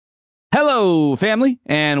Hello, family,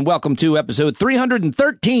 and welcome to episode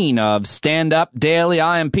 313 of Stand Up Daily.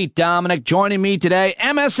 I am Pete Dominick. Joining me today,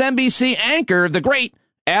 MSNBC anchor, the great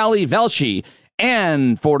Velshi,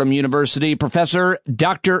 and Fordham University professor,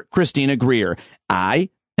 Dr. Christina Greer. I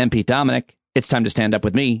am Pete Dominick. It's time to stand up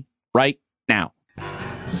with me right now.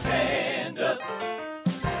 Stand up.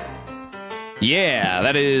 Yeah,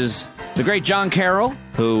 that is the great John Carroll,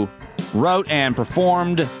 who wrote and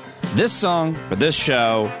performed this song for this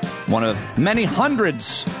show. One of many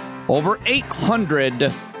hundreds, over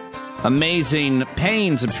 800 amazing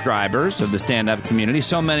paying subscribers of the stand-up community.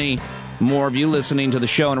 So many more of you listening to the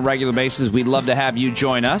show on a regular basis. We'd love to have you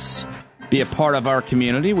join us, be a part of our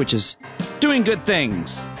community, which is doing good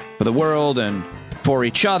things for the world and for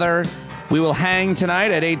each other. We will hang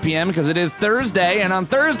tonight at 8 p.m. because it is Thursday, and on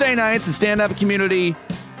Thursday nights, the stand-up community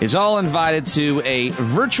is all invited to a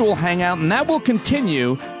virtual hangout, and that will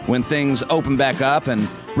continue when things open back up and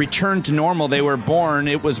return to normal.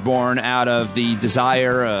 It was born out of the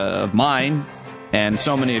desire of mine and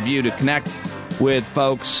so many of you to connect with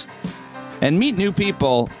folks and meet new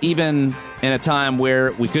people, even in a time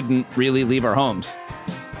where we couldn't really leave our homes.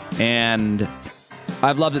 And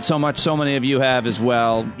I've loved it so much. So many of you have as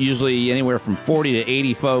well. Usually anywhere from 40 to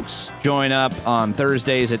 80 folks join up on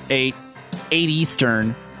Thursdays at 8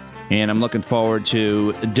 Eastern. And I'm looking forward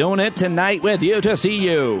to doing it tonight with you to see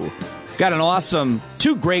you. Got an awesome,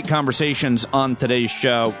 two great conversations on today's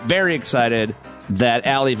show. Very excited that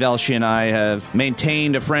Velshi and I have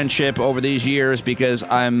maintained a friendship over these years because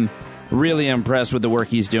I'm really impressed with the work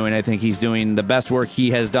he's doing. I think he's doing the best work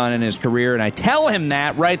he has done in his career. And I tell him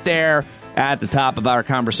that right there at the top of our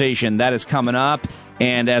conversation. That is coming up.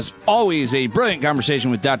 And as always, a brilliant conversation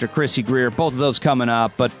with Dr. Chrissy Greer. Both of those coming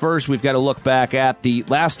up. But first, we've got to look back at the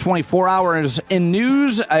last 24 hours in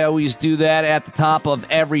news. I always do that at the top of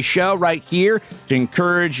every show right here to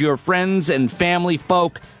encourage your friends and family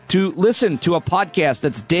folk to listen to a podcast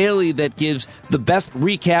that's daily, that gives the best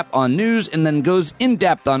recap on news and then goes in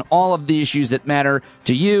depth on all of the issues that matter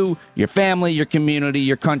to you, your family, your community,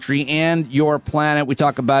 your country, and your planet. We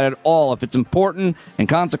talk about it all. If it's important and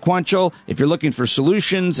consequential, if you're looking for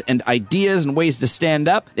solutions and ideas and ways to stand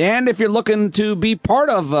up, and if you're looking to be part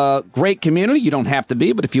of a great community, you don't have to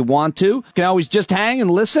be, but if you want to, you can always just hang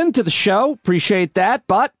and listen to the show. Appreciate that.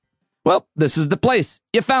 But, well, this is the place.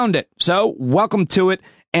 You found it. So welcome to it.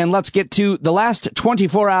 And let's get to the last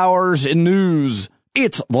 24 hours in news.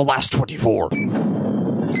 It's the last 24.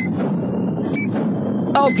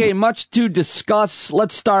 Okay, much to discuss.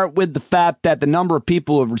 Let's start with the fact that the number of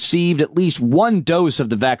people who have received at least one dose of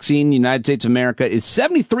the vaccine in the United States of America is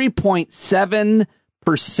 73.7%.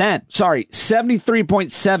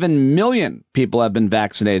 73.7 million people have been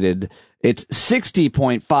vaccinated. It's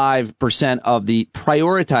 60.5% of the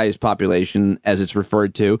prioritized population, as it's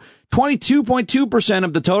referred to. 22.2%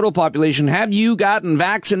 of the total population. Have you gotten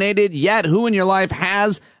vaccinated yet? Who in your life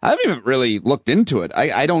has? I haven't even really looked into it.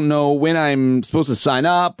 I don't know when I'm supposed to sign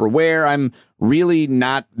up or where. I'm really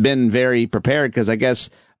not been very prepared because I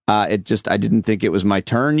guess I didn't think it was my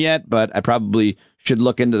turn yet, but I probably should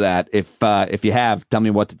look into that. If you have, tell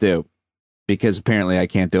me what to do, because apparently I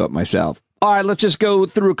can't do it myself. All right, let's just go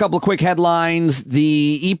through a couple of quick headlines.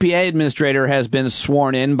 The EPA administrator has been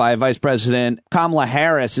sworn in by Vice President Kamala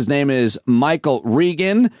Harris. His name is Michael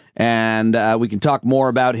Regan, and we can talk more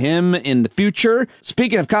about him in the future.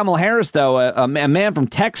 Speaking of Kamala Harris, though, a man from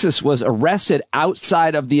Texas was arrested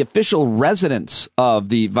outside of the official residence of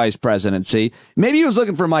the vice presidency. Maybe he was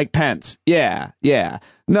looking for Mike Pence. Yeah.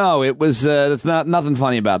 No, it was, it's nothing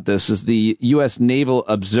funny about this. It's the U.S. Naval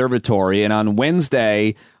Observatory, and on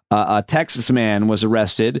Wednesday, a Texas man was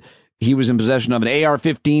arrested. He was in possession of an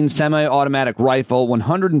AR-15 semi-automatic rifle,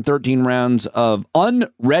 113 rounds of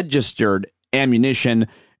unregistered ammunition,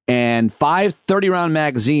 and 5 30-round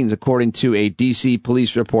magazines, according to a D.C.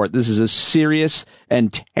 police report. This is a serious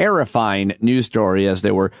and terrifying news story, as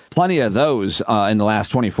there were plenty of those in the last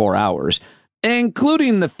 24 hours,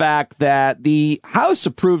 including the fact that the House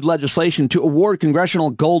approved legislation to award congressional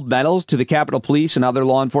gold medals to the Capitol Police and other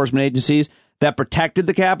law enforcement agencies that protected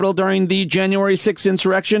the Capitol during the January 6th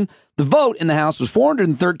insurrection. The vote in the House was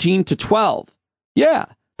 413 to 12. Yeah,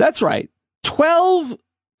 that's right. 12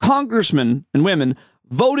 congressmen and women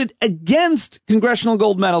voted against congressional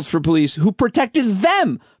gold medals for police who protected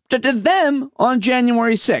them on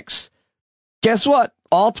January 6th. Guess what?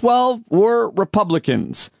 All 12 were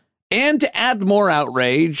Republicans. And to add more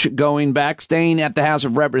outrage, staying at the House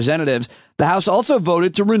of Representatives, the House also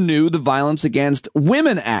voted to renew the Violence Against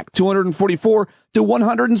Women Act, 244 to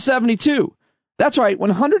 172. That's right,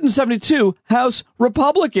 172 House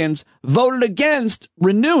Republicans voted against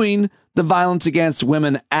renewing the Violence Against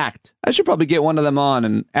Women Act. I should probably get one of them on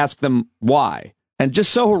and ask them why. And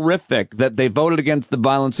just so horrific that they voted against the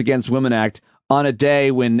Violence Against Women Act on a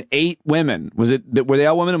day when 8 women, were they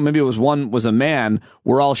all women? Maybe it was one was a man,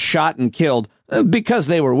 were all shot and killed because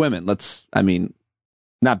they were women.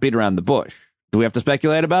 Not beat around the bush. Do we have to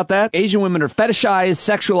speculate about that? Asian women are fetishized,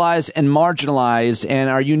 sexualized, and marginalized and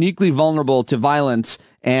are uniquely vulnerable to violence.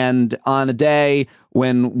 And on a day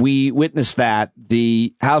when we witnessed that,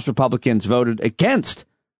 the House Republicans voted against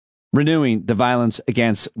renewing the Violence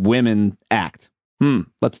Against Women Act.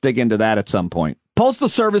 Let's dig into that at some point. Postal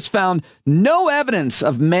Service found no evidence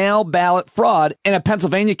of mail ballot fraud in a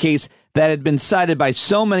Pennsylvania case that had been cited by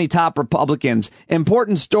so many top Republicans.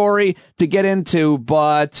 Important story to get into,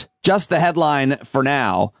 but just the headline for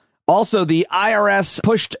now. Also, the IRS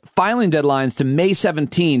pushed filing deadlines to May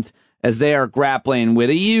 17th as they are grappling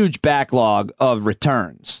with a huge backlog of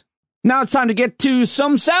returns. Now it's time to get to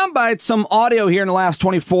some sound bites, some audio here in the last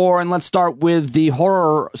 24, and let's start with the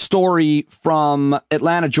horror story from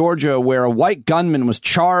Atlanta, Georgia, where a white gunman was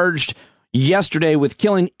charged yesterday with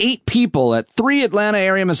killing 8 people at 3 Atlanta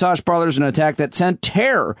area massage parlors in an attack that sent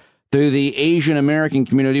terror through the Asian American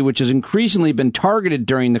community, which has increasingly been targeted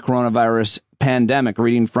during the coronavirus pandemic.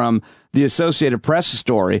 Reading from the Associated Press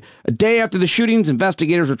story. A day after the shootings,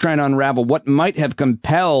 investigators were trying to unravel what might have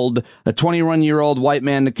compelled a 21-year-old white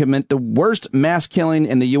man to commit the worst mass killing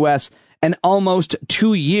in the U.S. in almost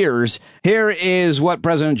 2 years. Here is what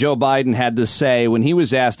President Joe Biden had to say when he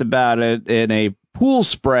was asked about it in a pool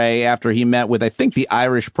spray after he met with, I think, the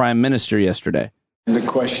Irish Prime Minister yesterday. The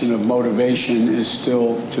question of motivation is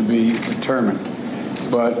still to be determined.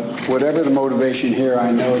 But whatever the motivation here,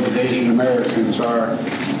 I know that Asian Americans are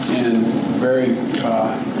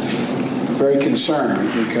very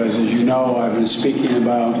concerned because, as you know, I've been speaking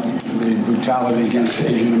about the brutality against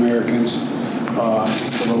Asian Americans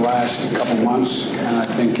for the last couple months, and I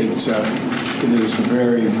think it is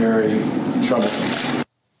very, very troublesome.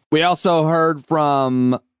 We also heard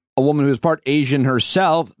from a woman who's part Asian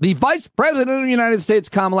herself. The Vice President of the United States,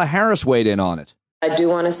 Kamala Harris, weighed in on it. I do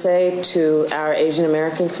want to say to our Asian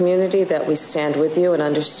American community that we stand with you and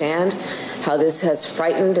understand how this has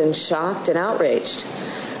frightened and shocked and outraged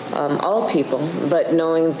all people, but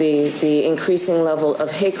knowing the increasing level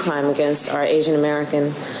of hate crime against our Asian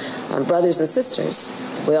American brothers and sisters,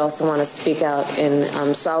 we also want to speak out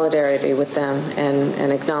in solidarity with them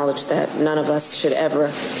and acknowledge that none of us should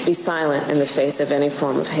ever be silent in the face of any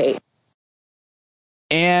form of hate.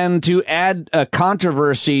 And to add a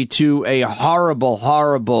controversy to a horrible,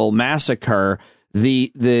 horrible massacre,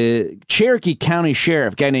 the Cherokee County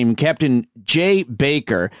Sheriff, a guy named Captain Jay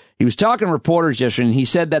Baker, he was talking to reporters yesterday, and he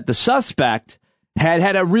said that the suspect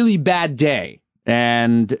had a really bad day.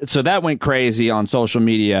 And so that went crazy on social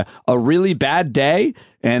media. A really bad day,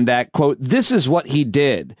 and that, quote, this is what he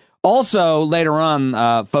did. Also, later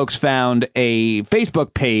on, folks found a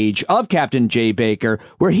Facebook page of Captain Jay Baker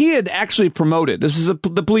where he had actually promoted, this is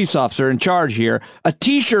the police officer in charge here, a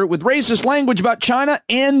T-shirt with racist language about China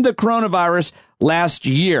and the coronavirus last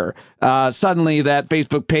year. Suddenly, that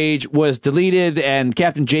Facebook page was deleted, and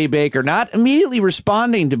Captain Jay Baker not immediately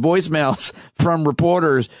responding to voicemails from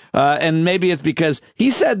reporters. And maybe it's because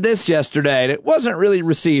he said this yesterday, and it wasn't really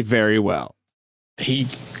received very well. He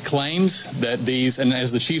claims that these, and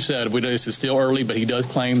as the chief said, this is still early, but he does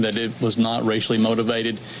claim that it was not racially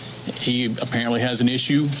motivated. He apparently has an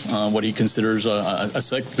issue, what he considers a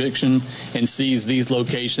sex addiction, and sees these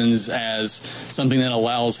locations as something that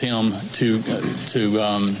allows him to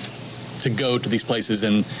go to these places,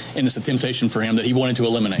 and it's a temptation for him that he wanted to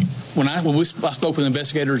eliminate. When I spoke with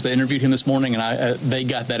investigators, they interviewed him this morning, and they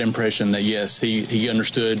got that impression that, yes, he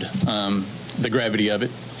understood the gravity of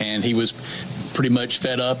it, and he was pretty much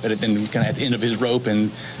fed up and kind of at the end of his rope, and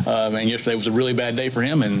yesterday was a really bad day for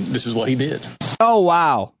him, and this is what he did. Oh,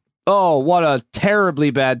 wow. Oh, what a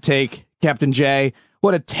terribly bad take, Captain Jay.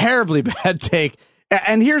 What a terribly bad take.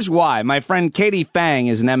 And here's why. My friend Katie Fang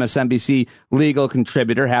is an MSNBC legal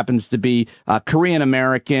contributor, happens to be a Korean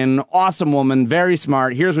American, awesome woman, very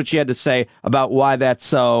smart. Here's what she had to say about why that's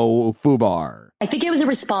so FUBAR. I think it was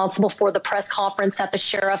irresponsible for the press conference that the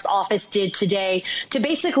sheriff's office did today to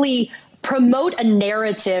basically promote a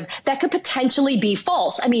narrative that could potentially be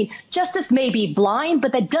false. I mean, justice may be blind,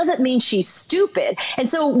 but that doesn't mean she's stupid. And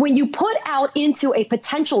so when you put out into a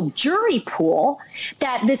potential jury pool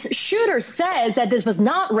that this shooter says that this was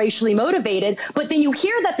not racially motivated, but then you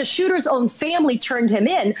hear that the shooter's own family turned him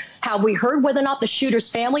in, have we heard whether or not the shooter's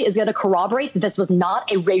family is going to corroborate that this was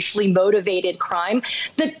not a racially motivated crime?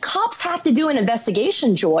 The cops have to do an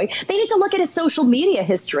investigation, Joy. They need to look at his social media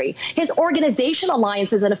history, his organization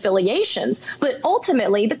alliances and affiliations. locations. But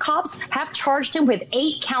ultimately, the cops have charged him with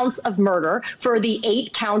 8 counts of murder for the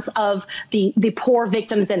 8 counts of the poor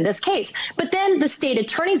victims in this case. But then the state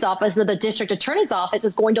attorney's office or the district attorney's office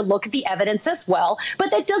is going to look at the evidence as well.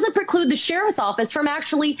 But that doesn't preclude the sheriff's office from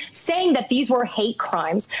actually saying that these were hate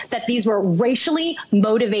crimes, that these were racially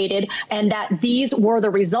motivated, and that these were the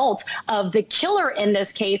result of the killer in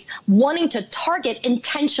this case wanting to target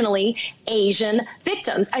intentionally Asian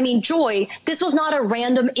victims. I mean, Joy, this was not a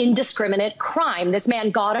random indiscriminate crime. This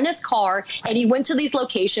man got in his car and he went to these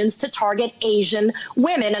locations to target Asian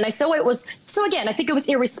women. And so again, I think it was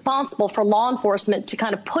irresponsible for law enforcement to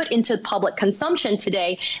kind of put into public consumption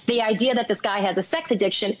today the idea that this guy has a sex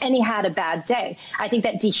addiction and he had a bad day. I think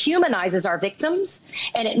that dehumanizes our victims,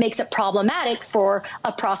 and it makes it problematic for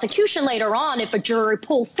a prosecution later on if a jury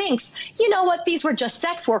pool thinks, you know what, these were just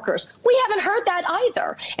sex workers. We haven't heard that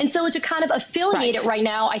either. And so to kind of affiliate it right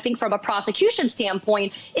now, I think from a prosecution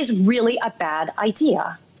standpoint, is really a bad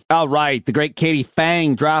idea. All right. The great Katie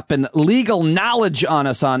Fang dropping legal knowledge on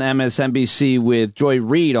us on MSNBC with Joy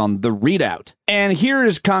Reid on The Readout. And here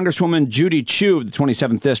is Congresswoman Judy Chu of the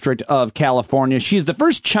 27th District of California. She's the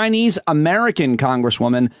first Chinese American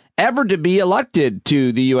Congresswoman ever to be elected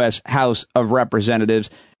to the U.S. House of Representatives.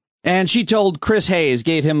 And she told Chris Hayes,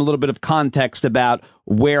 gave him a little bit of context about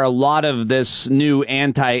where a lot of this new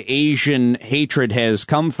anti-Asian hatred has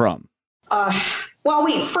come from. Well,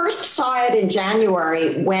 we first saw it in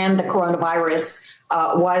January when the coronavirus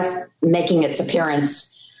was making its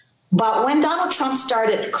appearance. But when Donald Trump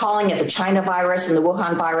started calling it the China virus and the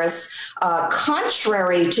Wuhan virus,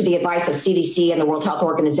 contrary to the advice of CDC and the World Health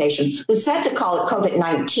Organization, who said to call it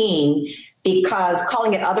COVID-19 because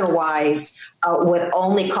calling it otherwise would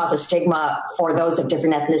only cause a stigma for those of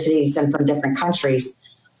different ethnicities and from different countries,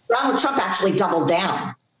 Donald Trump actually doubled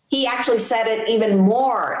down. He actually said it even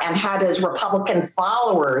more and had his Republican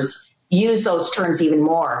followers use those terms even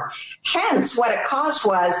more. Hence, what it caused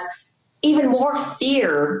was even more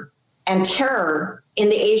fear and terror in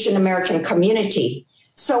the Asian American community.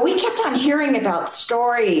 So we kept on hearing about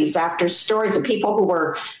stories after stories of people who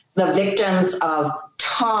were the victims of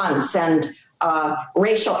taunts and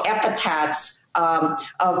racial epithets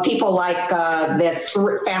of people like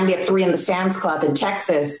the family of 3 in the Sam's Club in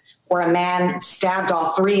Texas, where a man stabbed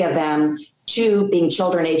all 3 of them, 2 being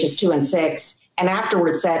children ages 2 and 6, and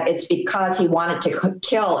afterwards said it's because he wanted to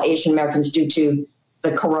kill Asian Americans due to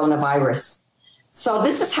the coronavirus. So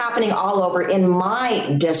this is happening all over. In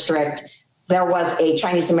my district, there was a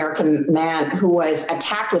Chinese American man who was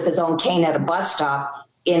attacked with his own cane at a bus stop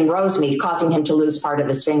in Rosemead, causing him to lose part of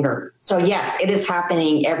his finger. So yes, it is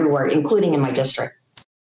happening everywhere, including in my district.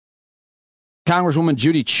 Congresswoman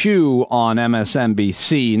Judy Chu on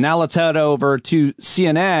MSNBC. Now let's head over to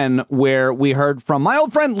CNN, where we heard from my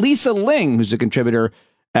old friend Lisa Ling, who's a contributor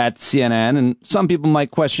at CNN. And some people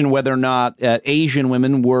might question whether or not Asian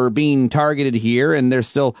women were being targeted here, and there's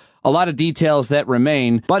still a lot of details that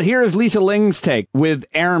remain. But here is Lisa Ling's take with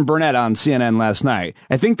Aaron Burnett on CNN last night.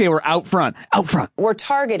 I think they were out front. Were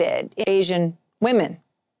targeted Asian women,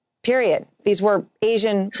 period. These were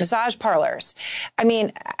Asian massage parlors. I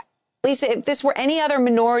mean, Lisa, if this were any other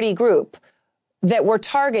minority group that were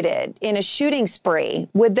targeted in a shooting spree,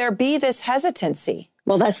 would there be this hesitancy?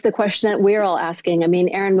 Well, that's the question that we're all asking. I mean,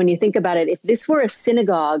 Aaron, when you think about it, if this were a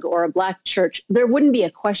synagogue or a black church, there wouldn't be a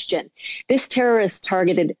question. This terrorist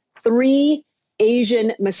targeted 3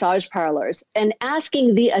 Asian massage parlors, and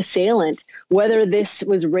asking the assailant whether this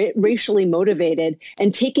was racially motivated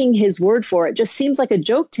and taking his word for it just seems like a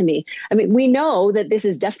joke to me. I mean, we know that this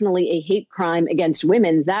is definitely a hate crime against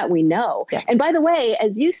women, that we know. Yeah. And by the way,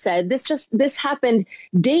 as you said, this happened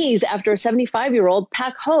days after a 75-year-old,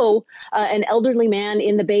 Pak Ho, an elderly man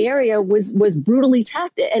in the Bay Area, was brutally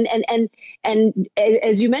attacked. And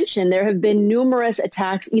as you mentioned, there have been numerous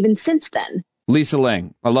attacks even since then. Lisa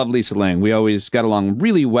Ling. I love Lisa Ling. We always got along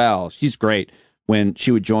really well. She's great. When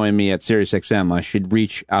she would join me at SiriusXM, I should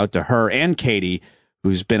reach out to her and Katie,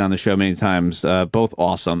 who's been on the show many times, both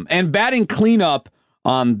awesome. And batting cleanup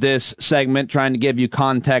on this segment, trying to give you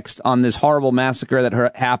context on this horrible massacre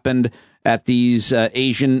that happened at these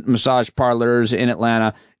Asian massage parlors in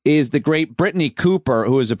Atlanta, is the great Brittany Cooper,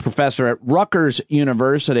 who is a professor at Rutgers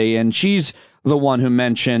University, and she's the one who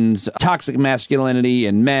mentions toxic masculinity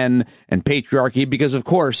and men and patriarchy, because, of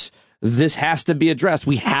course, this has to be addressed.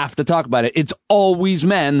 We have to talk about it. It's always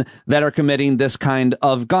men that are committing this kind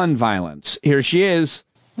of gun violence. Here she is.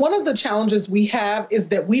 One of the challenges we have is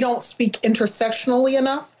that we don't speak intersectionally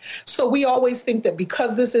enough. So we always think that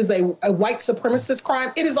because this is a white supremacist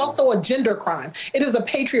crime, it is also a gender crime. It is a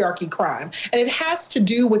patriarchy crime. And it has to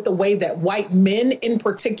do with the way that white men in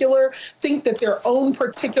particular think that their own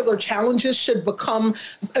particular challenges should become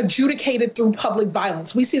adjudicated through public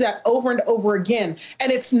violence. We see that over and over again.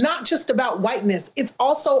 And it's not just about whiteness. It's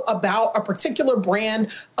also about a particular brand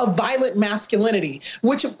of violent masculinity,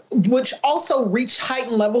 which also reached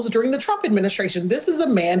heightened levels during the Trump administration. This is a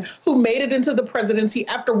man who made it into the presidency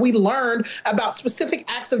after we learned about specific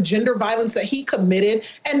acts of gender violence that he committed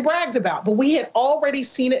and bragged about. But we had already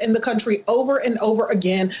seen it in the country over and over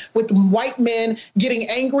again with white men getting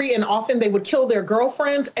angry, and often they would kill their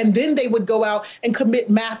girlfriends, and then they would go out and commit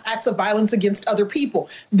mass acts of violence against other people.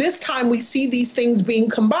 This time we see these things being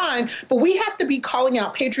combined, but we have to be calling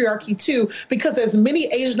out patriarchy too, because as many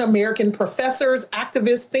Asian American professors,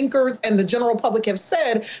 activists, thinkers, and the general public have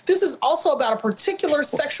said, this is also about a particular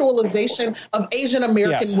sexualization of Asian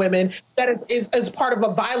American women that is part of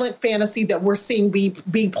a violent fantasy that we're seeing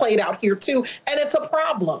be played out here too, and it's a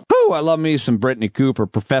problem. Ooh, I love me some Brittany Cooper,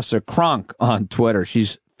 Professor Kronk on Twitter.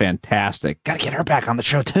 She's fantastic. Got to get her back on the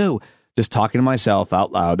show too. Just talking to myself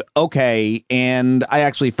out loud. Okay, and I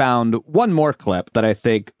actually found one more clip that I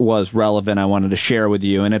think was relevant I wanted to share with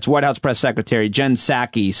you, and it's White House Press Secretary Jen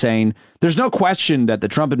Psaki saying, there's no question that the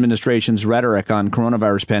Trump administration's rhetoric on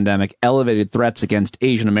coronavirus pandemic elevated threats against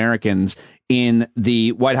Asian Americans in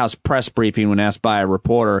the White House press briefing when asked by a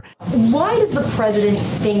reporter. Why does the president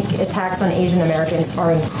think attacks on Asian Americans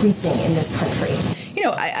are increasing in this country? You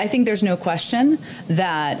know, I think there's no question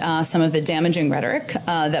that some of the damaging rhetoric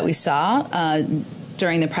that we saw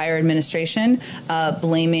during the prior administration,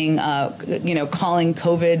 blaming, calling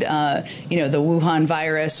COVID, the Wuhan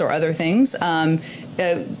virus or other things,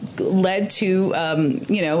 led to,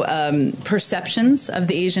 perceptions of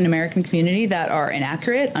the Asian American community that are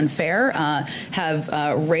inaccurate, unfair, have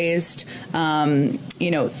raised,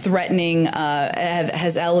 threatening,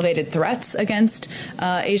 has elevated threats against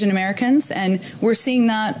Asian Americans. And we're seeing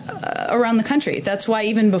that around the country. That's why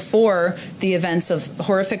even before the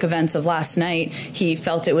horrific events of last night, he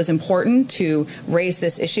felt it was important to raise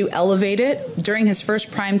this issue, elevate it during his first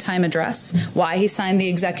primetime address, why he signed the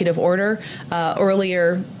executive order earlier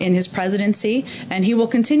in his presidency, and he will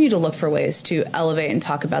continue to look for ways to elevate and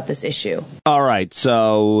talk about this issue. All right,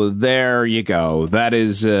 so there you go. That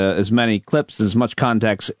is as many clips, as much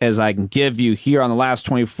context as I can give you here on the last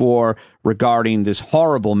 24 regarding this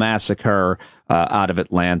horrible massacre out of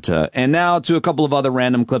Atlanta. And now to a couple of other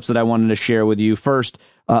random clips that I wanted to share with you. First,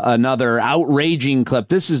 another outraging clip.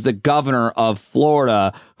 This is the governor of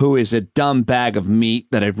Florida, who is a dumb bag of meat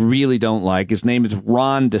that I really don't like. His name is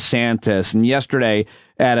Ron DeSantis. And yesterday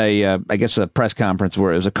at a press conference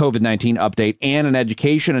where it was a COVID-19 update and an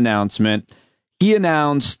education announcement, he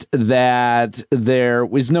announced that there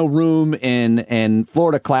was no room in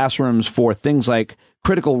Florida classrooms for things like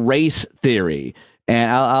critical race theory. And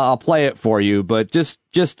I'll play it for you, but just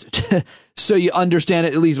so you understand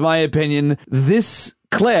it, at least my opinion, this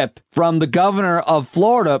clip from the governor of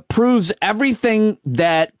Florida proves everything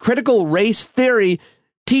that critical race theory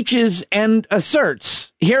teaches and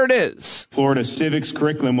asserts. Here it is. Florida civics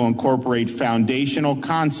curriculum will incorporate foundational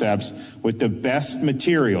concepts with the best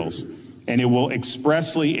materials, and it will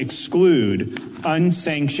expressly exclude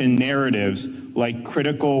unsanctioned narratives like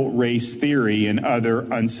critical race theory and other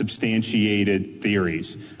unsubstantiated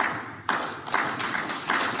theories.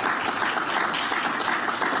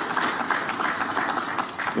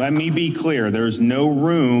 Let me be clear, there's no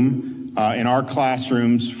room in our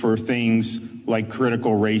classrooms for things like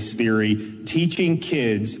critical race theory. Teaching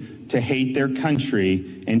kids to hate their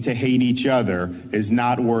country and to hate each other is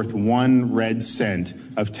not worth 1 red cent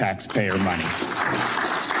of taxpayer money.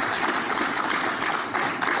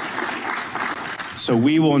 So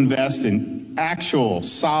we will invest in actual,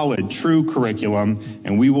 solid, true curriculum,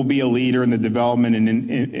 and we will be a leader in the development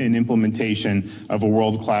and implementation of a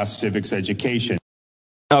world-class civics education.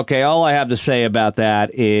 Okay, all I have to say about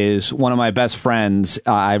that is one of my best friends,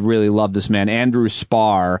 I really love this man, Andrew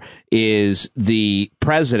Spar, is the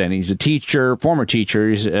president. He's a teacher, former teacher.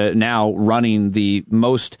 He's now running the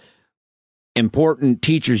most important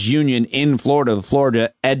teachers union in Florida, the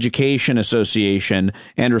Florida Education Association.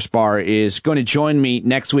 Andrew Spar is going to join me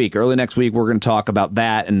next week. Early next week, we're going to talk about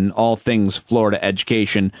that and all things Florida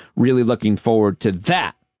education. Really looking forward to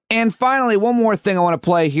that. And finally, one more thing I want to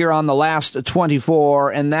play here on the last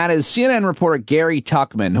 24, and that is CNN reporter Gary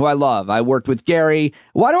Tuchman, who I love. I worked with Gary.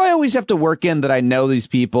 Why do I always have to work in that I know these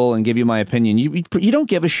people and give you my opinion? You don't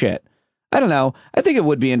give a shit. I don't know. I think it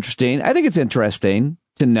would be interesting. I think it's interesting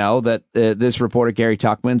to know that this reporter, Gary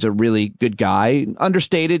Tuchman's a really good guy,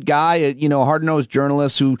 understated guy, hard-nosed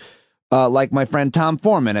journalist who, like my friend Tom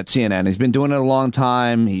Foreman at CNN, he's been doing it a long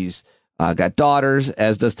time. He's got daughters,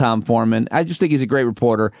 as does Tom Foreman. I just think he's a great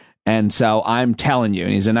reporter. And so I'm telling you,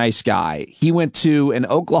 and he's a nice guy. He went to an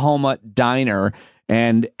Oklahoma diner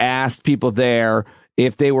and asked people there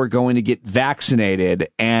if they were going to get vaccinated.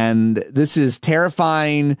 And this is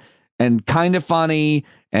terrifying and kind of funny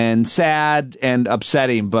and sad and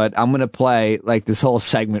upsetting, but I'm going to play like this whole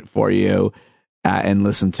segment for you and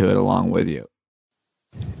listen to it along with you.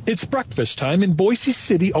 It's breakfast time in Boise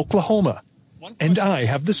City, Oklahoma. And I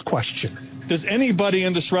have this question. Does anybody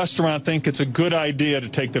in this restaurant think it's a good idea to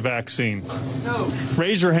take the vaccine? No.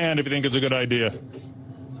 Raise your hand if you think it's a good idea.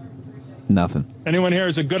 Nothing. Anyone here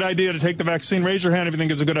is a good idea to take the vaccine? Raise your hand if you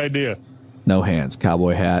think it's a good idea. No hands.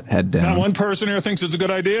 Cowboy hat, head down. Not one person here thinks it's a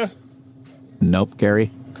good idea? Nope, Gary.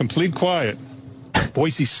 Complete quiet.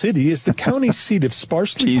 Boise City is the county seat of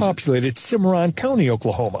sparsely populated Cimarron County,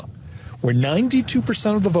 Oklahoma, where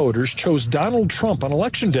 92% of the voters chose Donald Trump on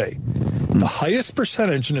Election Day, the highest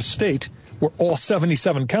percentage in a state where all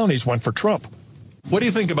 77 counties went for Trump. What do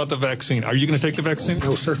you think about the vaccine? Are you going to take the vaccine?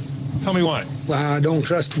 No, sir. Tell me why. Well, I don't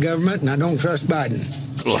trust the government, and I don't trust Biden.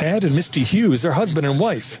 Tad and Misty Hughes are husband and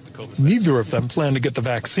wife. Neither of them plan to get the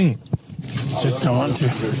vaccine. Just don't want to.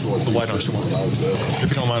 Why don't you want to? If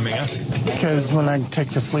you don't mind me asking. Because when I take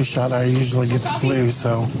the flu shot, I usually get the flu,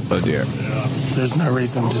 so... Oh, dear. There's no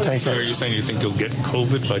reason to take it. Are you saying you think you'll get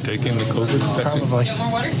COVID by taking the COVID vaccine? Probably.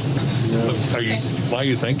 Why are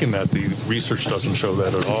you thinking that? The research doesn't show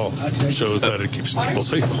that at all. It shows that it keeps people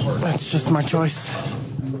safe. That's just my choice.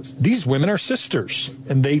 These women are sisters,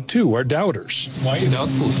 and they, too, are doubters. Why are you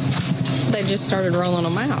doubtful? They just started rolling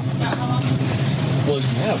them out. Well,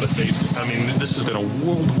 yeah, but this has been a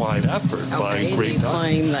worldwide effort by great they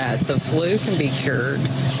claim that the flu can be cured,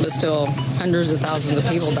 but still hundreds of thousands of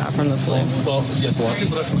people die from the flu. Well, yes, a lot of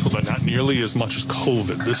people die from the flu, but not nearly as much as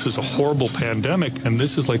COVID. This is a horrible pandemic, and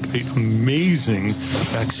this is like an amazing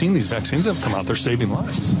vaccine. These vaccines have come out, they're saving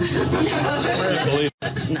lives.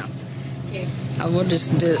 No. I will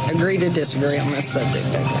just agree to disagree on this subject,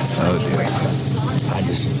 I guess.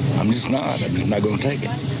 I'm just not going to take it.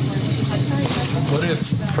 What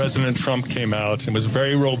if President Trump came out and was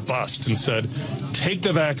very robust and said, take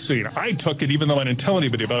the vaccine? I took it even though I didn't tell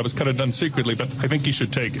anybody about it. It was kind of done secretly, but I think you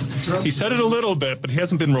should take it. He said it a little bit, but he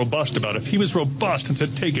hasn't been robust about it. If he was robust and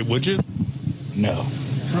said, take it, would you? No.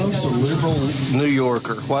 Trump's a liberal New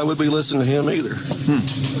Yorker. Why would we listen to him either?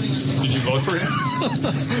 Did you vote for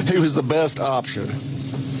him? He was the best option.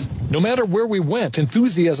 No matter where we went,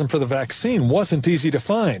 enthusiasm for the vaccine wasn't easy to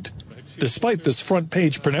find, despite this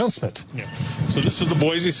front-page pronouncement. Yeah. So this is the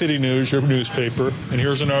Boise City News, your newspaper, and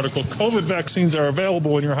here's an article. COVID vaccines are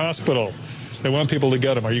available in your hospital. They want people to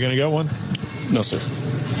get them. Are you going to get one? No, sir.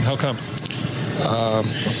 How come?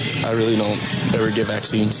 I really don't ever get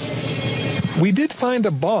vaccines. We did find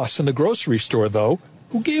a boss in the grocery store, though,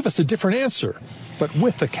 who gave us a different answer, but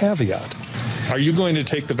with a caveat. Are you going to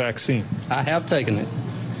take the vaccine? I have taken it.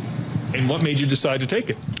 And what made you decide to take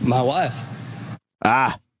it? My wife.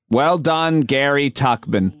 Well done, Gary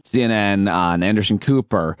Tuchman, CNN on Anderson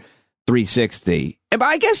Cooper 360. But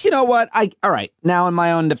I guess, you know what? All right, now in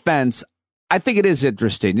my own defense, I think it is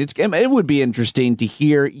interesting. It would be interesting to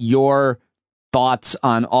hear your thoughts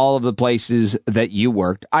on all of the places that you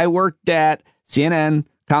worked. I worked at CNN,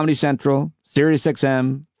 Comedy Central,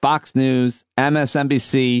 SiriusXM, Fox News,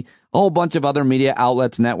 MSNBC, a whole bunch of other media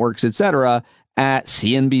outlets, networks, etc. at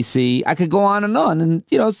CNBC. I could go on. And,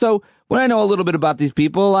 so when I know a little bit about these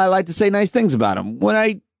people, I like to say nice things about them. When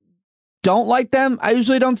I don't like them, I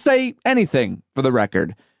usually don't say anything, for the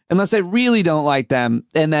record, unless I really don't like them.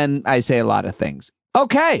 And then I say a lot of things.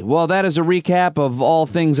 Okay, well, that is a recap of all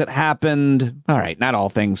things that happened. All right, not all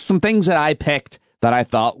things. Some things that I picked that I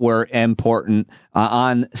thought were important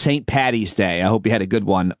on St. Paddy's Day. I hope you had a good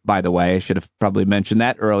one, by the way. I should have probably mentioned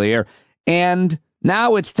that earlier. And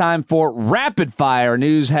now it's time for rapid fire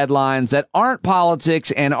news headlines that aren't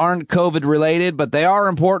politics and aren't COVID related, but they are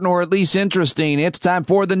important or at least interesting. It's time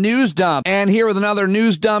for the news dump. And here with another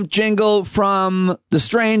news dump jingle from the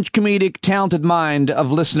strange, comedic, talented mind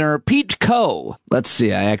of listener Pete Coe. Let's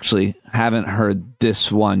see. I actually haven't heard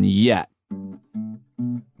this one yet.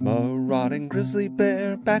 Marauding grizzly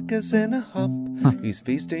bear back is in a hump. He's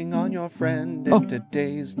feasting on your friend in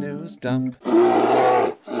today's news dump.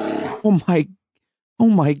 Oh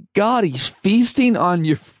my God, he's feasting on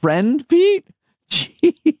your friend, Pete?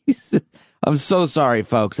 Jeez. I'm so sorry,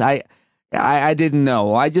 folks. I didn't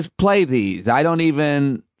know. I just play these. I don't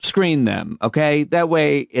even screen them, okay? That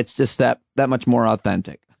way it's just that much more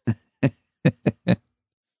authentic.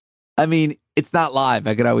 I mean, it's not live.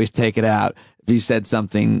 I could always take it out if he said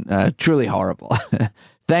something truly horrible.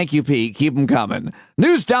 Thank you, Pete. Keep them coming.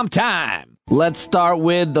 News dump time. Let's start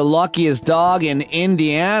with the luckiest dog in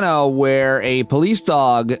Indiana, where a police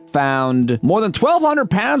dog found more than 1,200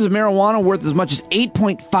 pounds of marijuana worth as much as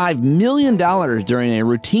 $8.5 million during a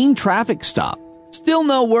routine traffic stop. Still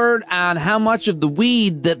no word on how much of the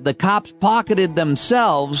weed that the cops pocketed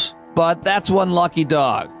themselves, but that's one lucky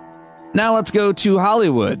dog. Now let's go to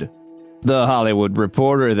Hollywood. The Hollywood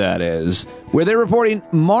Reporter, that is, where they're reporting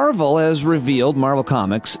Marvel has revealed, Marvel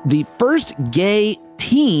Comics, the first gay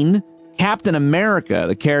teen Captain America.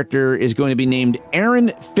 The character is going to be named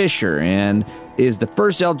Aaron Fisher and is the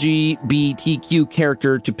first LGBTQ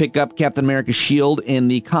character to pick up Captain America's shield in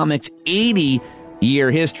the comics'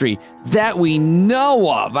 80-year history that we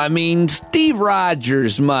know of. I mean, Steve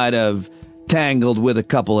Rogers might have tangled with a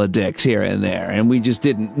couple of dicks here and there, and we just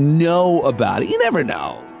didn't know about it. You never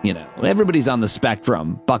know. You know, everybody's on the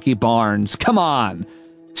spectrum. Bucky Barnes, come on.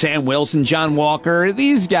 Sam Wilson, John Walker,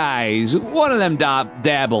 these guys, one of them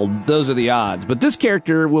dabbled. Those are the odds. But this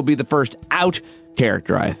character will be the first out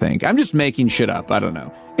character, I think. I'm just making shit up. I don't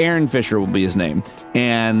know. Aaron Fisher will be his name.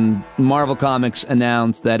 And Marvel Comics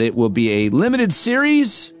announced that it will be a limited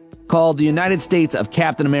series called The United States of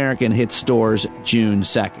Captain America and hit stores June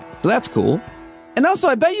 2nd. So that's cool. And also,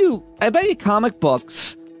 I bet you comic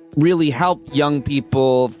books really help young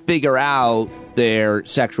people figure out their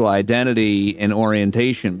sexual identity and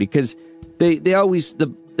orientation, because they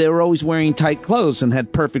were always wearing tight clothes and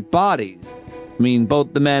had perfect bodies. I mean,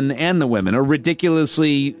 both the men and the women are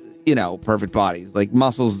ridiculously, perfect bodies, like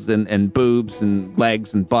muscles and boobs and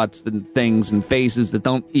legs and butts and things and faces that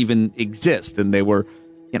don't even exist. And they were,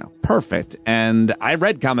 perfect. And I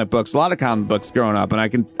read comic books, a lot of comic books growing up, and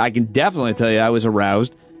I can definitely tell you I was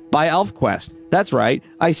aroused by ElfQuest. That's right.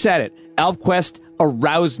 I said it. ElfQuest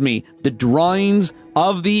aroused me. The drawings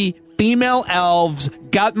of the female elves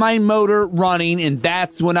got my motor running, and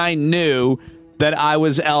that's when I knew that I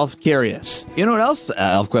was elf curious. You know what else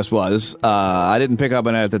ElfQuest was? I didn't pick up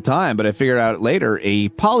on it at the time, but I figured out later. A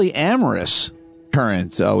polyamorous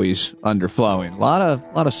current always underflowing. A lot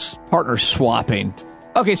of partner swapping.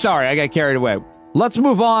 Okay, sorry, I got carried away. Let's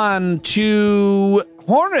move on to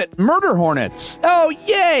murder hornets. Oh,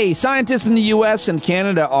 yay! Scientists in the U.S. and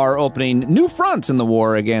Canada are opening new fronts in the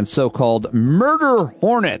war against so-called murder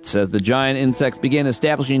hornets as the giant insects begin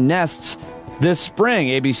establishing nests this spring.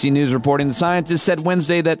 ABC News reporting the scientists said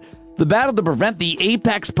Wednesday that the battle to prevent the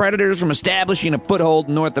apex predators from establishing a foothold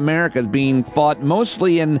in North America is being fought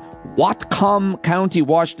mostly in Whatcom County,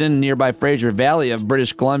 Washington, nearby Fraser Valley of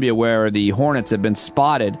British Columbia, where the hornets have been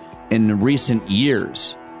spotted in recent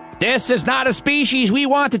years. This is not a species we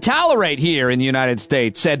want to tolerate here in the United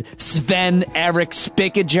States, said Sven Eric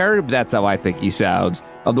Spickinger, that's how I think he sounds,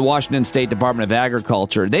 of the Washington State Department of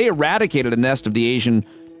Agriculture. They eradicated a nest of the Asian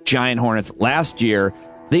giant hornets last year.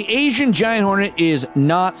 The Asian giant hornet is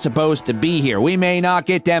not supposed to be here. We may not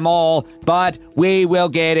get them all, but we will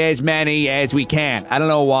get as many as we can. I don't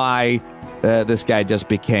know why this guy just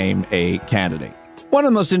became a candidate. One of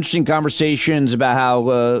the most interesting conversations about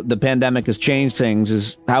how the pandemic has changed things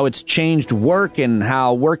is how it's changed work, and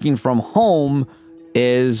how working from home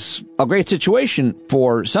is a great situation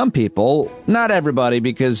for some people. Not everybody,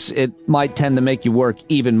 because it might tend to make you work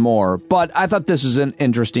even more. But I thought this was an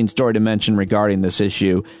interesting story to mention regarding this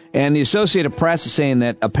issue. And the Associated Press is saying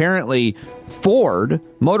that apparently Ford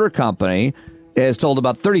Motor Company has told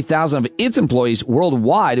about 30,000 of its employees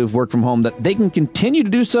worldwide who've worked from home that they can continue to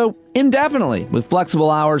do so indefinitely with flexible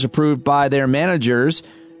hours approved by their managers,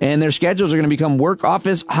 and their schedules are going to become work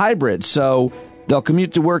office hybrid. So they'll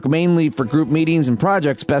commute to work mainly for group meetings and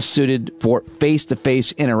projects best suited for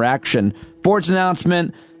face-to-face interaction. Ford's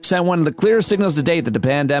announcement sent one of the clearest signals to date that the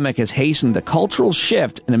pandemic has hastened the cultural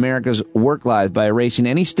shift in America's work lives by erasing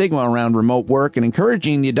any stigma around remote work and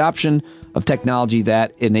encouraging the adoption of technology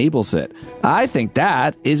that enables it. I think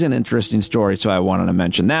that is an interesting story, so I wanted to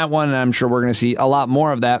mention that one, and I'm sure we're going to see a lot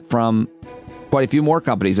more of that from quite a few more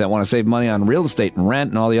companies that want to save money on real estate and rent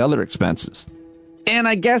and all the other expenses. And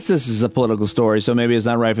I guess this is a political story, so maybe it's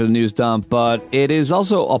not right for the news dump, but it is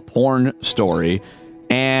also a porn story.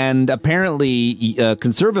 And apparently,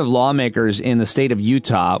 conservative lawmakers in the state of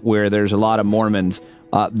Utah, where there's a lot of Mormons,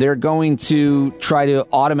 they're going to try to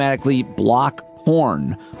automatically block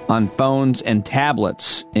porn on phones and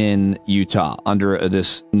tablets in Utah under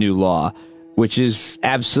this new law, which is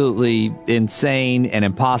absolutely insane and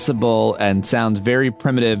impossible and sounds very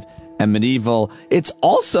primitive and medieval. It's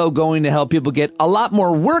also going to help people get a lot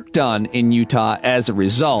more work done in Utah as a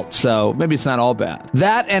result. So maybe it's not all bad.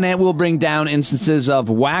 That, and it will bring down instances of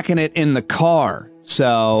whacking it in the car.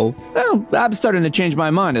 So, well, I'm starting to change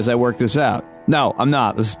my mind as I work this out. No, I'm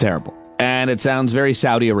not. This is terrible. And it sounds very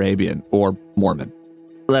Saudi Arabian or Mormon.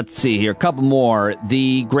 Let's see here. A couple more.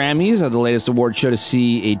 The Grammys are the latest award show to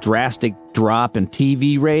see a drastic drop in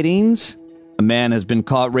TV ratings. A man has been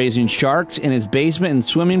caught raising sharks in his basement and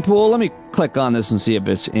swimming pool. Let me click on this and see if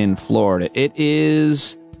it's in Florida. It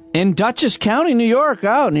is in Dutchess County, New York.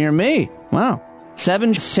 Oh, near me. Wow.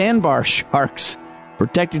 7 sandbar sharks,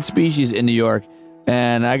 protected species in New York.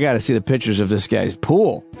 And I got to see the pictures of this guy's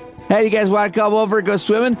pool. Hey, you guys want to come over and go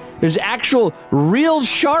swimming? There's actual real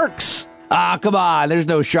sharks. Ah, come on. There's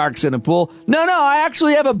no sharks in a pool. No, I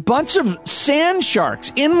actually have a bunch of sand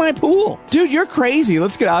sharks in my pool. Dude, you're crazy.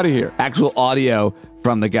 Let's get out of here. Actual audio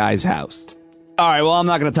from the guy's house. All right, well, I'm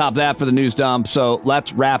not going to top that for the news dump, so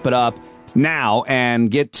let's wrap it up now and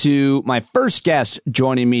get to my first guest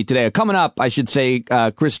joining me today. Coming up, I should say,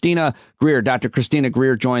 Christina Greer. Dr. Christina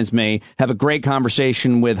Greer joins me. Have a great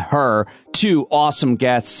conversation with her. 2 awesome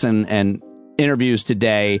guests and interviews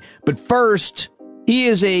today. But first, he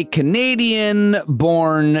is a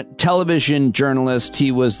Canadian-born television journalist.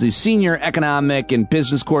 He was the senior economic and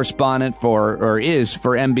business correspondent for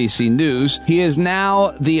NBC News. He is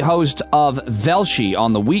now the host of Velshi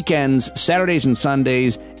on the weekends, Saturdays and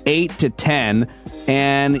Sundays, 8 to 10.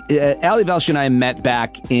 And Ali Velshi and I met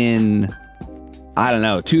back in,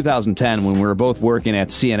 2010 when we were both working at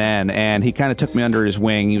CNN. And he kind of took me under his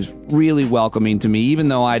wing. He was really welcoming to me, even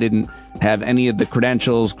though I didn't have any of the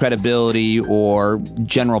credentials, credibility, or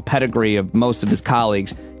general pedigree of most of his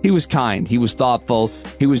colleagues. He was kind. He was thoughtful.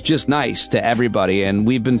 He was just nice to everybody. And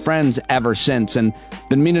we've been friends ever since. And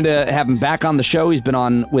been meaning to have him back on the show. He's been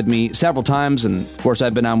on with me several times. And, of course,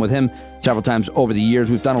 I've been on with him several times over the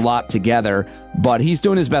years. We've done a lot together. But he's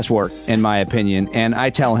doing his best work, in my opinion. And I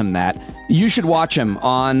tell him that. You should watch him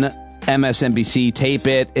on MSNBC. Tape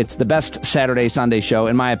it. It's the best Saturday, Sunday show,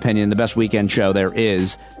 in my opinion, the best weekend show there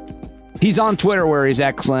is. He's on Twitter, where he's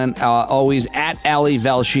excellent, always at Ali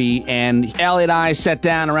Velshi. And Ali and I sat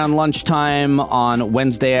down around lunchtime on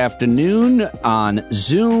Wednesday afternoon on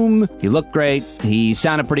Zoom. He looked great. He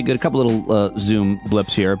sounded pretty good. A couple little Zoom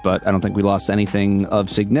blips here, but I don't think we lost anything of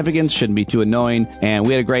significance. Shouldn't be too annoying. And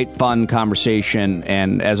we had a great, fun conversation.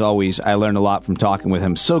 And as always, I learned a lot from talking with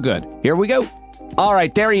him. So good. Here we go. All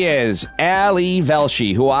right, there he is, Ali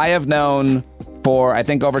Velshi, who I have known for, I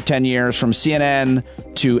think, over 10 years, from CNN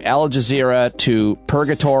to Al Jazeera to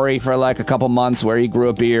Purgatory for like a couple months where he grew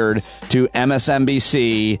a beard to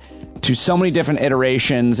MSNBC to so many different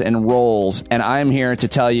iterations and roles. And I'm here to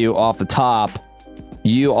tell you off the top,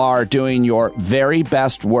 you are doing your very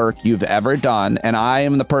best work you've ever done. And I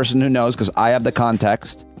am the person who knows because I have the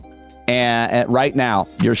context. And right now,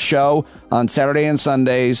 your show on Saturday and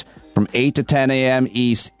Sundays from 8 to 10 a.m.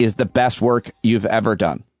 East is the best work you've ever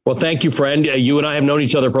done. Well, thank you, friend. You and I have known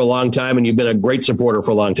each other for a long time, and you've been a great supporter for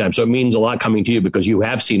a long time. So it means a lot coming to you because you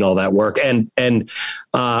have seen all that work. And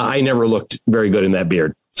I never looked very good in that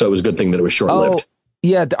beard. So it was a good thing that it was short-lived. Oh,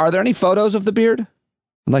 yeah. Are there any photos of the beard?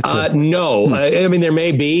 No. I mean, there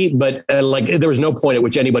may be, but there was no point at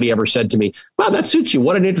which anybody ever said to me, wow, that suits you.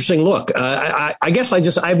 What an interesting look. I guess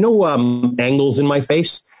I have no angles in my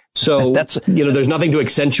face. So there's nothing to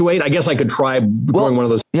accentuate. I guess I could try growing one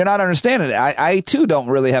of those. You're not understanding it. I too don't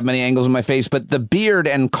really have many angles in my face, but the beard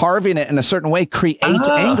and carving it in a certain way create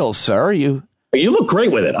angles, sir. You look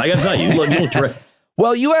great with it. I got to tell you, you look terrific.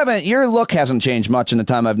 Well, your look hasn't changed much in the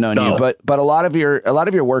time I've known you, but a lot of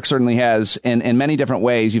your work certainly has in many different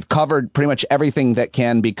ways. You've covered pretty much everything that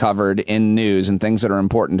can be covered in news and things that are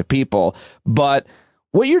important to people. But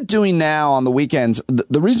what you're doing now on the weekends,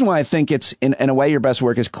 the reason why I think it's in a way your best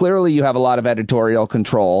work is clearly you have a lot of editorial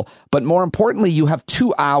control, but more importantly, you have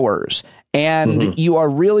 2 hours and you are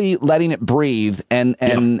really letting it breathe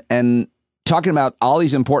and talking about all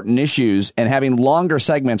these important issues and having longer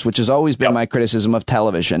segments, which has always been my criticism of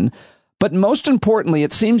television. But most importantly,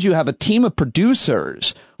 it seems you have a team of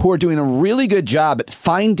producers who are doing a really good job at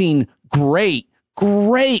finding great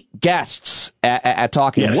guests at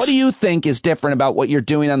talking. Yes. What do you think is different about what you're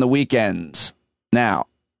doing on the weekends now?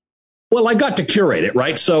 Well, I got to curate it,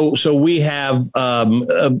 right? So we have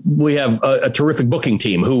a terrific booking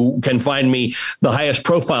team who can find me the highest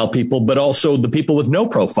profile people, but also the people with no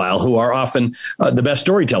profile who are often the best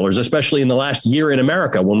storytellers, especially in the last year in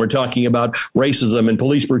America when we're talking about racism and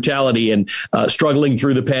police brutality and struggling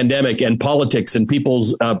through the pandemic and politics and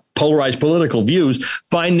people's polarized political views.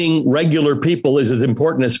 Finding regular people is as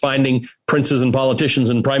important as finding princes and politicians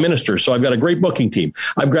and prime ministers. So I've got a great booking team.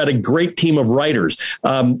 I've got a great team of writers.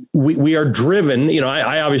 we are driven.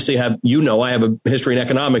 I obviously have, I have a history in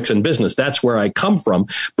economics and business. That's where I come from.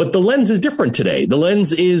 But the lens is different today. The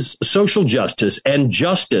lens is social justice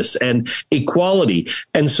and equality.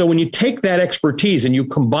 And so when you take that expertise and you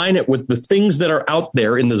combine it with the things that are out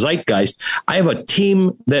there in the zeitgeist, I have a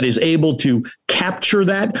team that is able to capture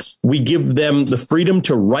that. We give them the freedom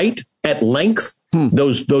to write at length.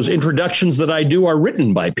 Those introductions that I do are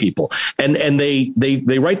written by people, and they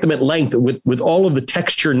write them at length with all of the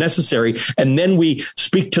texture necessary. And then we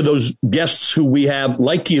speak to those guests who we have,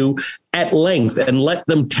 like you, at length and let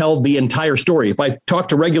them tell the entire story. If I talk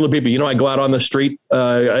to regular people, I go out on the street,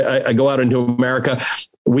 I go out into America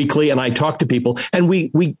weekly and I talk to people, and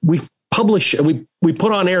we publish, we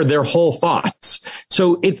put on air their whole thoughts.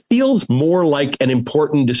 So it feels more like an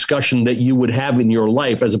important discussion that you would have in your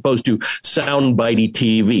life as opposed to soundbitey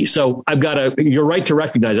TV. So you're right to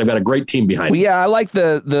recognize I've got a great team behind me. Yeah, I like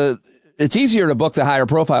it's easier to book the higher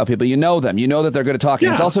profile people. You know them. You know that they're going to talk.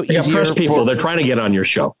 Yeah, it's also easier for people. They're trying to get on your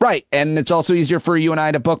show. Right. And it's also easier for you and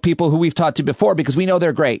I to book people who we've talked to before because we know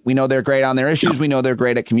they're great. We know they're great on their issues. Yeah. We know they're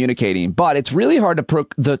great at communicating. But it's really hard to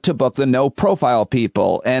book the no profile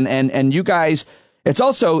people. And you guys, it's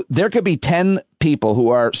also, there could be 10 people who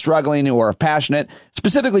are struggling, who are passionate.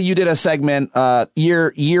 Specifically, you did a segment, I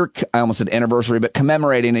almost said anniversary, but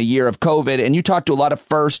commemorating a year of COVID. And you talked to a lot of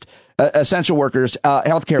first essential workers,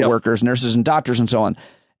 healthcare workers, nurses and doctors and so on.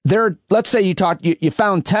 Let's say you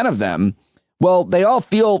found 10 of them. Well, they all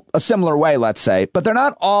feel a similar way, let's say, but they're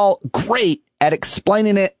not all great at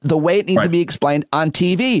explaining it the way it needs to be explained on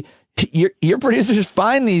TV. Your producers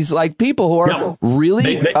find these people who are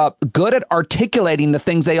really good at articulating the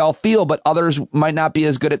things they all feel, but others might not be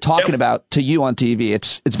as good at talking about to you on TV.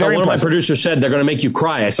 It's very One impressive. of my producers said they're going to make you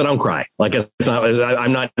cry. I said, I don't cry.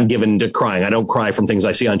 I'm not given to crying. I don't cry from things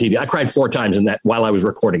I see on TV. I cried 4 times while I was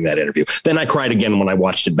recording that interview. Then I cried again when I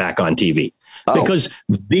watched it back on TV. Because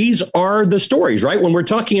these are the stories, right? When we're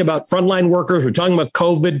talking about frontline workers, we're talking about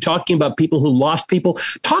COVID, talking about people who lost people,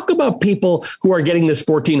 talk about people who are getting this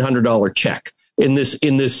 $1,400 check in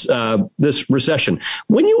this recession.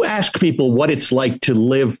 When you ask people what it's like to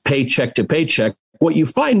live paycheck to paycheck, what you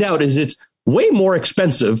find out is it's way more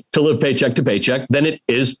expensive to live paycheck to paycheck than it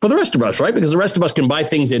is for the rest of us, right? Because the rest of us can buy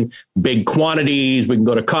things in big quantities. We can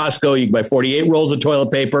go to Costco. You can buy 48 rolls of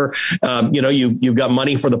toilet paper. You've got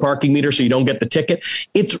money for the parking meter, so you don't get the ticket.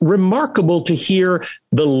 It's remarkable to hear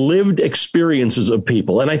the lived experiences of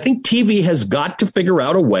people. And I think TV has got to figure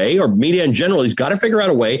out a way, or media in general has got to figure out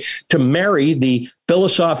a way to marry the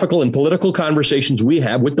philosophical and political conversations we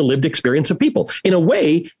have with the lived experience of people. In a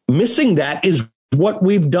way, missing that is what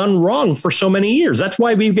we've done wrong for so many years. That's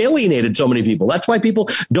why we've alienated so many people. That's why people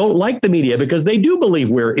don't like the media, because they do believe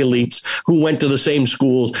we're elites who went to the same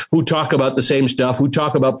schools, who talk about the same stuff, who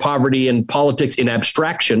talk about poverty and politics in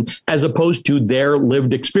abstraction, as opposed to their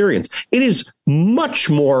lived experience. It is much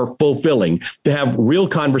more fulfilling to have real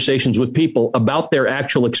conversations with people about their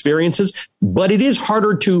actual experiences, but it is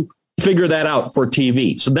harder to figure that out for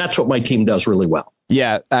TV. So that's what my team does really well.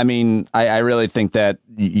 Yeah, I mean, I really think that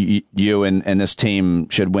you and this team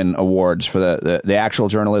should win awards for the actual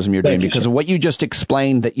journalism you're doing, because of what you just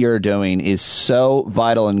explained that you're doing is so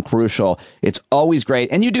vital and crucial. It's always great.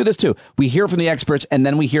 And you do this too. We hear from the experts, and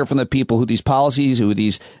then we hear from the people who these policies, who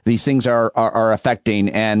these things are affecting.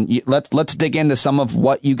 And let's dig into some of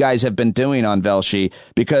what you guys have been doing on Velshi,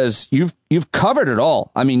 because you've covered it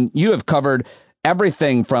all. I mean, you have covered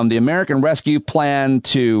everything from the American Rescue Plan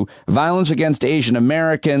to violence against Asian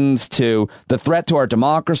Americans to the threat to our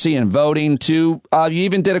democracy and voting to you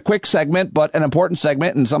even did a quick segment, but an important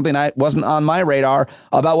segment and something that wasn't on my radar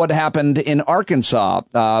about what happened in Arkansas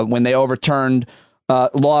when they overturned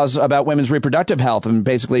laws about women's reproductive health and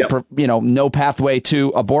basically, no pathway to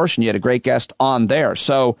abortion. You had a great guest on there.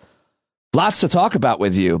 So lots to talk about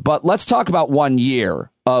with you, but let's talk about 1 year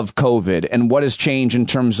of COVID and what has changed in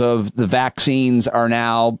terms of the vaccines are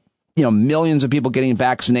now, millions of people getting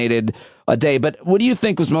vaccinated a day. But what do you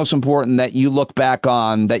think was most important that you look back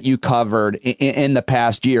on that you covered in the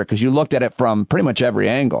past year? Because you looked at it from pretty much every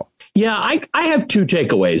angle. Yeah, I have 2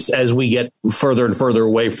 takeaways as we get further and further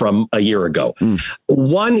away from a year ago.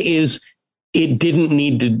 One is it didn't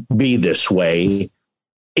need to be this way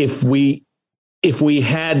if we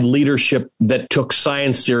had leadership that took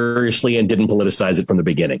science seriously and didn't politicize it from the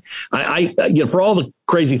beginning. For all the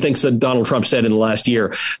crazy things that Donald Trump said in the last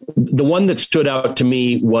year, the one that stood out to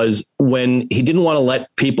me was when he didn't want to let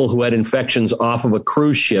people who had infections off of a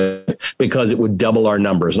cruise ship because it would double our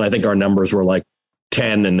numbers. And I think our numbers were like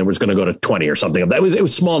 10 and it was going to go to 20 or something. It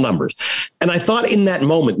was small numbers. And I thought in that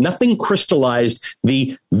moment, nothing crystallized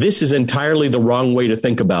this is entirely the wrong way to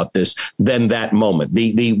think about this than that moment.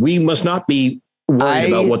 We must not be worried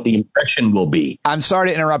about what the impression will be. I'm sorry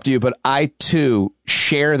to interrupt you, but I too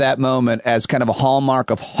share that moment as kind of a hallmark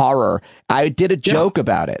of horror. I did a joke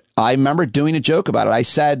about it. I remember doing a joke about it. I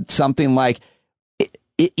said something like,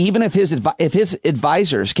 even if his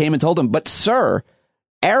advisors came and told him, but sir,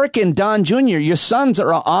 Eric and Don Jr., your sons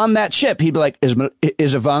are on that ship. He'd be like,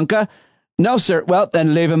 is Ivanka? No, sir. Well,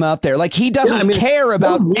 then leave him out there. Like, he doesn't care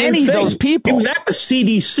about any of those people. Even at the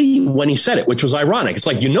CDC when he said it, which was ironic. It's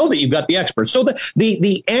like, you know that you've got the experts. So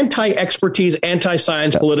the anti-expertise,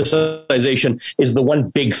 anti-science politicization is the one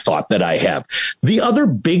big thought that I have. The other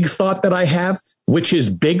big thought that I have, which is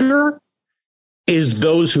bigger, is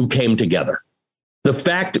those who came together. The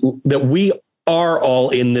fact that we are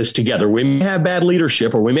all in this together. We may have bad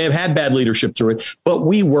leadership, or we may have had bad leadership through it, but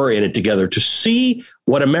we were in it together. To see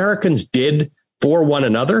what Americans did for one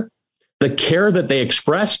another, the care that they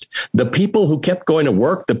expressed, the people who kept going to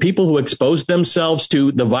work, the people who exposed themselves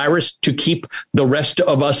to the virus to keep the rest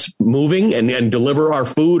of us moving and deliver our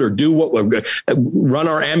food or do what run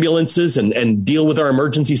our ambulances and deal with our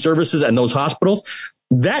emergency services and those hospitals.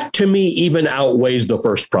 That, to me, even outweighs the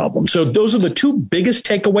first problem. So those are the two biggest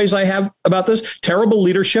takeaways I have about this: terrible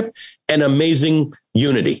leadership and amazing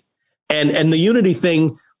unity. And the unity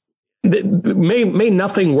thing, may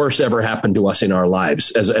nothing worse ever happen to us in our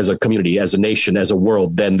lives as a community, as a nation, as a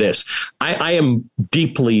world than this. I am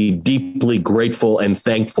deeply, deeply grateful and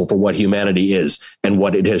thankful for what humanity is and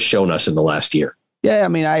what it has shown us in the last year. Yeah, I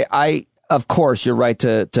mean, of course, you're right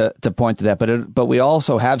to point to that, but we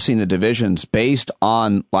also have seen the divisions based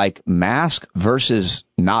on like mask versus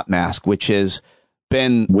not mask, which has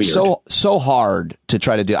been weird. so hard to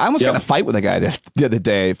try to do. I almost got in a fight with a guy the other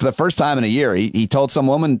day for the first time in a year. He told some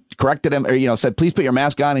woman, corrected him, or said, please put your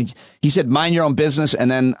mask on. And he said, mind your own business, and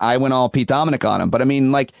then I went all Pete Dominic on him. But I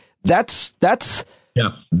mean, like that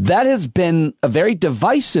has been a very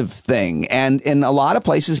divisive thing. And in a lot of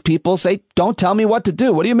places, people say, don't tell me what to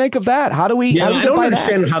do. What do you make of that? How do we I don't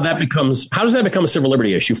understand how that becomes a civil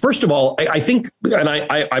liberty issue? First of all, I think, and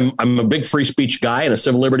I'm a big free speech guy and a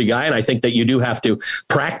civil liberty guy, and I think that you do have to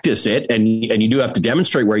practice it and you do have to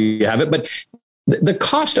demonstrate where you have it. But the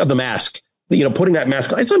cost of the mask, putting that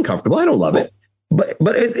mask on, it's uncomfortable. I don't love it.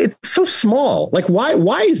 But it's so small. Like, why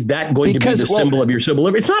is that going to be the symbol of your civil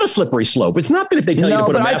liberty? It's not a slippery slope. It's not that if they tell you to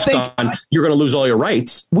put a mask on, you're going to lose all your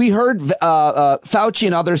rights. We heard Fauci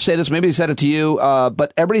and others say this. Maybe they said it to you,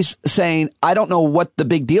 but everybody's saying, I don't know what the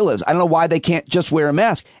big deal is. I don't know why they can't just wear a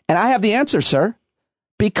mask. And I have the answer, sir,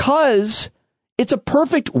 because it's a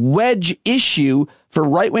perfect wedge issue for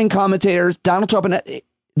right-wing commentators, Donald Trump, and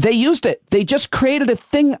they used it. They just created a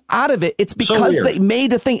thing out of it. It's because they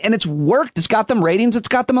made a thing, and it's worked. It's got them ratings. It's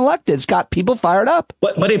got them elected. It's got people fired up.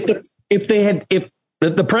 But if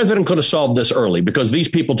the president could have solved this early, because these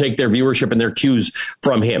people take their viewership and their cues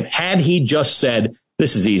from him. Had he just said,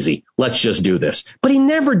 this is easy, let's just do this. But he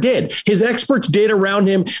never did. His experts did around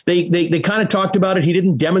him. They kind of talked about it. He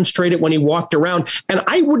didn't demonstrate it when he walked around. And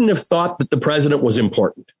I wouldn't have thought that the president was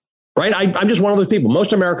important. Right. I'm just one of those people.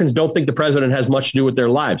 Most Americans don't think the president has much to do with their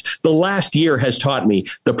lives. The last year has taught me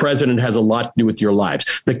the president has a lot to do with your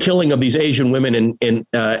lives. The killing of these Asian women in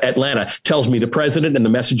Atlanta tells me the president and the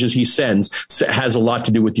messages he sends has a lot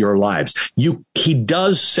to do with your lives. He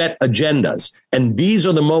does set agendas. And these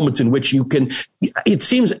are the moments in which it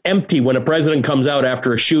seems empty when a president comes out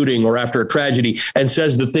after a shooting or after a tragedy and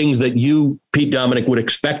says the things that you, Pete Dominic, would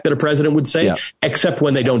expect that a president would say, except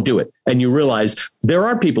when they don't do it. And you realize there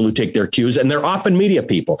are people who take their cues, and they're often media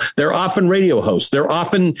people. They're often radio hosts. They're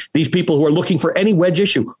often these people who are looking for any wedge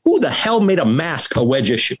issue. Who the hell made a mask a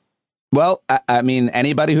wedge issue? Well, I mean,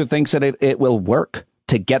 anybody who thinks that it will work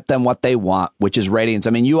to get them what they want, which is ratings. I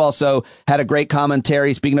mean, you also had a great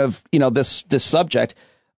commentary. Speaking of, this subject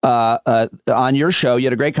on your show, you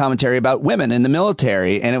had a great commentary about women in the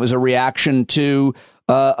military, and it was a reaction to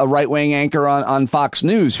a right-wing anchor on Fox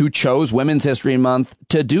News who chose Women's History Month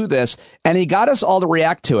to do this, and he got us all to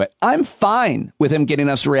react to it. I'm fine with him getting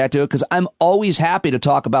us to react to it because I'm always happy to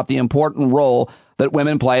talk about the important role that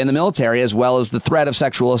women play in the military, as well as the threat of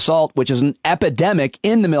sexual assault, which is an epidemic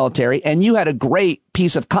in the military. And you had a great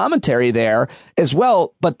piece of commentary there as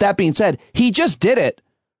well. But that being said, he just did it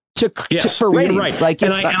for ratings. Right. Like,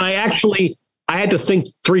 I had to think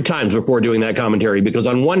 3 times before doing that commentary, because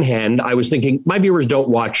on one hand, I was thinking my viewers don't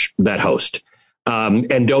watch that host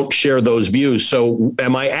and don't share those views. So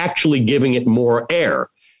am I actually giving it more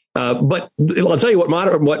air? But I'll tell you what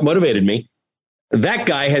motivated me. That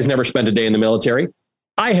guy has never spent a day in the military.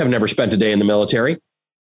 I have never spent a day in the military.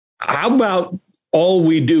 How about all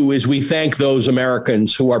we do is we thank those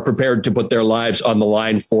Americans who are prepared to put their lives on the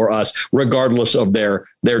line for us, regardless of their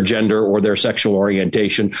gender or their sexual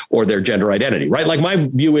orientation or their gender identity, right? Like, my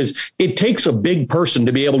view is it takes a big person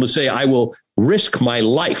to be able to say, I will risk my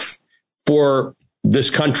life for this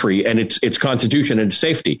country and its constitution and its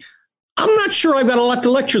safety. I'm not sure I've got a lot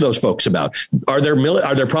to lecture those folks about. Are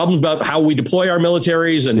there problems about how we deploy our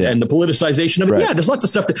militaries and the politicization of it? Right. Yeah, there's lots of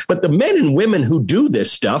stuff. But the men and women who do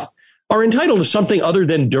this stuff are entitled to something other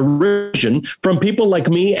than derision from people like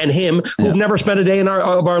me and him who've never spent a day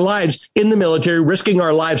of our lives in the military, risking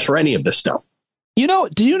our lives for any of this stuff.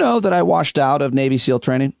 Do you know that I washed out of Navy SEAL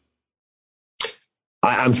training?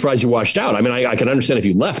 I'm surprised you washed out. I mean, I can understand if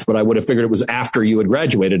you left, but I would have figured it was after you had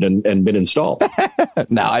graduated and been installed.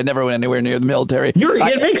 No, I never went anywhere near the military.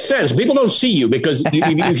 It makes sense. People don't see you because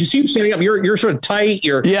if you see you standing up, you're sort of tight.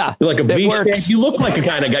 You're like a V-shape. You look like a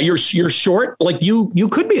kind of guy. You're short. Like you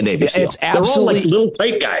could be a Navy SEAL. They're all like little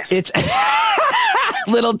tight guys. It's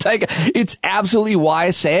little tight. It's absolutely why I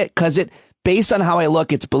say it, because based on how I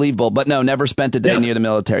look, it's believable. But no, never spent a day near the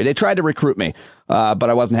military. They tried to recruit me, but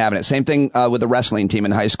I wasn't having it. Same thing with the wrestling team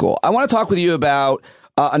in high school. I want to talk with you about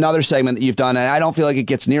another segment that you've done, and I don't feel like it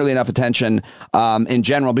gets nearly enough attention in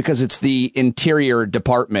general because it's the Interior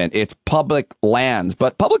Department. It's public lands,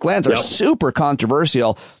 but public lands are super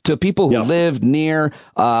controversial to people who live near,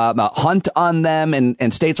 hunt on them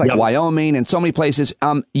in states like Wyoming and so many places.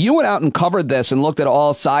 You went out and covered this and looked at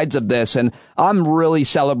all sides of this, and I'm really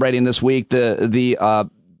celebrating this week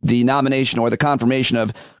the nomination or the confirmation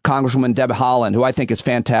of Congresswoman Deb Haaland, who I think is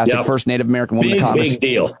fantastic. First Native American woman in Congress. Big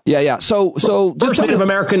deal. Yeah. So first Native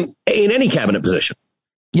American in any cabinet position.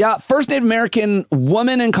 Yeah. First Native American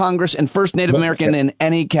woman in Congress and first Native American in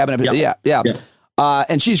any cabinet position. Yeah.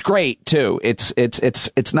 And she's great too.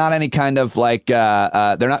 It's not any kind of like,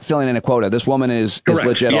 they're not filling in a quota. This woman is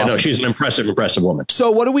legit. Yeah, awesome. No, she's an impressive woman. So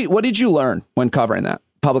what did you learn when covering that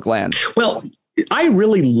public land? Well, I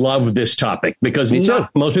really love this topic because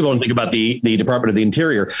most people don't think about the Department of the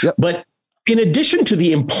Interior. But in addition to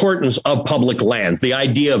the importance of public lands, the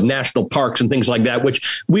idea of national parks and things like that,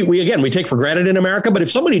 which we take for granted in America. But if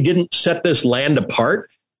somebody didn't set this land apart,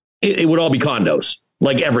 it would all be condos,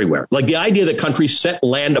 like everywhere. Like the idea that countries set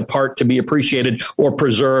land apart to be appreciated or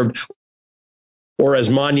preserved or as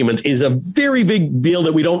monuments is a very big deal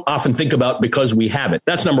that we don't often think about because we have it.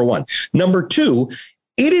 That's number one. Number two,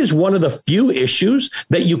 it is one of the few issues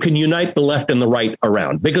that you can unite the left and the right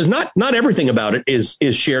around, because not everything about it is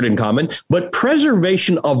shared in common, but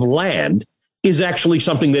preservation of land is actually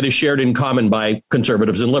something that is shared in common by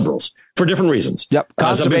conservatives and liberals for different reasons. Some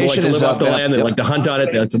people like to live off the land, they like to hunt on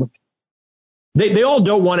it. They all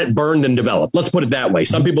don't want it burned and developed. Let's put it that way.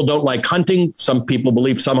 Some people don't like hunting. Some people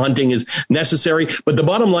believe some hunting is necessary. But the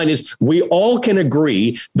bottom line is we all can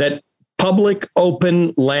agree that public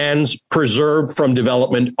open lands preserved from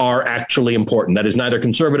development are actually important. That is neither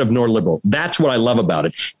conservative nor liberal. That's what I love about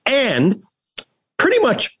it. And pretty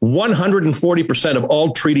much 140% of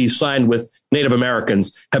all treaties signed with Native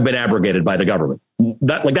Americans have been abrogated by the government.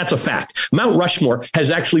 That's a fact. Mount Rushmore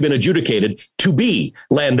has actually been adjudicated to be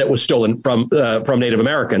land that was stolen from Native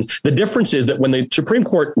Americans. The difference is that when the Supreme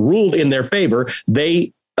Court ruled in their favor,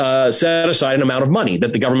 they set aside an amount of money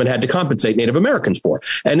that the government had to compensate Native Americans for.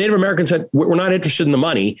 And Native Americans said, we're not interested in the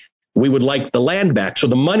money. We would like the land back. So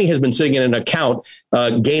the money has been sitting in an account,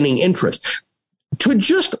 gaining interest. To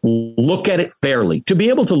just look at it fairly, to be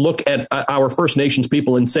able to look at our First Nations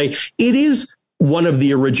people and say, it is one of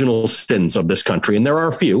the original sins of this country, and there are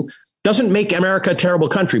a few, doesn't make America a terrible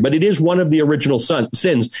country, but it is one of the original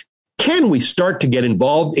sins. Can we start to get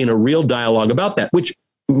involved in a real dialogue about that, which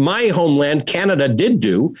my homeland, Canada, did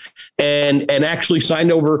do, and actually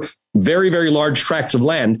signed over very, very large tracts of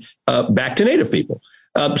land back to Native people.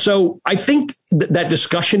 So I think that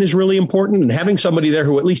discussion is really important, and having somebody there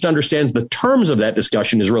who at least understands the terms of that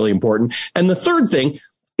discussion is really important. And the third thing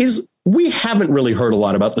is we haven't really heard a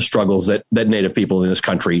lot about the struggles that Native people in this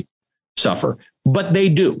country suffer, but they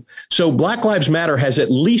do. So Black Lives Matter has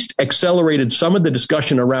at least accelerated some of the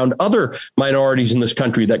discussion around other minorities in this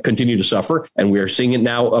country that continue to suffer. And we are seeing it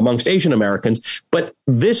now amongst Asian Americans. But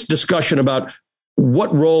this discussion about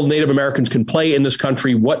what role Native Americans can play in this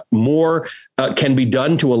country, what more can be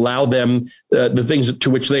done to allow them the things to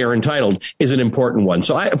which they are entitled is an important one.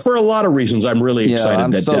 So for a lot of reasons, I'm really excited.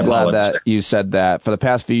 I'm so glad that you said that. For the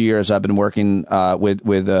past few years, I've been working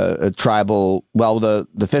with a tribal,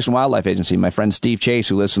 the Fish and Wildlife Agency. My friend Steve Chase,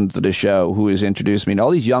 who listens to the show, who has introduced me to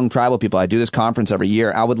all these young tribal people. I do this conference every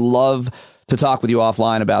year. I would love to talk with you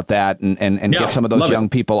offline about that and get some of those young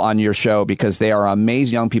people on your show, because they are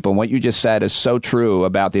amazing young people. And what you just said is so true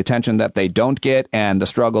about the attention that they don't get and the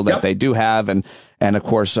struggle that they do have. And of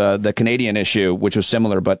course, the Canadian issue, which was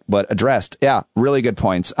similar, but addressed. Yeah, really good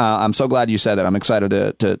points. I'm so glad you said that. I'm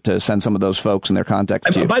excited to send some of those folks and their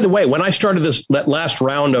contacts to you. By the way, when I started that last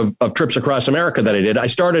round of trips across America that I did, I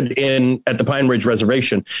started at the Pine Ridge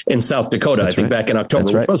Reservation in South Dakota, I think back in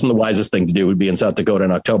October, which wasn't the wisest thing to do, would be in South Dakota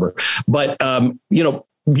in October. But,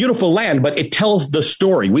 beautiful land, but it tells the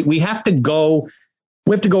story. We have to go.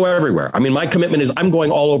 We have to go everywhere. I mean, my commitment is I'm going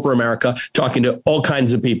all over America, talking to all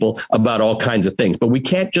kinds of people about all kinds of things. But we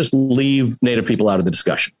can't just leave Native people out of the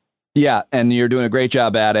discussion. Yeah, and you're doing a great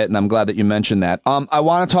job at it, and I'm glad that you mentioned that. I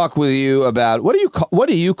want to talk with you about what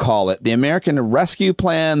do you call it? The American Rescue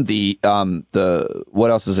Plan, the what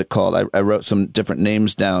else is it called? I wrote some different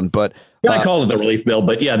names down, but I call it the relief bill.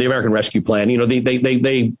 But yeah, the American Rescue Plan. You know,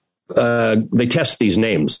 they test these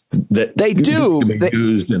names that they do. They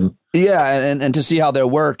used and. Yeah, and to see how they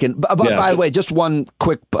work. And by the way, just one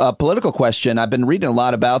quick political question. I've been reading a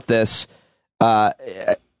lot about this.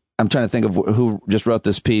 I'm trying to think of who just wrote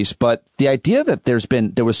this piece, but the idea that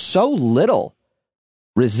there was so little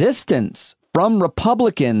resistance from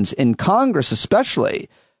Republicans in Congress, especially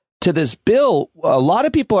to this bill. A lot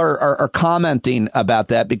of people are commenting about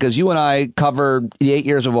that, because you and I covered the 8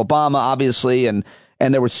 years of Obama, obviously, and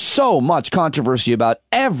there was so much controversy about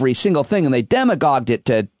every single thing, and they demagogued it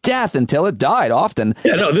to death until it died often.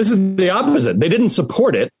 Yeah, no, this is the opposite. They didn't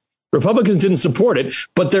support it. Republicans didn't support it,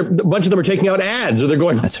 but a bunch of them are taking out ads, or they're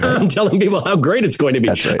going around telling people how great it's going to be.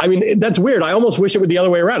 Right. I mean, that's weird. I almost wish it were the other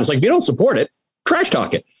way around. It's like, if you don't support it, trash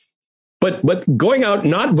talk it. But going out,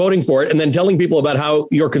 not voting for it, and then telling people about how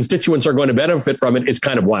your constituents are going to benefit from it is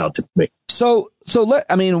kind of wild to me.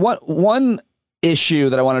 One issue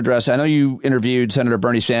that I want to address. I know you interviewed Senator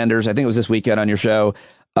Bernie Sanders. I think it was this weekend on your show.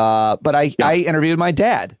 But I interviewed my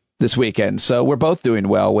dad this weekend. So we're both doing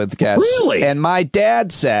well with guests. Really? And my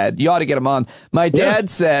dad said, you ought to get him on. My dad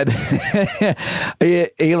said,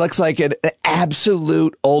 he looks like an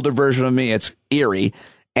absolute older version of me. It's eerie.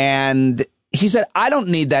 And he said, I don't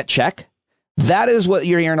need that check. That is what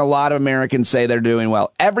you're hearing a lot of Americans say they're doing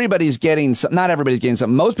well. Everybody's getting, not everybody's getting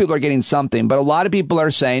something. Most people are getting something, but a lot of people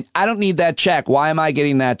are saying, I don't need that check. Why am I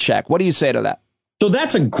getting that check? What do you say to that? So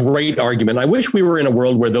that's a great argument. I wish we were in a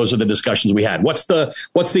world where those are the discussions we had. What's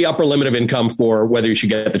the upper limit of income for whether you should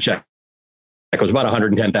get the check? It was about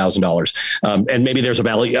 $110,000. And maybe there's a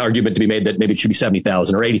valid argument to be made that maybe it should be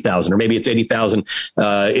 $70,000 or $80,000, or maybe it's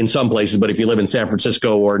 $80,000 in some places. But if you live in San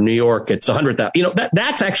Francisco or New York, it's $100,000. You know,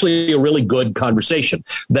 that's actually a really good conversation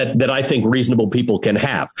that I think reasonable people can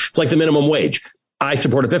have. It's like the minimum wage. I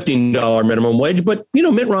support a $15 minimum wage, but, you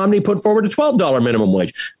know, Mitt Romney put forward a $12 minimum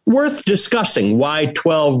wage. Worth discussing why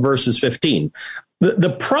 12 versus 15.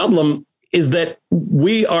 The problem is that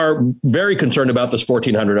we are very concerned about this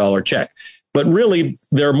 $1,400 check. But really,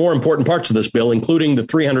 there are more important parts of this bill, including the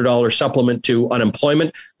 $300 supplement to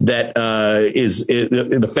unemployment that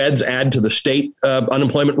the feds add to the state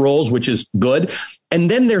unemployment rolls, which is good.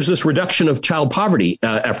 And then there's this reduction of child poverty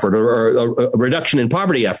effort, or a reduction in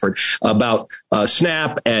poverty effort about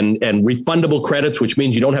SNAP and refundable credits, which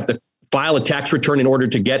means you don't have to file a tax return in order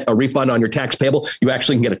to get a refund on your tax payable. You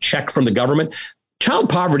actually can get a check from the government. Child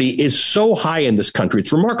poverty is so high in this country.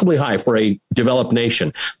 It's remarkably high for a developed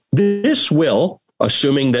nation. This will,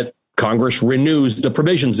 assuming that Congress renews the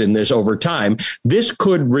provisions in this over time, this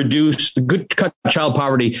could cut child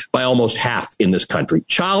poverty by almost half in this country.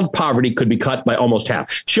 Child poverty could be cut by almost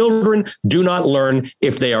half. Children do not learn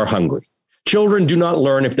if they are hungry. Children do not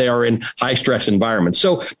learn if they are in high stress environments.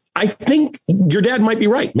 So I think your dad might be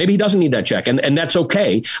right. Maybe he doesn't need that check, and that's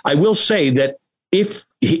okay. I will say that if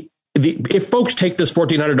folks take this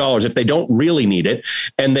 $1,400, if they don't really need it,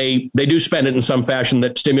 and they do spend it in some fashion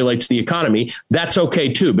that stimulates the economy, that's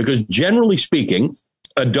okay too, because generally speaking,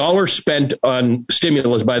 $1 spent on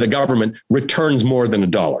stimulus by the government returns more than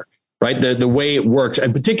 $1, right? The way it works,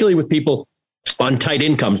 and particularly with people on tight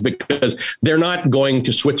incomes, because they're not going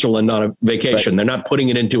to Switzerland on a vacation. Right. They're not putting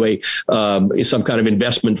it into some kind of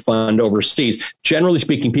investment fund overseas. Generally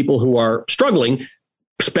speaking, people who are struggling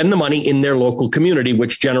spend the money in their local community,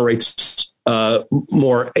 which generates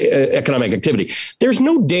more economic activity. There's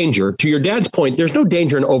no danger, to your dad's point, there's no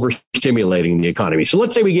danger in overstimulating the economy. So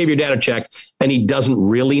let's say we gave your dad a check and he doesn't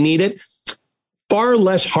really need it. Far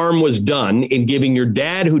less harm was done in giving your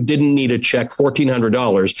dad, who didn't need a check,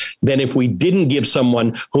 $1,400 than if we didn't give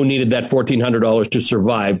someone who needed that $1,400 to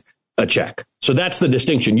survive a check. So that's the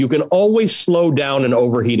distinction. You can always slow down an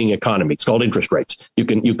overheating economy. It's called interest rates. You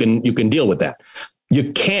can deal with that.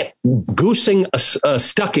 You can't, goosing a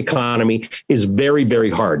stuck economy is very, very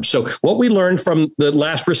hard. So what we learned from the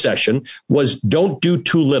last recession was don't do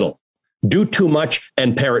too little. Do too much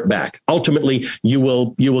and pare it back. Ultimately, you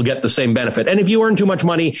will get the same benefit. And if you earn too much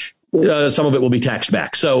money, some of it will be taxed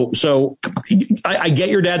back. So I get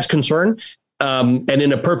your dad's concern. And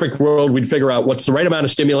in a perfect world, we'd figure out what's the right amount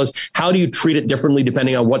of stimulus. How do you treat it differently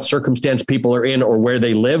depending on what circumstance people are in or where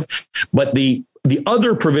they live? But the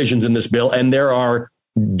other provisions in this bill, and there are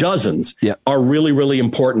dozens, are really, really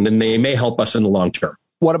important, and they may help us in the long term.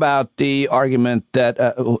 What about the argument that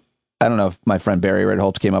I don't know if my friend Barry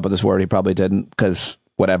Ritholtz came up with this word. He probably didn't, because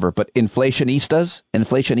whatever. But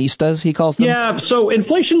inflationistas, he calls them. Yeah. So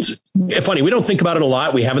inflation's funny. We don't think about it a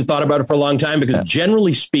lot. We haven't thought about it for a long time because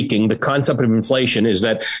generally speaking, the concept of inflation is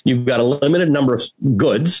that you've got a limited number of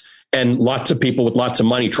goods and lots of people with lots of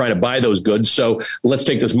money trying to buy those goods. So let's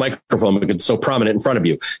take this microphone because it's so prominent in front of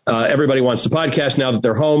you. Everybody wants to podcast now that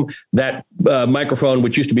they're home. That microphone,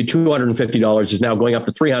 which used to be $250, is now going up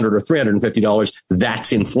to $300 or $350.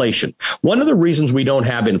 That's inflation. One of the reasons we don't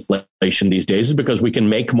have inflation these days is because we can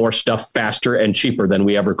make more stuff faster and cheaper than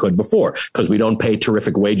we ever could before, because we don't pay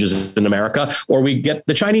terrific wages in America, or we get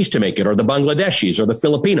the Chinese to make it, or the Bangladeshis, or the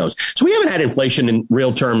Filipinos. So we haven't had inflation in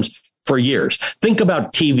real terms for years. Think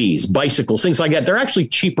about TVs, bicycles, things like that. They're actually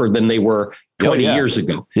cheaper than they were 20 years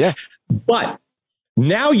ago. Yeah. But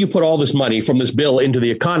now you put all this money from this bill into the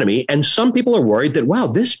economy, and some people are worried that, wow,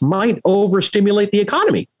 this might overstimulate the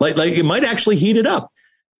economy. Like it might actually heat it up.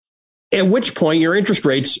 At which point your interest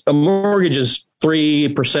rates, a mortgage is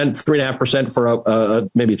 3%, 3.5% for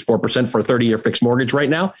maybe it's 4% for a 30-year fixed mortgage right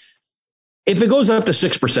now. If it goes up to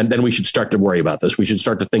 6%, then we should start to worry about this. We should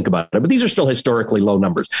start to think about it. But these are still historically low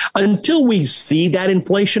numbers. Until we see that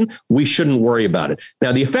inflation, we shouldn't worry about it.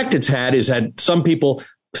 Now, the effect it's had is had some people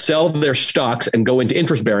sell their stocks and go into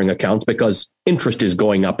interest-bearing accounts because interest is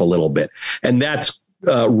going up a little bit. And that's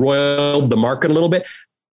roiled the market a little bit.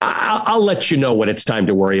 I'll let you know when it's time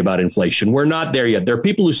to worry about inflation. We're not there yet. There are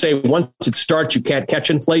people who say once it starts, you can't catch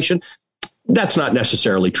inflation. That's not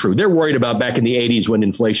necessarily true. They're worried about back in the 80s when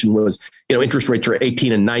inflation was, interest rates were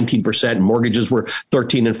 18 and 19%, and mortgages were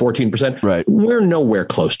 13 and 14%. Right. We're nowhere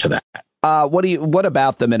close to that. What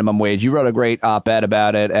about the minimum wage? You wrote a great op-ed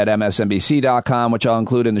about it at MSNBC.com, which I'll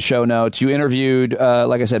include in the show notes. You interviewed,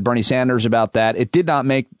 like I said, Bernie Sanders about that. It did not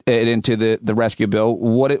make it into the rescue bill.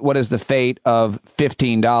 What is the fate of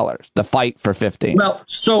 $15? The fight for $15? Well,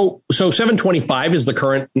 so $7.25 is the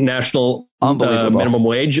current national minimum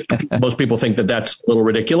wage. I think most people think that that's a little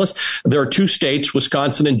ridiculous. There are two states,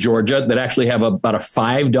 Wisconsin and Georgia, that actually have about a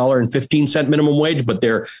 $5.15 minimum wage, but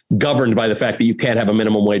they're governed by the fact that you can't have a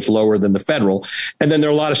minimum wage lower than the federal. And then there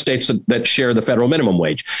are a lot of states that share the federal minimum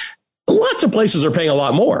wage. Lots of places are paying a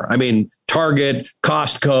lot more. I mean, Target,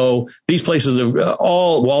 Costco, these places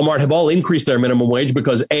Walmart have all increased their minimum wage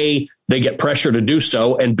because A, they get pressure to do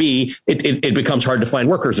so, and B, it becomes hard to find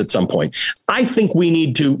workers at some point. I think we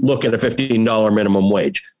need to look at a $15 minimum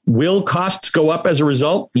wage. Will costs go up as a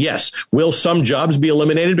result? Yes. Will some jobs be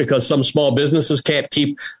eliminated because some small businesses can't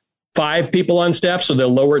keep 5 people on staff, so they'll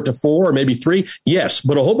lower it to 4 or maybe 3? Yes,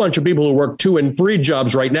 but a whole bunch of people who work 2 and 3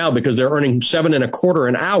 jobs right now because they're earning $7.25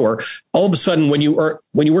 an hour. All of a sudden, when you work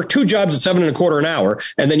 2 jobs at $7.25 an hour,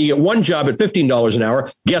 and then you get 1 job at $15 an hour,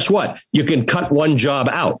 guess what? You can cut 1 job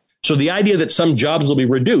out. So the idea that some jobs will be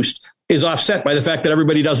reduced is offset by the fact that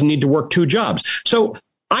everybody doesn't need to work 2 jobs. So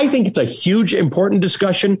I think it's a huge, important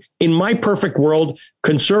discussion. In my perfect world,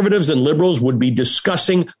 conservatives and liberals would be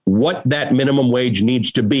discussing what that minimum wage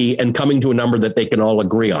needs to be and coming to a number that they can all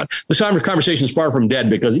agree on. This conversation is far from dead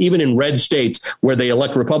because even in red states where they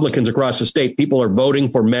elect Republicans across the state, people are voting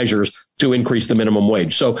for measures to increase the minimum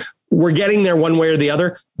wage. So we're getting there one way or the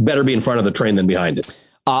other. Better be in front of the train than behind it.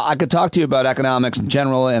 I could talk to you about economics in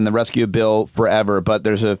general and the rescue bill forever, but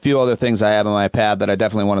there's a few other things I have on my pad that I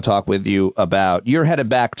definitely want to talk with you about. You're headed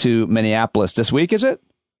back to Minneapolis this week, is it?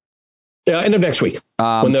 Yeah, end of next week,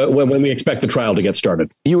 when we expect the trial to get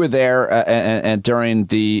started. You were there, and during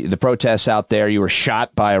the protests out there, you were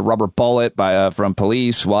shot by a rubber bullet from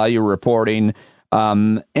police while you were reporting.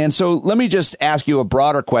 And so let me just ask you a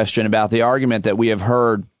broader question about the argument that we have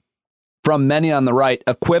heard from many on the right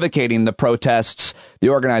equivocating the protests, the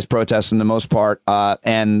organized protests in the most part,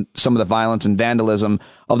 and some of the violence and vandalism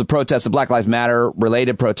of the protests, the Black Lives Matter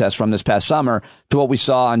related protests from this past summer, to what we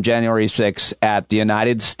saw on January 6th at the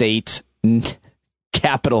United States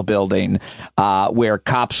Capitol building, where a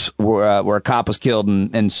cop was killed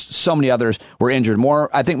and so many others were injured.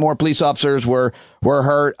 I think more police officers were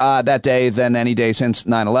hurt that day than any day since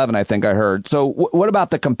 9/11, I think I heard. So what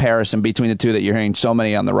about the comparison between the two that you're hearing so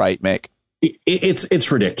many on the right make?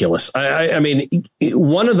 It's ridiculous. I mean,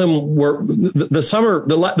 one of them were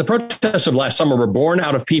the protests of last summer were born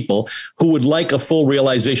out of people who would like a full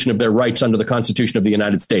realization of their rights under the Constitution of the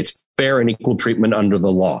United States, fair and equal treatment under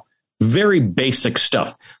the law. Very basic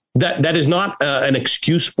stuff. That is not an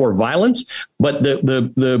excuse for violence, but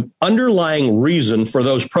the underlying reason for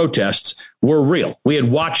those protests were real. We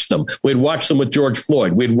had watched them. We had watched them with George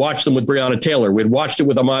Floyd. We had watched them with Breonna Taylor. We had watched it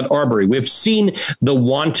with Ahmaud Arbery. We've seen the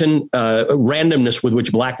wanton randomness with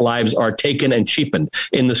which Black lives are taken and cheapened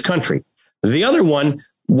in this country. The other one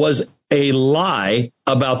was a lie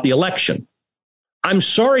about the election. I'm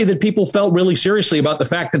sorry that people felt really seriously about the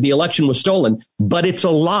fact that the election was stolen, but it's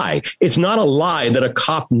a lie. It's not a lie that a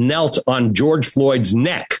cop knelt on George Floyd's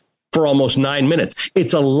neck for almost 9 minutes.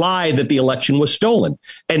 It's a lie that the election was stolen.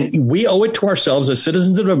 And we owe it to ourselves as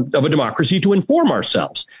citizens of a democracy to inform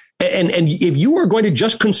ourselves. And if you are going to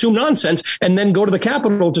just consume nonsense and then go to the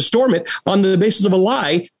Capitol to storm it on the basis of a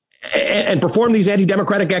lie and perform these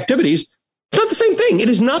anti-democratic activities, it's not the same thing. It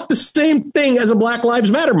is not the same thing as a Black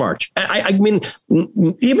Lives Matter march. I mean,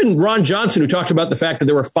 even Ron Johnson, who talked about the fact that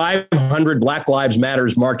there were 500 Black Lives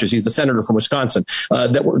Matters marches, he's the senator from Wisconsin,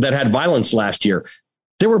 that had violence last year.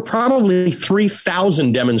 There were probably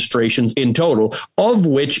 3,000 demonstrations in total, of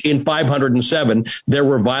which in 507, there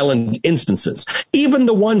were violent instances. Even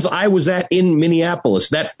the ones I was at in Minneapolis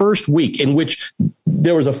that first week, in which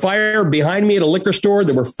there was a fire behind me at a liquor store.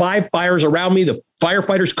 There were 5 fires around me. The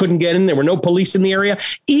firefighters couldn't get in. There were no police in the area.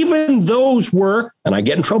 Even those were, and I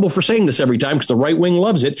get in trouble for saying this every time because the right wing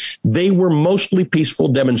loves it, they were mostly peaceful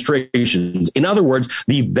demonstrations. In other words,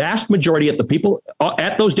 the vast majority of the people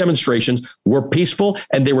at those demonstrations were peaceful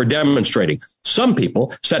and they were demonstrating. Some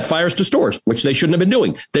people set fires to stores, which they shouldn't have been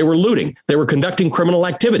doing. They were looting. They were conducting criminal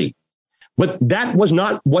activity. But that was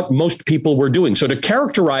not what most people were doing. So to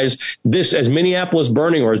characterize this as Minneapolis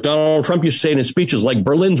burning, or as Donald Trump used to say in his speeches, like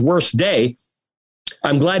Berlin's worst day,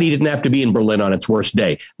 I'm glad he didn't have to be in Berlin on its worst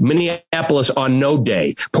day. Minneapolis on no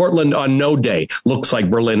day. Portland on no day looks like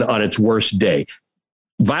Berlin on its worst day.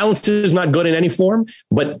 Violence is not good in any form,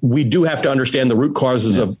 but we do have to understand the root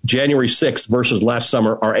causes of January 6th versus last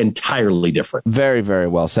summer are entirely different. Very, very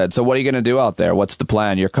well said. So what are you going to do out there? What's the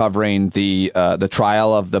plan? You're covering the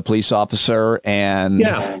trial of the police officer, and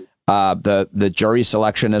the jury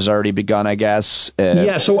selection has already begun, I guess.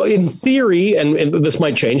 So in theory, and this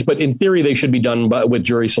might change, but in theory, they should be done with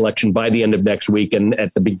jury selection by the end of next week. And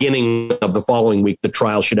at the beginning of the following week, the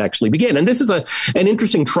trial should actually begin. And this is an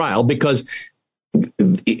interesting trial because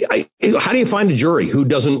how do you find a jury who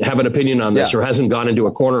doesn't have an opinion on this or hasn't gone into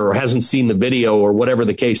a corner or hasn't seen the video or whatever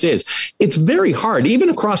the case is? It's very hard. Even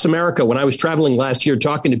across America, when I was traveling last year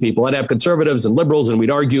talking to people, I'd have conservatives and liberals and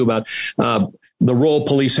we'd argue about the role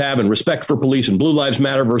police have and respect for police and Blue Lives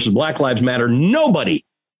Matter versus Black Lives Matter. Nobody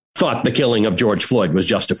thought the killing of George Floyd was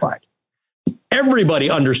justified. Everybody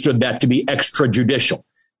understood that to be extrajudicial,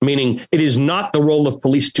 meaning it is not the role of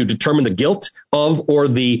police to determine the guilt of or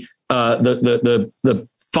the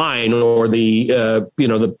fine or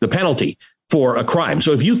the penalty for a crime.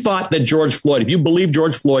 So if you thought that George Floyd, if you believe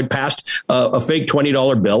George Floyd passed a fake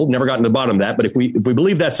 $20 bill, never gotten to the bottom of that, but if we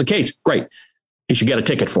believe that's the case, great, he should get a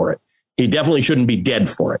ticket for it. He definitely shouldn't be dead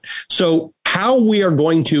for it. So how we are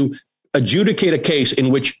going to adjudicate a case in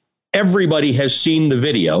which everybody has seen the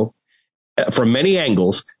video from many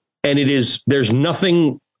angles, and there's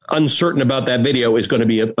nothing uncertain about that video is going to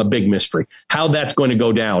be a big mystery. How that's going to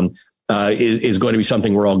go down is going to be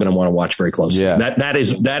something we're all going to want to watch very closely. Yeah. That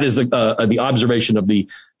is the observation of the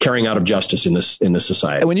carrying out of justice in this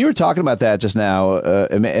society. And when you were talking about that just now,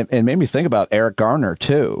 it made me think about Eric Garner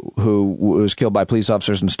too, who was killed by police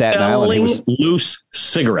officers in Staten Island. Selling loose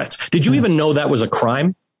cigarettes. Did you even know that was a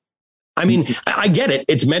crime? I mean, I get it.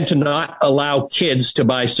 It's meant to not allow kids to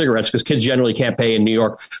buy cigarettes because kids generally can't pay in New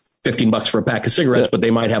York $15 for a pack of cigarettes, but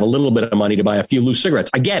they might have a little bit of money to buy a few loose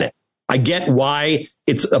cigarettes. I get it. I get why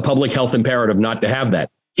it's a public health imperative not to have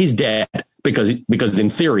that. He's dead because in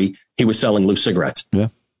theory, he was selling loose cigarettes. Yeah.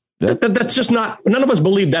 That's just not, none of us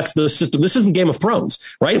believe that's the system. This isn't Game of Thrones,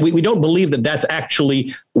 right? We don't believe that that's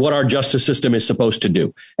actually what our justice system is supposed to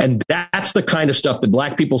do. And that's the kind of stuff that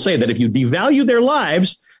Black people say, that if you devalue their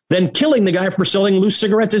lives, then killing the guy for selling loose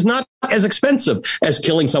cigarettes is not as expensive as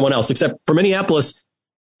killing someone else, except for Minneapolis,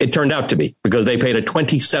 it turned out to be, because they paid a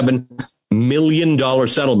 $27 million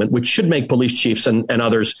settlement, which should make police chiefs and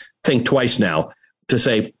others think twice now to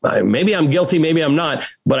say, maybe I'm guilty, maybe I'm not,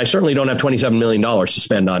 but I certainly don't have $27 million to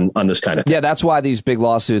spend on this kind of thing. Yeah, that's why these big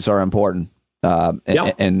lawsuits are important.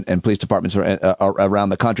 and police departments around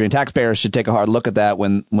the country. And taxpayers should take a hard look at that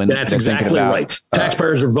when that's exactly right.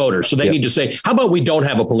 Taxpayers are voters, so they need to say, how about we don't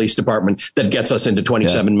have a police department that gets us into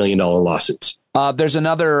 $27 million lawsuits? There's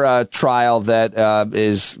another trial that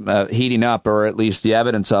is heating up, or at least the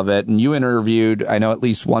evidence of it. And you interviewed, I know at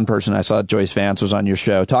least one person. I saw Joyce Vance was on your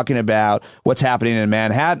show talking about what's happening in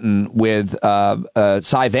Manhattan with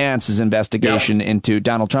Cy Vance's investigation into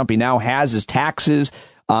Donald Trump. He now has his taxes.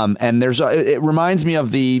 And it reminds me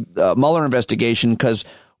of the Mueller investigation, because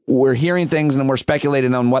we're hearing things and we're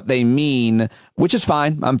speculating on what they mean, which is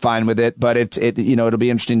fine. I'm fine with it, but it'll be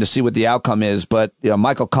interesting to see what the outcome is. But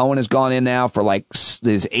Michael Cohen has gone in now for like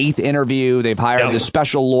his 8th interview. They've hired this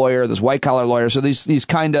special lawyer, this white collar lawyer. So these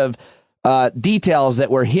kind of details that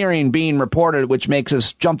we're hearing being reported, which makes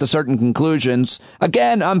us jump to certain conclusions.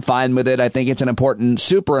 Again, I'm fine with it. I think it's an important,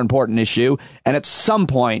 super important issue. And at some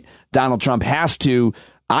point, Donald Trump has to,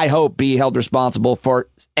 I hope, be held responsible for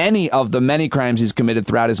any of the many crimes he's committed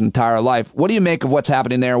throughout his entire life. What do you make of what's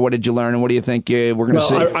happening there? What did you learn? And what do you think we're going to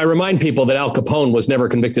see? I remind people that Al Capone was never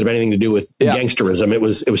convicted of anything to do with gangsterism. It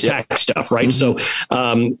was tax stuff, right?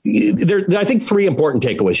 Mm-hmm. So there I think 3 important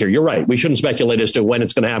takeaways here. You're right. We shouldn't speculate as to when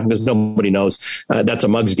it's going to happen because nobody knows. That's a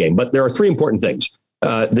mug's game. But there are 3 important things.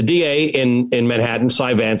 The DA in Manhattan,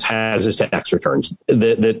 Cy Vance, has his tax returns.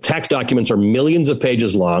 The tax documents are millions of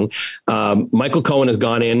pages long. Michael Cohen has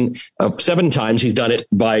gone in 7 times. He's done it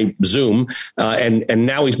by Zoom. And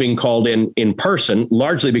now he's being called in person,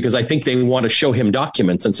 largely because I think they want to show him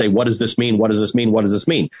documents and say, what does this mean? What does this mean? What does this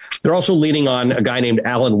mean? They're also leaning on a guy named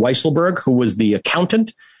Alan Weisselberg, who was the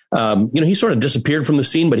accountant. He sort of disappeared from the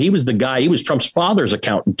scene, but he was the guy. He was Trump's father's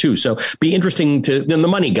accountant, too. So be interesting then the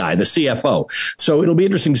money guy, the CFO. So it'll be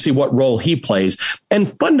interesting to see what role he plays. And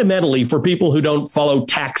fundamentally, for people who don't follow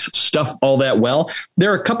tax stuff all that well,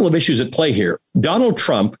 there are a couple of issues at play here. Donald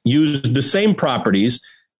Trump used the same properties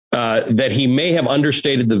that he may have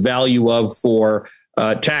understated the value of for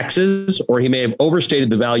taxes, or he may have overstated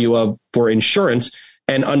the value of for insurance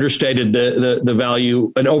and understated the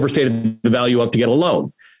value and overstated the value of to get a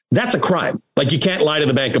loan. That's a crime. Like, you can't lie to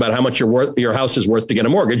the bank about how much your house is worth to get a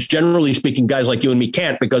mortgage. Generally speaking, guys like you and me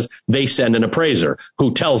can't, because they send an appraiser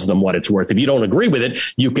who tells them what it's worth. If you don't agree with it,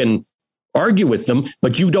 you can argue with them,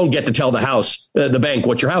 but you don't get to tell the bank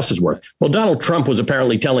what your house is worth. Well, Donald Trump was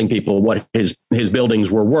apparently telling people what his buildings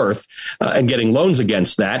were worth and getting loans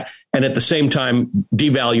against that, and at the same time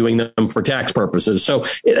devaluing them for tax purposes. So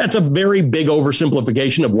that's a very big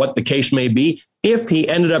oversimplification of what the case may be. If he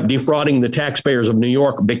ended up defrauding the taxpayers of New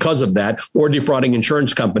York because of that, or defrauding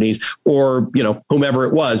insurance companies, or whomever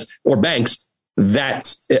it was, or banks,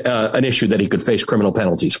 that's an issue that he could face criminal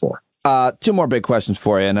penalties for. 2 more big questions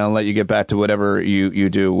for you, and I'll let you get back to whatever you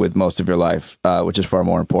do with most of your life, which is far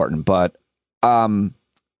more important. But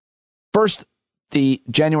first, the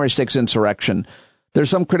January 6th insurrection. There's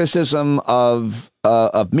some criticism of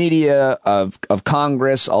media, of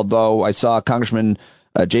Congress, although I saw Congressman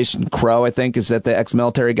Jason Crow, I think, is that the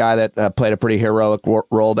ex-military guy that played a pretty heroic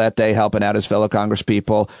role that day, helping out his fellow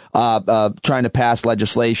congresspeople, trying to pass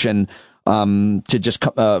legislation to just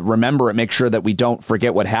remember it, make sure that we don't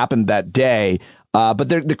forget what happened that day. But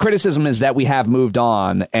the criticism is that we have moved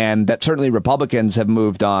on, and that certainly Republicans have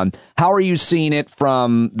moved on. How are you seeing it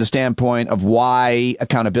from the standpoint of why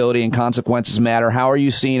accountability and consequences matter? How are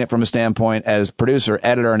you seeing it from a standpoint as producer,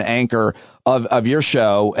 editor, and anchor of your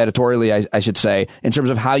show, editorially, I should say, in terms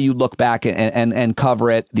of how you look back and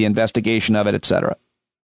cover it, the investigation of it, et cetera?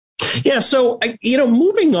 Yeah. So,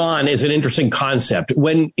 moving on is an interesting concept.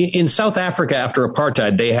 When in South Africa, after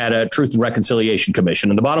apartheid, they had a Truth and Reconciliation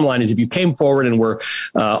Commission. And the bottom line is, if you came forward and were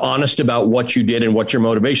honest about what you did and what your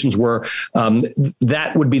motivations were,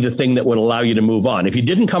 that would be the thing that would allow you to move on. If you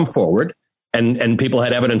didn't come forward and people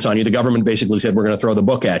had evidence on you, the government basically said, we're going to throw the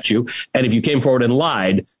book at you. And if you came forward and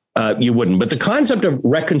lied, you wouldn't. But the concept of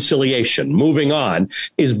reconciliation, moving on,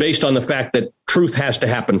 is based on the fact that truth has to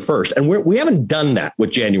happen first. And we haven't done that with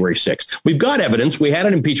January 6th. We've got evidence. We had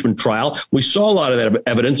an impeachment trial. We saw a lot of that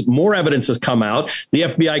evidence. More evidence has come out. The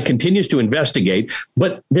FBI continues to investigate.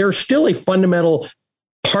 But there's still a fundamental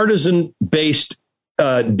partisan-based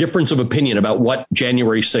difference of opinion about what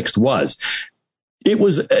January 6th was. It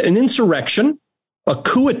was an insurrection, a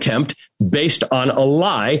coup attempt based on a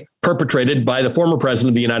lie perpetrated by the former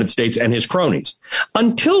president of the United States and his cronies.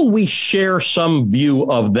 Until we share some view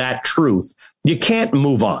of that truth, you can't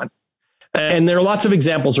move on. And there are lots of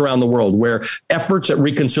examples around the world where efforts at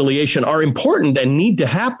reconciliation are important and need to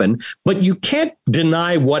happen, but you can't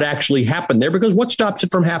deny what actually happened there, because what stops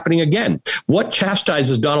it from happening again? What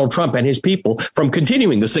chastises Donald Trump and his people from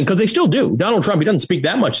continuing this thing? Because they still do. Donald Trump, he doesn't speak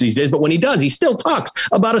that much these days, but when he does, he still talks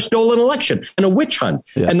about a stolen election and a witch hunt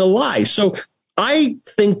and the lies. So I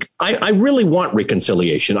think I really want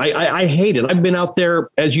reconciliation. I hate it. I've been out there,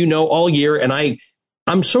 as you know, all year, and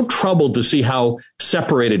I'm so troubled to see how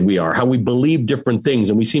separated we are, how we believe different things,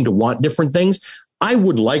 and we seem to want different things. I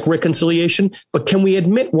would like reconciliation, but can we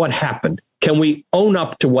admit what happened? Can we own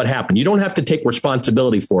up to what happened? You don't have to take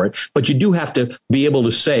responsibility for it, but you do have to be able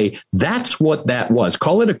to say that's what that was.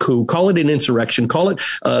 Call it a coup, call it an insurrection, call it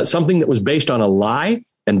something that was based on a lie,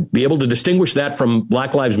 and be able to distinguish that from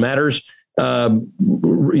Black Lives Matter's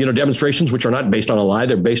demonstrations, which are not based on a lie.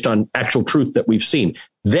 They're based on actual truth that we've seen.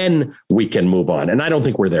 Then we can move on. And I don't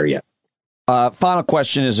think we're there yet. Final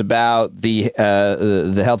question is about the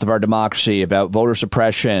health of our democracy, about voter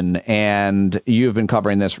suppression. And you've been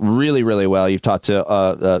covering this really, really well. You've talked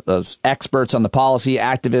to experts on the policy,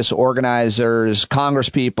 activists, organizers,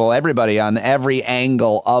 congresspeople, everybody on every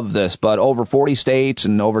angle of this. But over 40 states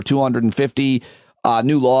and over 250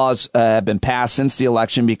 new laws have been passed since the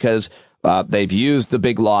election because they've used the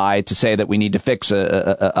big lie to say that we need to fix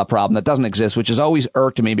a problem that doesn't exist, which has always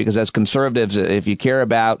irked me, because as conservatives, if you care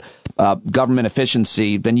about government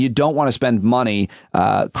efficiency, then you don't want to spend money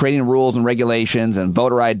creating rules and regulations and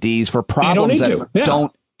voter IDs for problems that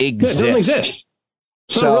don't exist. It doesn't exist.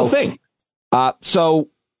 It's not a real thing. So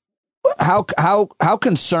how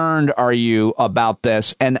concerned are you about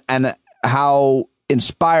this, and how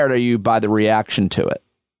inspired are you by the reaction to it?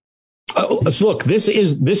 Look, this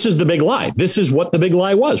is the big lie. This is what the big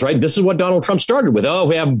lie was, right? This is what Donald Trump started with. Oh, if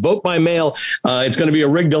we have vote by mail, it's going to be a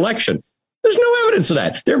rigged election. There's no evidence of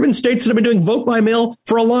that. There have been states that have been doing vote by mail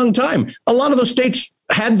for a long time. A lot of those states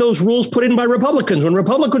had those rules put in by Republicans. When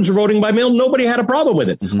Republicans were voting by mail, nobody had a problem with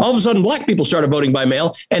it. Mm-hmm. All of a sudden, black people started voting by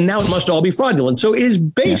mail, and now it must all be fraudulent. So it is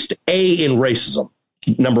based, A, in racism,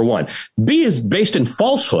 number one. B, is based in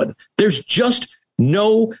falsehood. There's just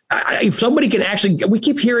no, if somebody can actually, we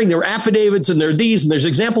keep hearing there are affidavits and there are these and there's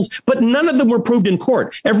examples, but none of them were proved in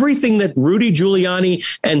court. Everything that Rudy Giuliani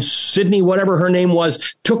and Sidney, whatever her name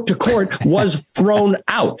was, took to court was thrown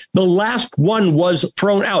out. The last one was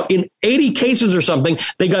thrown out. In 80 cases or something,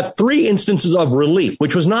 they got 3 instances of relief,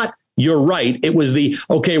 which was not, you're right. It was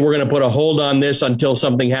okay, we're going to put a hold on this until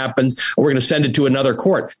something happens, or we're going to send it to another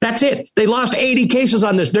court. That's it. They lost 80 cases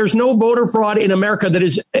on this. There's no voter fraud in America that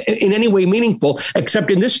is in any way meaningful, except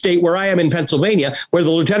in this state where I am in Pennsylvania, where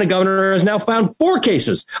the lieutenant governor has now found 4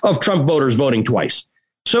 cases of Trump voters voting twice.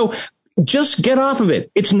 So just get off of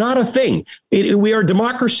it. It's not a thing. We are a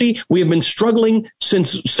democracy. We have been struggling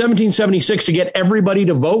since 1776 to get everybody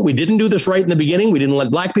to vote. We didn't do this right in the beginning. We didn't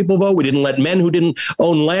let black people vote. We didn't let men who didn't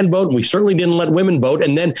own land vote. And we certainly didn't let women vote.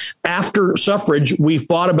 And then after suffrage, we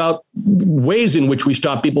fought about ways in which we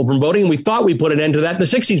stopped people from voting. And we thought we put an end to that in the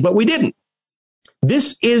 60s, but we didn't.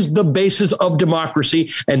 This is the basis of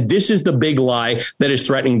democracy, and this is the big lie that is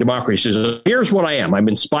threatening democracy. So here's what I am. I'm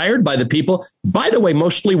inspired by the people, by the way,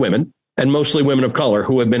 mostly women, and mostly women of color,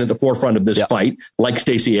 who have been at the forefront of this fight, like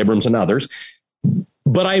Stacey Abrams and others.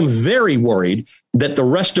 But I am very worried that the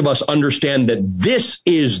rest of us understand that this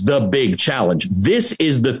is the big challenge. This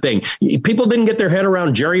is the thing. People didn't get their head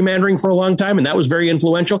around gerrymandering for a long time, and that was very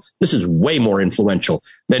influential. This is way more influential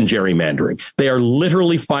than gerrymandering. They are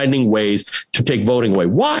literally finding ways to take voting away.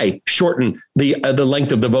 Why shorten the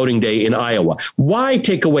length of the voting day in Iowa? Why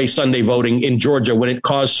take away Sunday voting in Georgia when it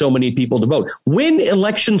caused so many people to vote? Win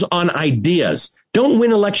elections on ideas. Don't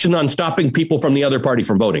win election on stopping people from the other party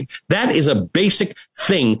from voting. That is a basic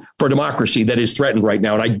thing for democracy that is threatened right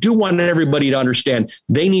now. And I do want everybody to understand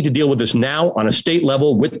they need to deal with this now on a state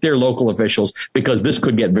level with their local officials, because this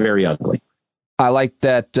could get very ugly. I like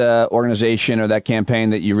that organization or that campaign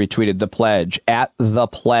that you retweeted, The Pledge, at The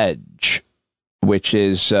Pledge, which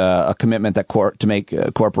is a commitment that to make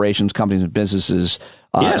corporations, companies, and businesses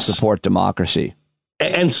support democracy.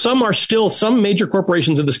 And some major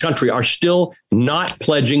corporations in this country are still not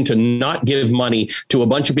pledging to not give money to a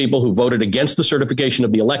bunch of people who voted against the certification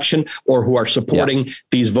of the election or who are supporting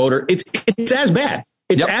these voters. It's as bad.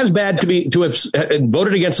 It's as bad to have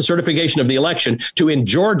voted against the certification of the election to, in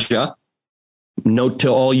Georgia, note to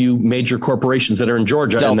all you major corporations that are in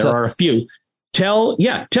Georgia, Delta. And there are a few,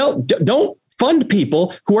 don't fund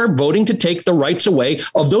people who are voting to take the rights away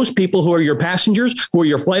of those people who are your passengers, who are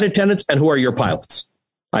your flight attendants, and who are your pilots.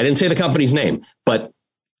 I didn't say the company's name, but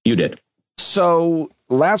you did. So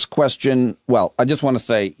last question. Well, I just want to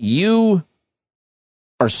say you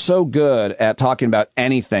are so good at talking about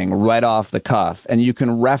anything right off the cuff, and you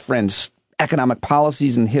can reference economic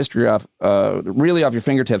policies and history off really off your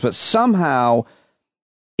fingertips, but somehow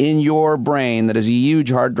in your brain that is a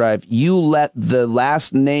huge hard drive, you let the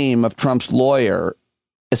last name of Trump's lawyer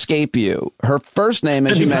escape you. Her first name,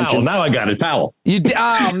 as you mentioned. Now I got it, Powell.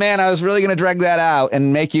 Oh, man, I was really going to drag that out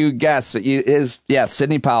and make you guess. It is, yes,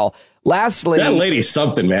 Sidney Powell. Lastly. That lady's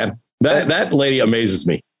something, man. That lady amazes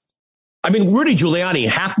me. I mean, Rudy Giuliani,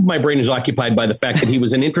 half of my brain is occupied by the fact that he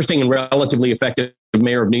was an interesting and relatively effective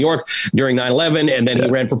mayor of New York during 9/11, and then he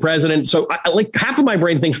ran for president. So like half of my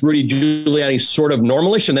brain thinks Rudy Giuliani is sort of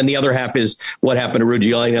normalish, and then the other half is what happened to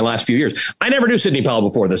Rudy Giuliani in the last few years. I never knew Sidney Powell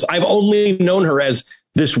before this. I've only known her as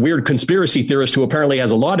this weird conspiracy theorist who apparently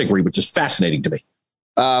has a law degree, which is fascinating to me.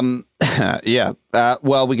 Yeah.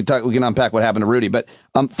 Well, we can unpack what happened to Rudy, but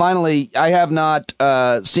finally, I have not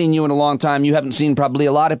seen you in a long time. You haven't seen probably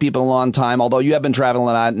a lot of people in a long time, although you have been traveling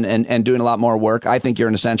a lot and doing a lot more work. I think you're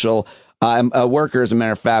an essential worker, as a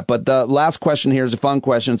matter of fact. But the last question here is a fun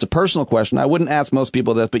question. It's a personal question. I wouldn't ask most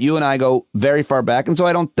people this, but you and I go very far back, and so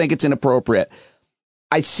I don't think it's inappropriate.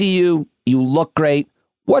 I see you. You look great.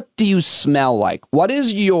 What do you smell like? What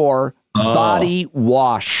is your body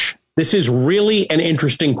wash? This is really an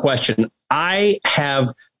interesting question. I have,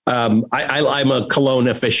 I'm a cologne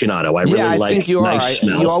aficionado. I really like think you nice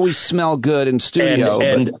smells. You always smell good in studio.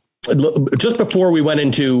 And just before we went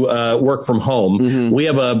into work from home, we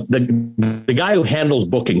have the guy who handles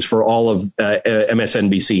bookings for all of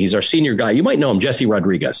MSNBC. He's our senior guy. You might know him, Jesse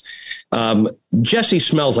Rodriguez. Jesse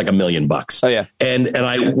smells like $1 million. Oh, yeah. And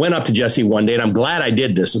I went up to Jesse one day, and I'm glad I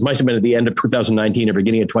did this. It must have been at the end of 2019 or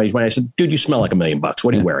beginning of 2020. I said, dude, you smell like $1 million. What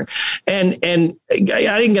are you wearing? And I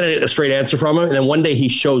didn't get a straight answer from him. And then one day he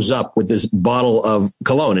shows up with this bottle of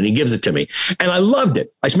cologne and he gives it to me. And I loved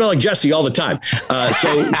it. I smell like Jesse all the time.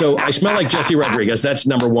 So I smell like Jesse Rodriguez. That's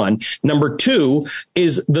number one. Number two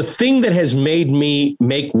is the thing that has made me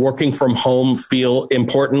make working from home feel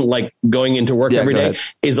important, like going into work every day,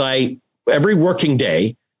 is every working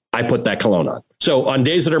day, I put that cologne on. So on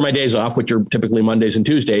days that are my days off, which are typically Mondays and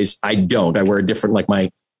Tuesdays, I don't. I wear a different, like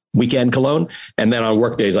my weekend cologne. And then on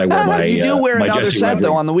work days, I wear my You do wear another scent,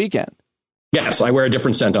 though, on the weekend. Yes, I wear a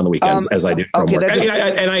different scent on the weekends as I do from work.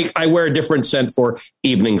 I wear a different scent for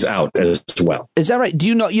evenings out as well. Is that right? Do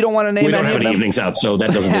you know, you don't want to name any of them? We don't have any evenings out, so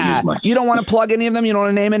that doesn't use much. You don't want to plug any of them? You don't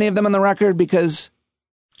want to name any of them on the record because...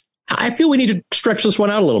 I feel we need to stretch this one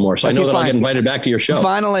out a little more, so I know that I'll get invited back to your show.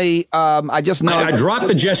 Finally, I just know I dropped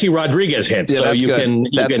the Jesse Rodriguez hit, so you can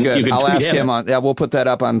I'll tweet ask him on. Yeah, we'll put that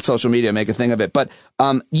up on social media, make a thing of it. But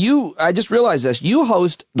I just realized this. You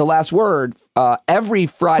host The Last Word every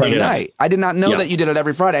Friday night. I did not know that you did it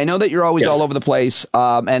every Friday. I know that you're always all over the place,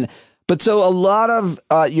 but so a lot of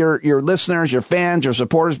your listeners, your fans, your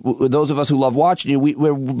supporters, those of us who love watching you,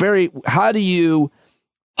 we're very. How do you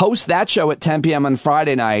host that show at 10 p.m. on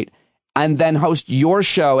Friday night? And then host your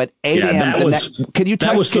show at 8 a.m.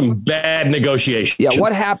 That was some bad negotiation. Yeah,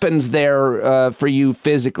 what happens there for you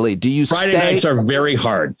physically? Do you Friday nights are very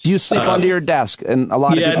hard. Do you sleep under your desk? And a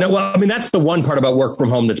lot of people... well, I mean, that's the one part about work from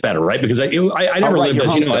home that's better, right? Because I never lived,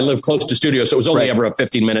 as you know, I live close to studio, so it was only ever a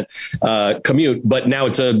 15-minute commute, but now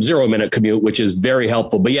it's a 0-minute commute, which is very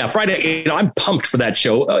helpful. But yeah, Friday, I'm pumped for that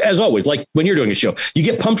show, as always, like when you're doing a show. You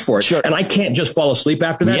get pumped for it, and I can't just fall asleep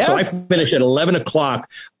after that, so I finish at 11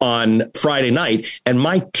 o'clock on Friday night, and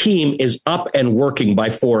my team is up and working by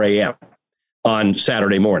 4 a.m. on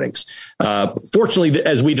Saturday mornings. Fortunately,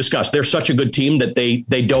 as we discussed, they're such a good team that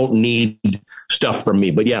they don't need stuff from me.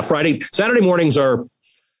 But yeah, Saturday mornings are,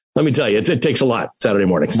 let me tell you, it takes a lot Saturday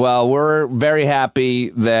mornings. Well, we're very happy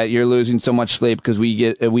that you're losing so much sleep because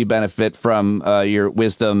we benefit from your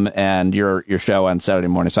wisdom and your show on Saturday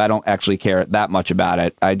morning. So I don't actually care that much about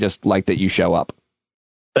it. I just like that you show up.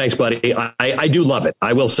 Thanks, buddy. I do love it.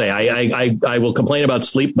 I will say I will complain about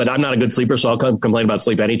sleep, but I'm not a good sleeper, so I'll complain about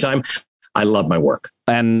sleep anytime. I love my work.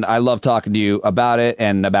 And I love talking to you about it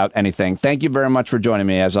and about anything. Thank you very much for joining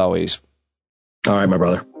me, as always. All right, my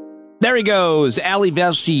brother. There he goes, Ali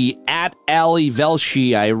Velshi, at Ali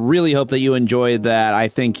Velshi. I really hope that you enjoyed that. I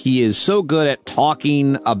think he is so good at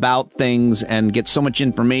talking about things and gets so much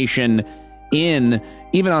information in,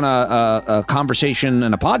 even on a conversation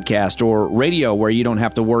and a podcast or radio where you don't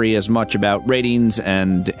have to worry as much about ratings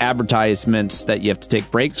and advertisements that you have to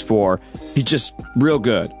take breaks for. He's just real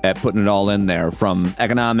good at putting it all in there, from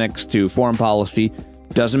economics to foreign policy.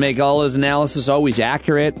 Doesn't make all his analysis always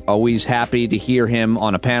accurate. Always happy to hear him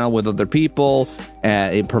on a panel with other people,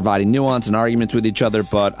 providing nuance and arguments with each other.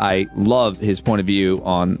 But I love his point of view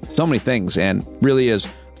on so many things, and really is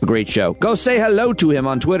A great show. Go say hello to him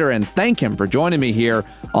on Twitter and thank him for joining me here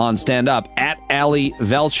on Stand Up at Ali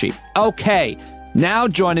Velshi. Okay, now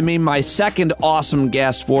joining me, my second awesome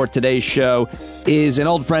guest for today's show is an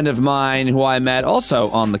old friend of mine who I met also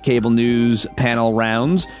on the cable news panel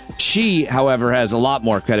rounds. She, however, has a lot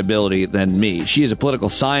more credibility than me. She is a political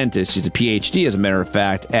scientist. She's a PhD, as a matter of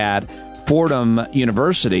fact, at Fordham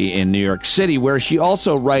University in New York City, where she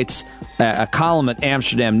also writes a column at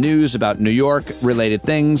Amsterdam News about New York-related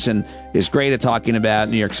things and is great at talking about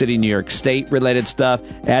New York City, New York State-related stuff,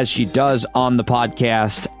 as she does on the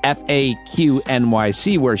podcast FAQ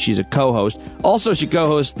NYC, where she's a co-host. Also, she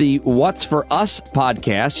co-hosts the What's For Us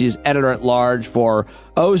podcast. She's editor-at-large for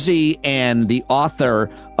OZ and the author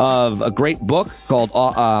of a great book called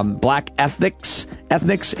Black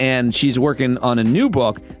Ethnics, and she's working on a new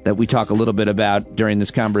book that we talk a little bit about during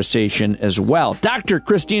this conversation as well. Dr.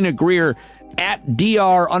 Christina Greer at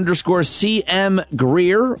Dr_CM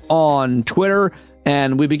Greer on Twitter.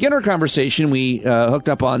 And we begin our conversation. We hooked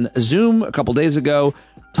up on Zoom a couple days ago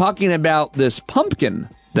talking about this pumpkin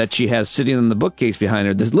that she has sitting in the bookcase behind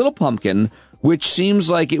her, this little pumpkin, which seems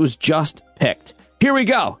like it was just picked. Here we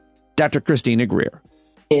go. Dr. Christina Greer.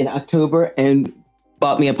 In October and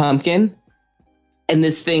bought me a pumpkin. And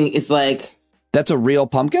this thing is like... That's a real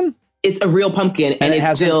pumpkin? It's a real pumpkin. And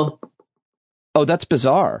it's still... Oh, that's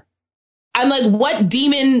bizarre. I'm like, what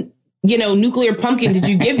demon, nuclear pumpkin did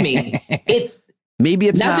you give me? Maybe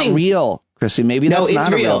it's not real, Chrissy. Maybe that's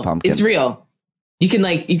not real. A real pumpkin. It's real. You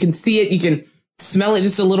can see it. You can smell it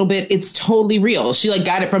just a little bit. It's totally real. She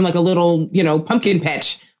got it from a little, pumpkin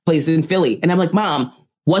patch place in Philly. And I'm like, Mom,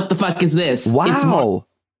 what the fuck is this? Wow.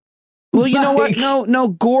 Well, you know what? No,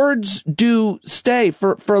 gourds do stay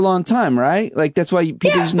for a long time, right? That's why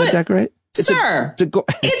people use them to decorate. It's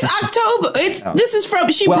October. This is from,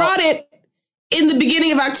 she brought it in the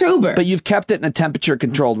beginning of October. But you've kept it in a temperature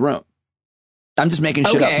controlled room. I'm just making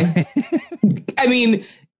shit up. I mean,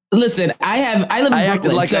 listen, I live in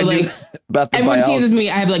Brooklyn, so everyone teases me.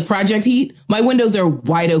 I have project heat. My windows are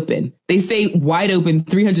wide open. They stay wide open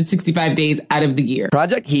 365 days out of the year.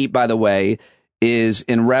 Project heat, by the way, is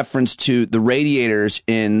in reference to the radiators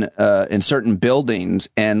in certain buildings.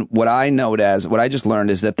 And what I just learned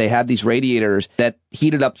is that they had these radiators that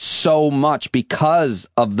heated up so much because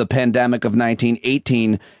of the pandemic of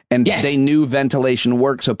 1918. And they knew ventilation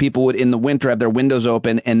worked. So people would, in the winter, have their windows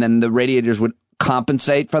open, and then the radiators would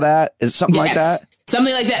compensate for that. Is something like that?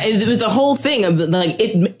 Something like that. It was a whole thing of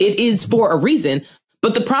it is for a reason.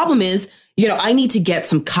 But the problem is, I need to get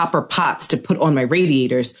some copper pots to put on my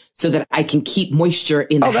radiators so that I can keep moisture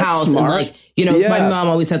in the house. Smart. And my mom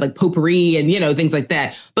always had potpourri and, things like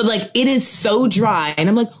that. But it is so dry. And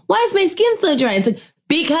I'm like, why is my skin so dry? It's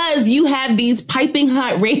because you have these piping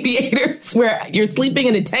hot radiators where you're sleeping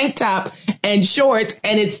in a tank top and shorts,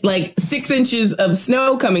 and it's 6 inches of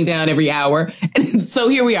snow coming down every hour. And so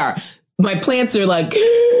here we are. My plants are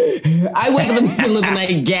I wake up in the middle of the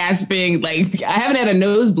night gasping. I haven't had a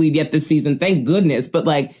nosebleed yet this season, thank goodness. But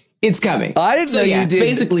it's coming. I didn't know you did.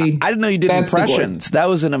 Basically, I didn't know you did impressions. That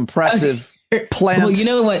was an impressive plant. Well, you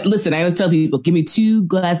know what? Listen, I always tell people, give me 2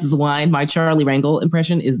 glasses of wine. My Charlie Rangel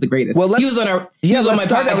impression is the greatest. Well, he was on my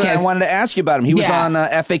podcast. I wanted to ask you about him. He was on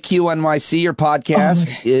FAQ NYC, your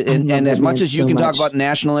podcast. And as much as you can talk about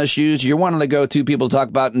national issues, you're one of the go-to people to talk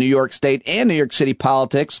about New York State and New York City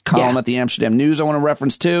politics. Column at the Amsterdam News I want to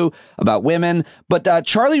reference too, about women. But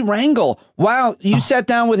Charlie Rangel, wow, you sat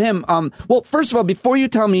down with him. Well, first of all, before you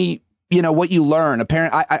tell me, what you learn.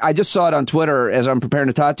 Apparently, I just saw it on Twitter as I'm preparing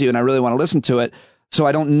to talk to you, and I really want to listen to it. So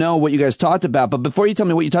I don't know what you guys talked about. But before you tell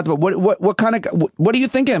me what you talked about, what are you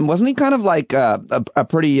thinking? Wasn't he kind of a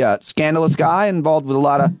pretty scandalous guy involved with a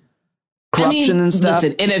lot of corruption and stuff?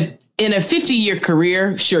 Listen, in a 50-year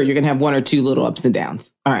career, sure, you're gonna have 1 or 2 little ups and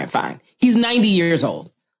downs. All right, fine. He's 90 years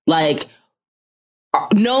old,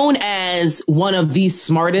 known as one of the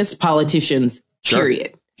smartest politicians.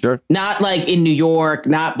 Period. Sure. Not in New York,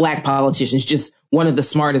 not black politicians, just one of the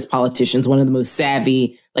smartest politicians, one of the most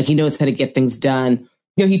savvy, he knows how to get things done.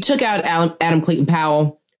 He took out Adam Clayton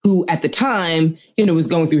Powell, who at the time, was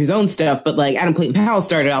going through his own stuff. But Adam Clayton Powell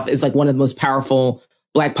started off as one of the most powerful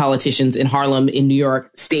black politicians in Harlem in New York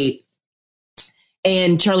State.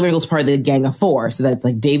 And Charlie Rangel's part of the Gang of Four. So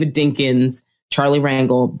that's David Dinkins, Charlie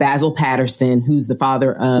Rangel, Basil Patterson, who's the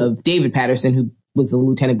father of David Patterson, who was the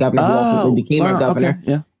lieutenant governor who ultimately became our governor.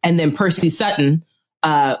 Okay, yeah. And then Percy Sutton,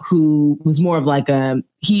 who was more of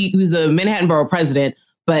he was a Manhattan borough president,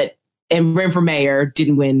 and ran for mayor,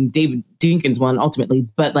 didn't win. David Dinkins won ultimately,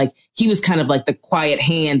 but he was kind of the quiet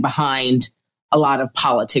hand behind a lot of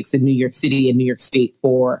politics in New York City and New York State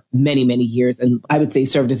for many, many years. And I would say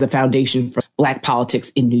served as a foundation for Black politics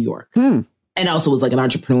in New York. And also was like an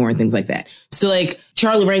entrepreneur and things like that. So like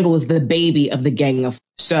Charlie Rangel was the baby of the Gang of.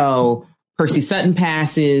 So Percy Sutton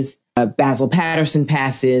passes, Basil Patterson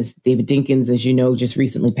passes, David Dinkins, as you know, just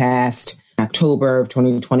recently passed in October of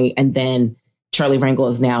 2020. And then Charlie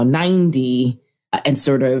Rangel is now 90 and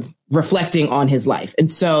sort of reflecting on his life.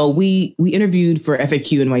 And so we interviewed for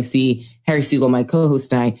FAQ NYC, Harry Siegel, my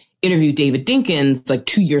co-host, and I interviewed David Dinkins like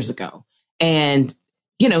 2 years ago. And,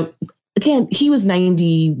 you know, again, he was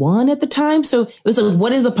 91 at the time. So it was like,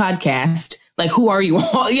 what is a podcast? Like, who are you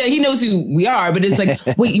all? Yeah, he knows who we are, but it's like,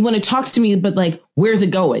 wait, you want to talk to me, but like, where's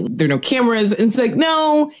it going? There are no cameras. And it's like,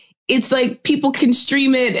 no, it's like people can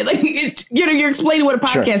stream it. Like, it's, you know, you're explaining what a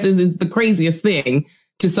podcast is. It's the craziest thing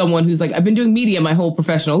to someone who's like, I've been doing media my whole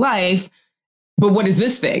professional life, but what is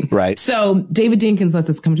this thing? Right. So David Dinkins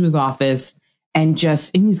lets us come to his office and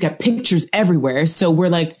he's got pictures everywhere. So we're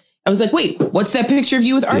like, I was like, wait, what's that picture of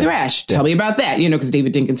you with Arthur Ashe? Tell me about that. You know, because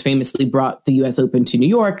David Dinkins famously brought the U.S. Open to New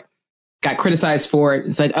York, got criticized for it.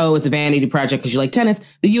 It's like, oh, it's a vanity project because you like tennis.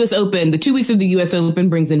 The U.S. Open, the 2 weeks of the U.S. Open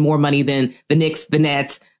brings in more money than the Knicks, the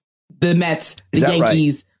Nets, the Mets, the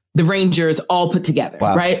Yankees, the Rangers all put together.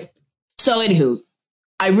 Wow. Right. So anywho,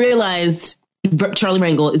 I realized Charlie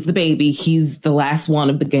Rangel is the baby. He's the last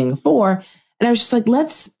one of the Gang of Four. And I was just like,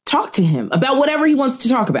 let's talk to him about whatever he wants to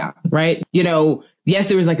talk about. Right. You know, yes,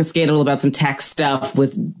 there was like a scandal about some tax stuff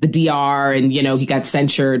with the DR and, you know, he got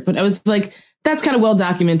censured. But I was like, that's kind of well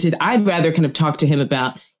documented. I'd rather kind of talk to him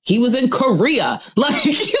about he was in Korea, like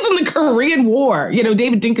he's in the Korean War. You know,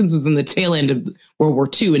 David Dinkins was in the tail end of World War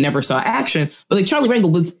II and never saw action. But like Charlie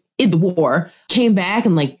Rangel was in the war, came back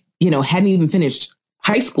and like, you know, hadn't even finished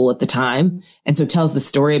high school at the time. And so tells the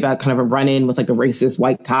story about kind of a run-in with like a racist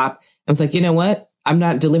white cop. I was like, you know what? I'm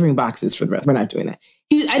not delivering boxes for the rest. We're not doing that.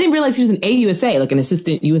 I didn't realize he was an AUSA, like an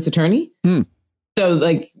assistant U.S. attorney. So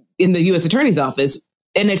like in the U.S. attorney's office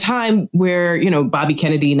in a time where, you know, Bobby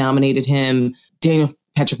Kennedy nominated him. Daniel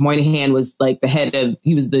Patrick Moynihan was like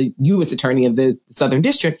he was the U.S. attorney of the Southern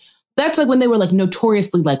District. That's like when they were like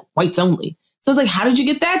notoriously like whites only. So it's like, how did you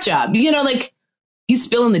get that job? You know, like he's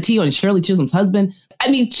spilling the tea on Shirley Chisholm's husband. I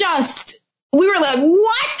mean, we were like,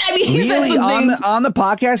 what? I mean, he really on the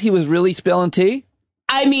podcast, he was really spilling tea.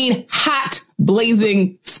 I mean, hot,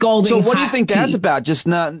 blazing, scalding. So what do you think that's about? Just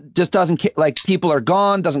doesn't care, like people are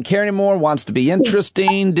gone, doesn't care anymore, wants to be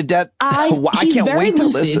interesting. Did that? I can't wait to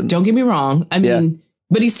listen. Don't get me wrong. I mean,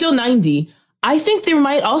 but he's still 90. I think there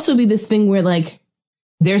might also be this thing where like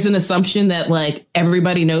there's an assumption that like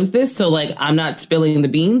everybody knows this, so like I'm not spilling the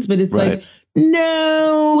beans, but it's like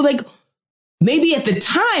no, like maybe at the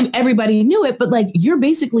time everybody knew it, but like you're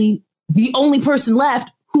basically the only person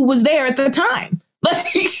left who was there at the time. Like,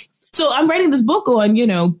 so I'm writing this book on, you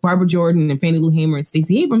know, Barbara Jordan and Fannie Lou Hamer and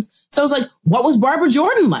Stacey Abrams. So I was like, what was Barbara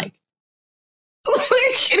Jordan like?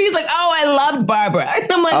 And he's like, oh, I loved Barbara.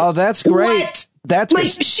 And I'm like, oh, that's great. What? That's like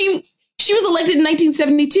she was elected in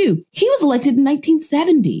 1972. He was elected in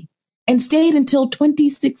 1970 and stayed until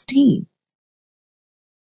 2016.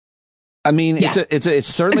 I mean, it's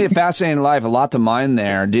certainly a fascinating life, a lot to mine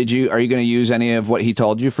there. Are you going to use any of what he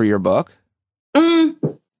told you for your book?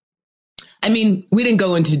 I mean, we didn't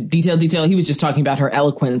go into detail. He was just talking about her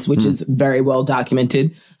eloquence, which is very well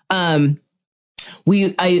documented. I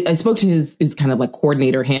spoke to his kind of like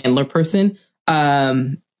coordinator, handler person.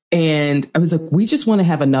 And I was like, we just want to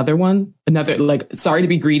have another like, sorry to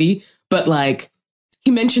be greedy, but like he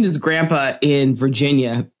mentioned his grandpa in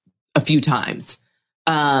Virginia a few times.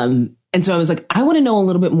 And so I was like, I want to know a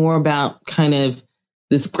little bit more about kind of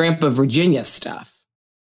this Grandpa Virginia stuff,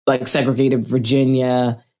 like segregated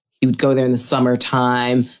Virginia. He would go there in the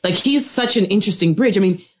summertime. Like he's such an interesting bridge. I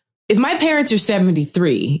mean, if my parents are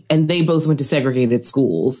 73 and they both went to segregated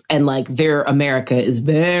schools and like their America is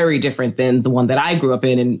very different than the one that I grew up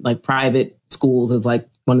in like private schools as like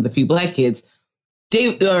one of the few Black kids,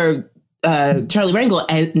 Charlie Rangel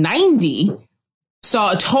at 90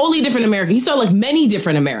 saw a totally different America. He saw like many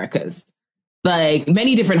different Americas, like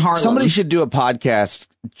many different Harlems. Somebody should do a podcast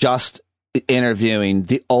just interviewing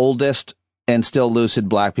the oldest and still lucid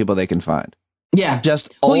Black people they can find. Yeah.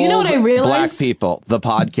 Just old you know what I realized? Black people, the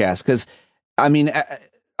podcast. Because, I mean,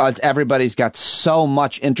 everybody's got so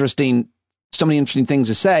many interesting things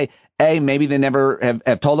to say. A, maybe they never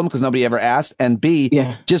have told them because nobody ever asked. And B,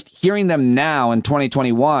 just hearing them now in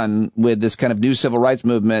 2021 with this kind of new civil rights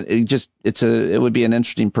movement, it would be an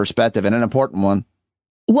interesting perspective and an important one.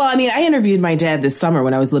 Well, I mean, I interviewed my dad this summer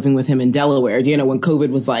when I was living with him in Delaware, you know, when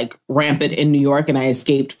COVID was like rampant in New York and I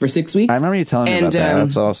escaped for 6 weeks. I remember you telling me about that.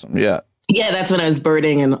 That's awesome. Yeah. Yeah, that's when I was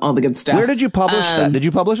birding and all the good stuff. Where did you publish that? Did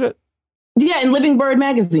you publish it? Yeah, in Living Bird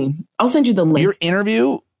magazine. I'll send you the link. Your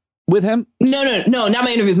interview with him? No, not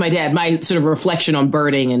my interview with my dad. My sort of reflection on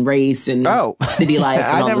birding and race and city life.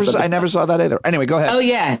 And I never saw that either. Anyway, go ahead. Oh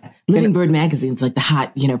yeah, Living Bird magazine's like the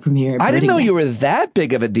hot, premiere. I didn't know you were that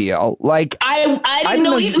big of a deal. Like I didn't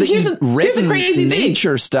know either. Here's the crazy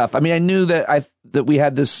nature stuff. I mean, I knew that we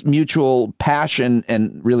had this mutual passion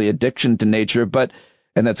and really addiction to nature,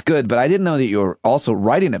 and that's good. But I didn't know that you were also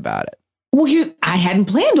writing about it. Well, I hadn't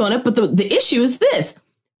planned on it, but the issue is this.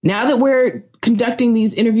 Now that we're conducting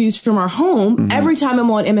these interviews from our home, every time I'm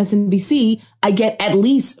on MSNBC, I get at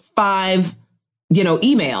least 5,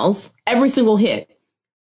 emails, every single hit,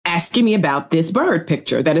 asking me about this bird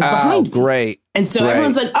picture that is behind me. Great. And so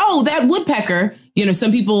everyone's like, oh, that woodpecker.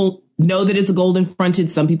 Some people know that it's a golden fronted.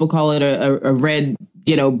 Some people call it a red,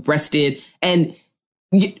 breasted. And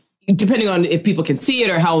depending on if people can see it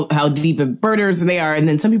or how deep of birders they are. And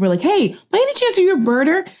then some people are like, hey, by any chance are you a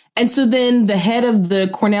birder? And so then the head of the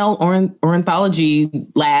Cornell ornithology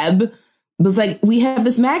lab was like, we have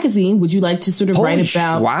this magazine. Would you like to sort of write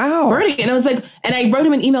about birding? And I was like, and I wrote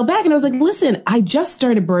him an email back and I was like, listen, I just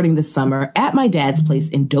started birding this summer at my dad's place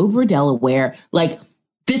in Dover, Delaware. Like,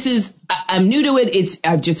 I'm new to it.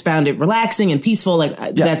 I've just found it relaxing and peaceful. Like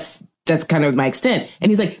that's kind of my extent.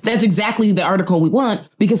 And he's like, that's exactly the article we want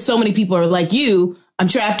because so many people are like you. I'm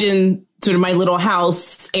trapped in sort of my little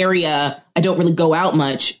house area. I don't really go out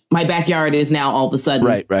much. My backyard is now all of a sudden.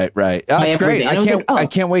 Right. Oh, that's great. I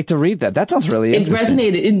can't wait to read that. That sounds really interesting.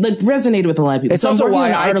 It resonated with a lot of people. It's also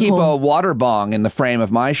why I keep a water bong in the frame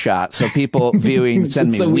of my shot. So people viewing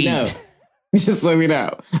send me weed. Just so we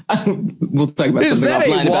know. We'll talk about something offline about that. Is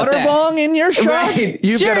that a water bong in your shot? Right.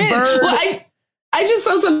 You've got a bird? Well, I just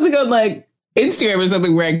saw something on like Instagram or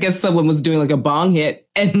something where I guess someone was doing like a bong hit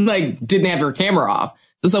and like didn't have her camera off.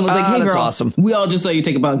 So someone's like, hey girl, awesome. We all just saw you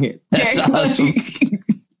take a bong hit. That's awesome.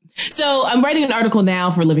 So I'm writing an article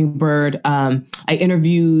now for Living Bird. I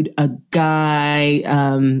interviewed a guy,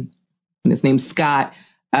 his name's Scott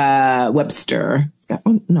Webster.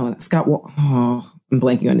 I'm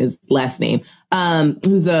blanking on his last name.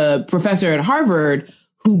 Who's a professor at Harvard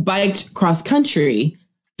who biked cross country.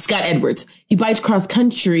 Scott Edwards. He biked cross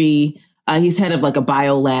country. He's head of like a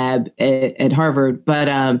bio lab at Harvard,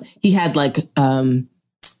 but he had like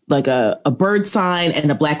a bird sign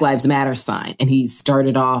and a Black Lives Matter sign, and he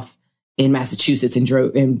started off in Massachusetts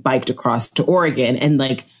and biked across to Oregon. And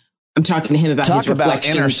like I'm talking to him about his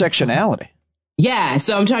reflection. Intersectionality. Yeah,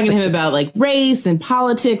 so I'm talking to him about like race and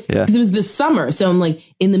politics because it was this summer. So I'm like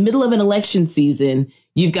in the middle of an election season.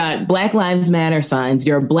 You've got Black Lives Matter signs.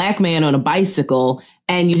 You're a black man on a bicycle,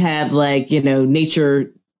 and you have like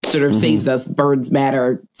nature sort of saves us, birds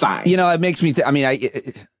matter sign. It makes me.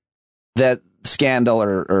 That scandal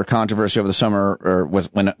or controversy over the summer, or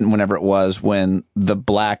whenever it was, when the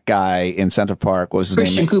black guy in Central Park, what was his name?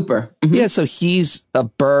 Christian Cooper. Yeah, so he's a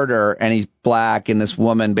birder and he's black, and this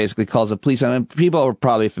woman basically calls the police. I mean, people are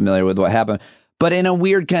probably familiar with what happened. But in a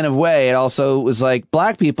weird kind of way, it also was like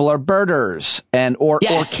black people are birders or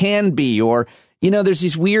can be, there's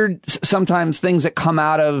these weird sometimes things that come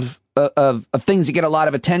out of things that get a lot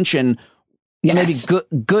of attention. Yes.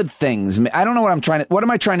 Maybe good things. I don't know what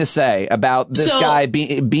am I trying to say about this guy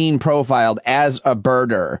being profiled as a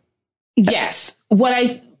birder? Yes. What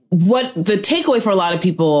the takeaway for a lot of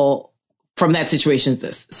people from that situation is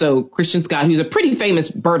this. So Christian Scott, who's a pretty famous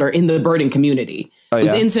birder in the birding community, was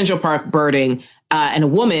in Central Park birding, and a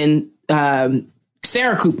woman,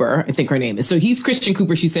 Sarah Cooper, I think her name is. So he's Christian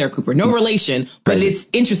Cooper, she's Sarah Cooper. No relation, but it's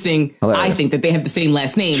interesting, I think, that they have the same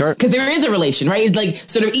last name. Because there is a relation, right? It's like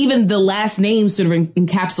sort of even the last names sort of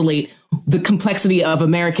encapsulate the complexity of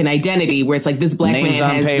American identity, where it's like this black man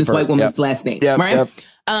has this white woman's last name, right?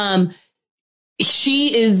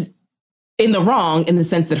 She is in the wrong in the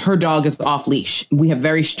sense that her dog is off leash. We have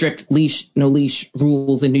very strict no leash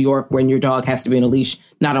rules in New York when your dog has to be on a leash,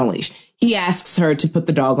 not on a leash. He asks her to put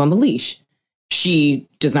the dog on the leash. She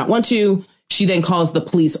does not want to. She then calls the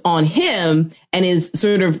police on him and is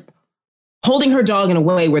sort of holding her dog in a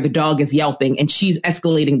way where the dog is yelping, and she's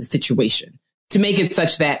escalating the situation to make it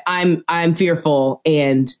such that I'm fearful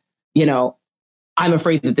and, I'm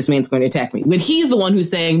afraid that this man's going to attack me. When he's the one who's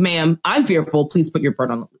saying, ma'am, I'm fearful. Please put your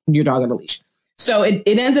dog on a leash. So it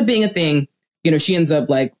ends up being a thing. She ends up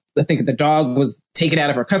like, I think the dog was taken out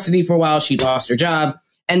of her custody for a while. She lost her job.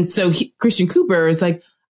 And so Christian Cooper is like,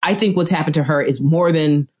 I think what's happened to her is more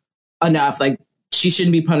than enough. Like, she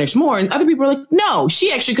shouldn't be punished more. And other people are like, no,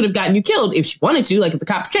 she actually could have gotten you killed if she wanted to. Like, if the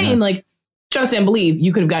cops came, like, trust and believe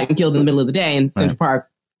you could have gotten killed in the middle of the day in Central Park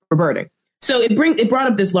for birding. So it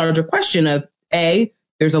brought up this larger question of, A,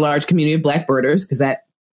 there's a large community of Black birders, because that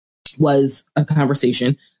was a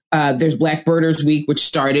conversation. There's Black Birders Week,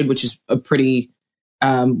 which is a pretty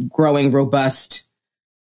growing, robust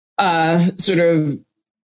sort of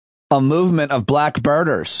a movement of Black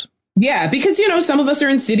birders. Yeah, because, some of us are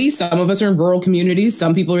in cities, some of us are in rural communities,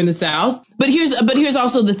 some people are in the South. But here's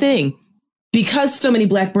also the thing. Because so many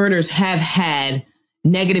Black birders have had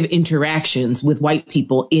negative interactions with white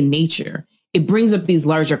people in nature, it brings up these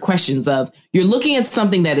larger questions of, you're looking at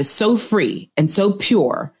something that is so free and so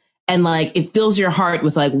pure, and like it fills your heart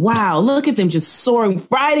with like, wow, look at them just soaring,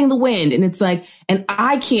 riding the wind. And it's like, and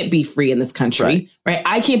I can't be free in this country, right?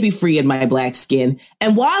 I can't be free in my Black skin.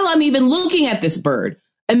 And while I'm even looking at this bird,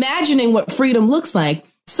 imagining what freedom looks like,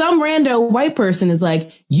 some rando white person is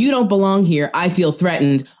like, you don't belong here. I feel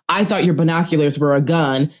threatened. I thought your binoculars were a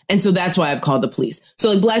gun. And so that's why I've called the police.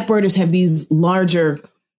 So like Black birders have these larger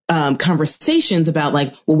conversations about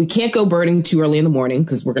like, well, we can't go birding too early in the morning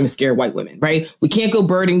because we're going to scare white women, right? We can't go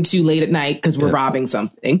birding too late at night because we're robbing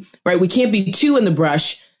something, right? We can't be too in the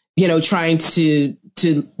brush, trying to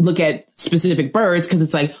look at specific birds because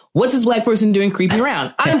it's like, what's this Black person doing creeping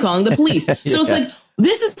around? I'm calling the police. So it's like,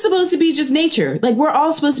 this is supposed to be just nature. Like we're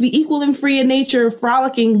all supposed to be equal and free in nature,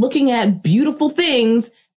 frolicking, looking at beautiful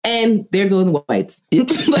things. And there go the whites. Like,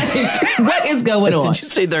 what is going on? Did you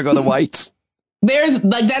say there go the whites? There's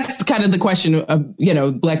like, that's kind of the question of,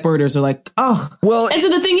 Black birders are like, oh, well, and so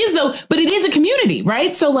the thing is though, but it is a community,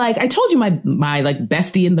 right? So like, I told you my like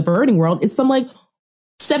bestie in the birding world is some like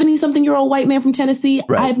 70-something-year-old white man from Tennessee.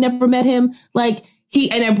 Right. I've never met him. Like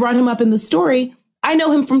and I brought him up in the story. I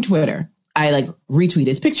know him from Twitter. I like retweet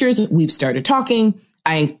his pictures. We've started talking.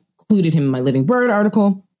 I included him in my Living Bird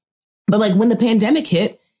article. But like when the pandemic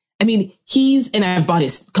hit, I mean, and I bought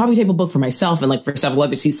his coffee table book for myself and like for several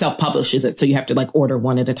others. He self-publishes it. So you have to like order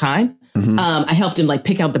one at a time. Mm-hmm. I helped him like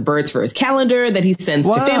pick out the birds for his calendar that he sends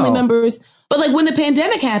to family members. But like when the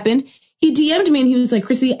pandemic happened, he DM'd me and he was like,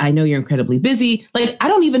 Chrissy, I know you're incredibly busy. Like, I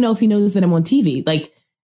don't even know if he knows that I'm on TV. Like,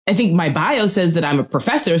 I think my bio says that I'm a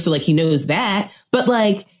professor. So like he knows that. But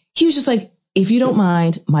like, he was just like, if you don't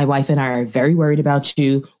mind, my wife and I are very worried about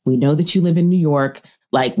you. We know that you live in New York.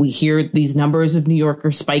 Like we hear these numbers of New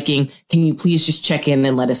Yorkers spiking. Can you please just check in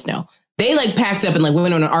and let us know? They like packed up and like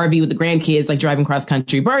went on an RV with the grandkids, like driving cross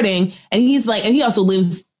country birding. And he's like, and he also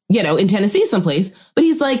lives, in Tennessee someplace, but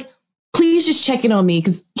he's like, please just check in on me.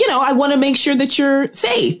 Cause I want to make sure that you're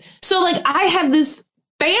safe. So like I have this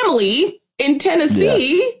family in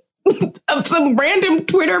Tennessee of some random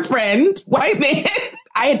Twitter friend, white man.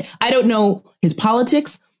 I don't know his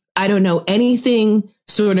politics. I don't know anything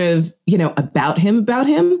sort of, about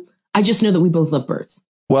him. I just know that we both love birds.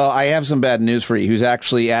 Well, I have some bad news for you. Who's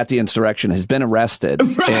actually at the insurrection has been arrested.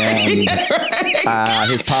 Right.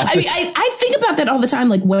 And his politics. I think about that all the time.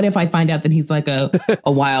 Like, what if I find out that he's like a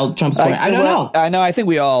wild Trump supporter? I don't know. I know. I think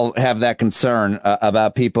we all have that concern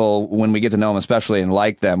about people when we get to know them, especially and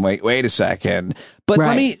like them. Wait a second. But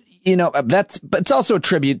let me, but it's also a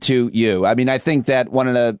tribute to you. I mean, I think that one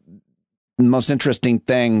of the most interesting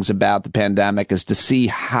things about the pandemic is to see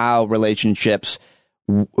how relationships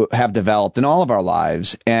have developed in all of our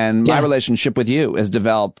lives. And my relationship with you has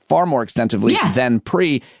developed far more extensively than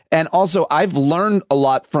pre. And also, I've learned a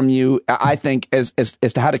lot from you, I think, as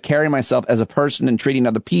to how to carry myself as a person and treating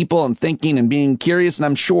other people and thinking and being curious. And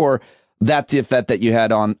I'm sure that's the effect that you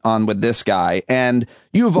had on with this guy. And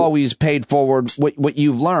you've always paid forward what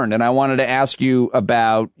you've learned. And I wanted to ask you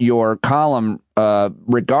about your column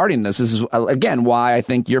regarding this. This is, again, why I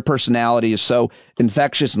think your personality is so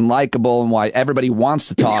infectious and likable and why everybody wants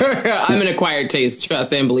to talk. I'm an acquired taste,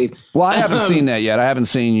 trust and believe. Well, I haven't seen that yet. I haven't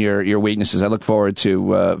seen your weaknesses. I look forward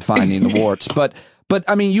to finding the warts. But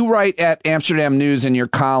I mean, you write at Amsterdam News in your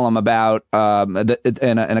column about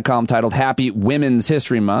in a column titled Happy Women's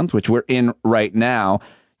History Month, which we're in right now.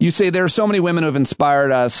 You say there are so many women who have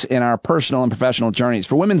inspired us in our personal and professional journeys.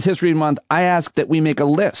 For Women's History Month, I ask that we make a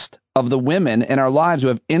list of the women in our lives who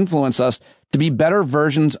have influenced us to be better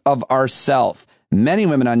versions of ourselves. Many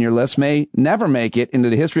women on your list may never make it into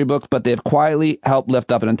the history books, but they have quietly helped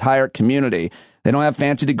lift up an entire community. They don't have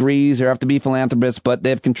fancy degrees or have to be philanthropists, but they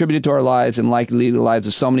have contributed to our lives and likely the lives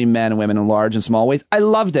of so many men and women in large and small ways. I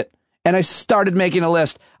loved it. And I started making a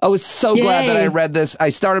list. I was so glad that I read this. I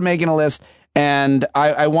started making a list, and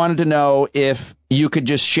I wanted to know if you could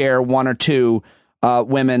just share one or two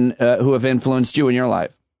women who have influenced you in your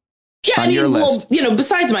life. Yeah, I mean, well,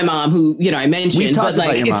 besides my mom, who, I mentioned, but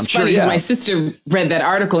like, it's funny because my sister read that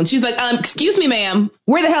article and she's like, excuse me, ma'am,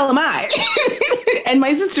 where the hell am I? And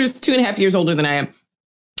my sister's 2.5 years older than I am.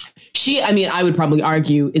 I would probably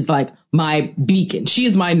argue is like my beacon. She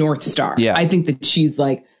is my North Star. Yeah. I think that she's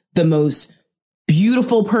like the most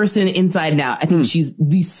beautiful person inside and out. I think she's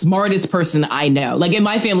the smartest person I know. Like in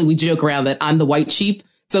my family, we joke around that I'm the white sheep.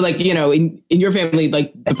 So like, you know, in your family,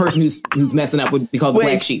 like the person who's messing up would be called the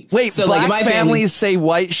black sheep. Wait, so black like in my families say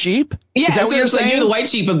white sheep? Yeah, is that what you're saying? Like you're the white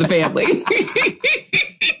sheep of the family. Because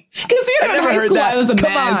you know, in high school, I was a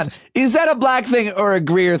Come mess. on. Is that a black thing or a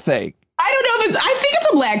Greer thing? I don't know if I think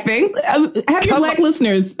it's a black thing. Have your black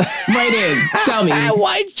listeners write in. Tell me.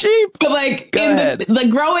 White sheep. But like, Go ahead. Like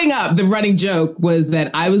growing up, the running joke was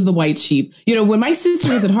that I was the white sheep. You know, when my sister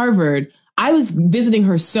was at Harvard, I was visiting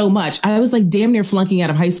her so much. I was like damn near flunking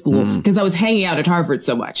out of high school because I was hanging out at Harvard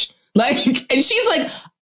so much. Like, and she's like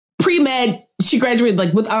pre-med. She graduated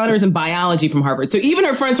like with honors in biology from Harvard. So even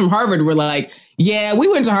her friends from Harvard were like, yeah, we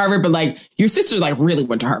went to Harvard, but like your sister like really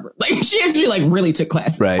went to Harvard. Like she actually like really took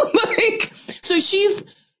classes. Right. Like, so she's,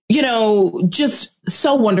 you know, just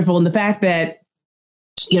so wonderful. And the fact that,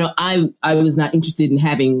 you know, I was not interested in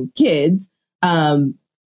having kids. I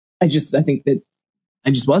think that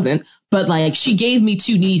I just wasn't. But like she gave me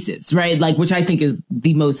 2 nieces, right? Like, which I think is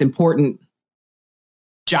the most important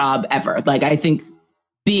job ever. Like, I think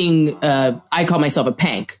being, I call myself a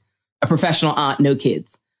pank, a professional aunt, no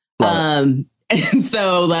kids. And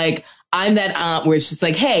so like, I'm that aunt where it's just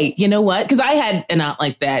like, hey, you know what? Because I had an aunt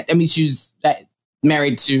like that. I mean, she was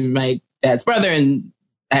married to my dad's brother, and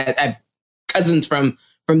I have cousins from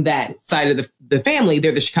that side of the family.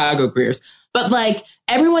 They're the Chicago Greers. But like,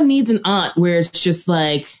 everyone needs an aunt where it's just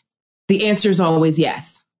like, the answer is always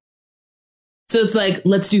yes. So it's like,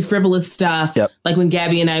 let's do frivolous stuff. Yep. Like when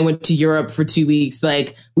Gabby and I went to Europe for 2 weeks,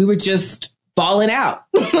 like we were just balling out.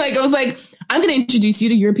 Like I was like, I'm going to introduce you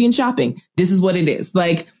to European shopping. This is what it is.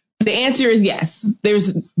 Like the answer is yes.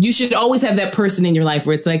 You should always have that person in your life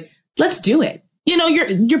where it's like, let's do it. You know,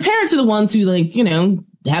 your parents are the ones who like, you know,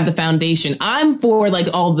 have the foundation. I'm for like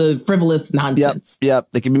all the frivolous nonsense. Yep.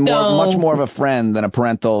 They can be much more of a friend than a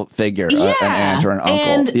parental figure, an aunt or an uncle.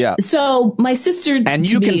 And so my sister, and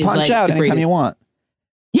you can punch out anytime you want.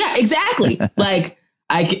 Yeah, exactly. Like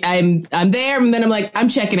I'm there, and then I'm like, I'm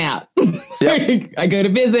checking out. Yep. I go to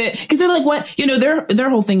visit because they're like, what? You know, their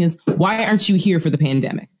whole thing is, why aren't you here for the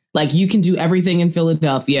pandemic? Like you can do everything in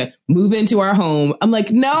Philadelphia, move into our home. I'm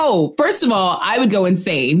like, no, first of all, I would go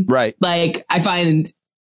insane. Right. Like I find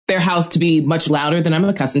their house to be much louder than I'm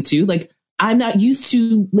accustomed to. Like I'm not used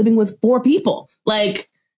to living with 4 people. Like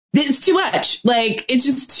it's too much. Like it's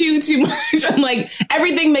just too much. I'm like,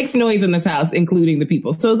 everything makes noise in this house, including the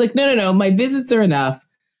people. So I was like, no, my visits are enough.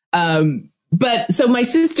 But so my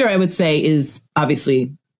sister, I would say, is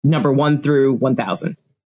obviously number 1 through 1,000.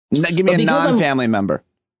 Give me a non-family member.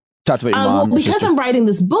 Talk about your mom. Well, because I'm writing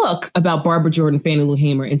this book about Barbara Jordan, Fannie Lou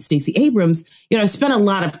Hamer, and Stacey Abrams, you know, I spent a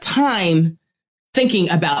lot of time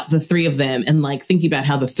thinking about the 3 of them and like thinking about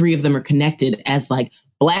how the 3 of them are connected as like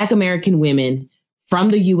Black American women from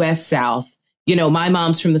the U.S. South. You know, my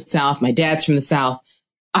mom's from the South. My dad's from the South.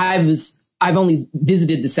 I've only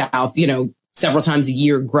visited the South, you know, several times a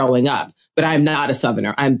year growing up, but I'm not a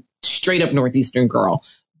Southerner. I'm straight up Northeastern girl.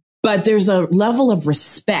 But there's a level of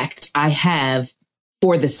respect I have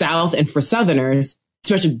for the South and for Southerners,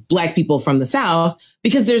 especially Black people from the South,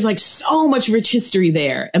 because there's like so much rich history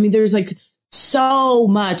there. I mean, there's like so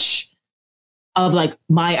much of like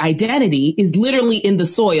my identity is literally in the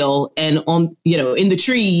soil and on, you know, in the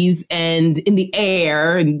trees and in the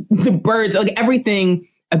air and the birds, like everything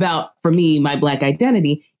about, for me, my Black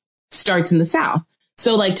identity starts in the South.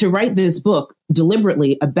 So like to write this book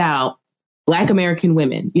deliberately about Black American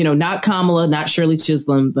women, you know, not Kamala, not Shirley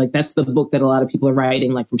Chisholm. Like that's the book that a lot of people are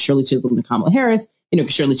writing, like from Shirley Chisholm to Kamala Harris, you know,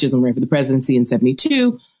 because Shirley Chisholm ran for the presidency in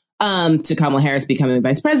 1972 to Kamala Harris becoming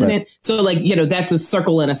vice president. Right. So like, you know, that's a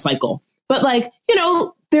circle and a cycle. But like, you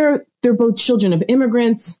know, they're both children of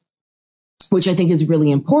immigrants, which I think is really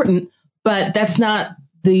important. But that's not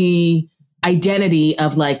the identity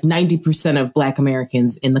of like 90% of Black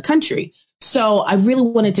Americans in the country. So I really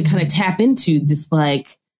wanted to kind of tap into this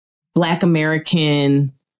like Black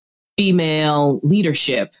American female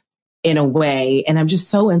leadership in a way. And I'm just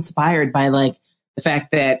so inspired by like the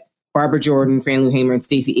fact that Barbara Jordan, Fannie Lou Hamer, and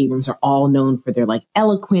Stacey Abrams are all known for their like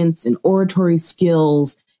eloquence and oratory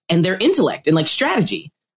skills and their intellect and like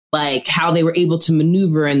strategy, like how they were able to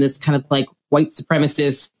maneuver in this kind of like white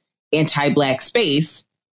supremacist anti-Black space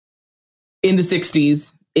in the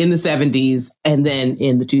 60s, in the 70s, and then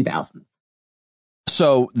in the 2000s.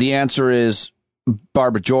 So the answer is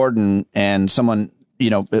Barbara Jordan and someone, you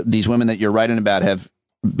know, these women that you're writing about have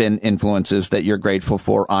been influences that you're grateful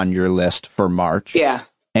for on your list for March. Yeah.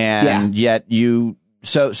 And yet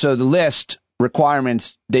so the list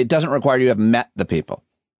requirements, it doesn't require you to have met the people.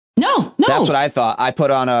 No. That's what I thought. I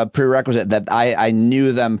put on a prerequisite that I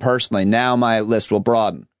knew them personally. Now my list will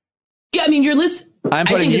broaden. Yeah, I mean, your list. I'm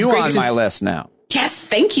putting you on my list now. Yes,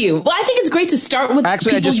 thank you. Well, I think it's great to start with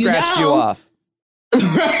Actually, I just scratched you off.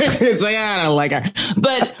 Right. It's like, I don't like her.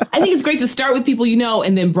 But I think it's great to start with people you know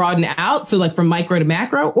and then broaden out. So like from micro to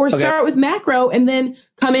macro, or start with macro and then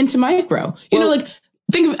come into micro. You know, like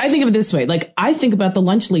I think of it this way. Like I think about the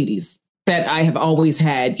lunch ladies that I have always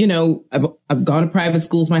had. You know, I've gone to private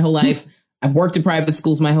schools my whole life. I've worked in private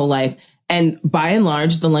schools my whole life. And by and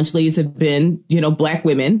large, the lunch ladies have been, you know, Black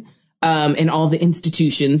women. In all the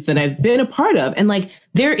institutions that I've been a part of. And like,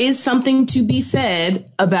 there is something to be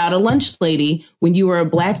said about a lunch lady when you are a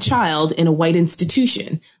Black child in a white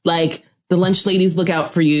institution. Like the lunch ladies look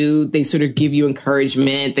out for you. They sort of give you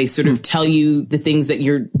encouragement. They sort of tell you the things that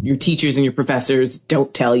your teachers and your professors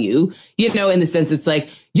don't tell you, you know, in the sense it's like,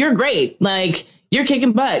 you're great. Like you're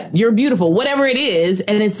kicking butt. You're beautiful, whatever it is.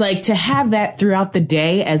 And it's like to have that throughout the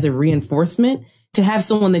day as a reinforcement, to have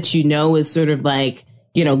someone that you know is sort of like,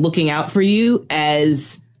 you know, looking out for you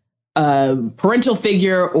as a parental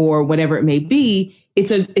figure or whatever it may be.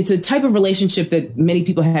 It's a type of relationship that many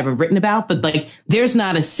people haven't written about, but like there's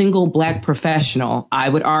not a single Black professional, I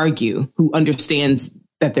would argue, who understands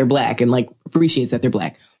that they're Black and like appreciates that they're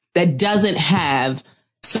Black, that doesn't have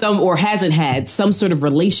some or hasn't had some sort of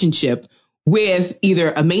relationship with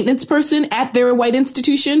either a maintenance person at their white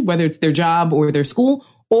institution, whether it's their job or their school,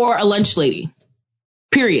 or a lunch lady.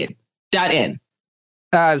 Period. End.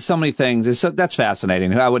 So many things. That's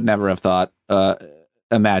fascinating. I would never have thought,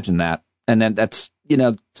 imagine that. And then that's, you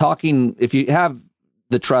know, talking, if you have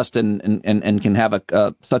the trust and can have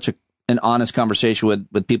such an honest conversation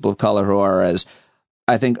with people of color who are, as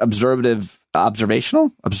I think, observative, and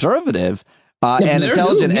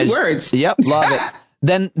intelligent as words. Yep. Love it.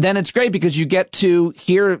 Then it's great because you get to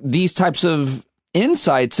hear these types of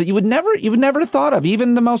insights that you would never have thought of.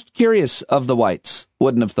 Even the most curious of the whites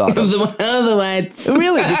wouldn't have thought of the whites.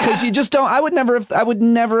 Really, because you just don't. I would never have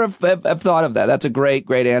thought of that. That's a great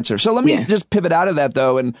answer. So let me just pivot out of that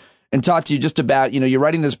though and talk to you just about, you know, you're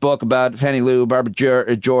writing this book about Fannie Lou, Barbara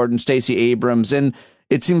Jordan, Stacey Abrams, and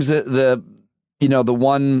it seems that the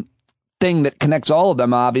one thing that connects all of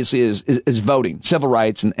them obviously is voting, civil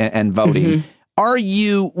rights and voting. Mm-hmm.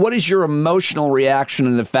 What is your emotional reaction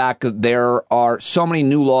to the fact that there are so many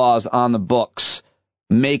new laws on the books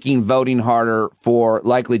making voting harder for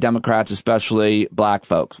likely Democrats, especially Black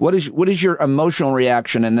folks? What is your emotional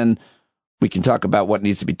reaction? And then we can talk about what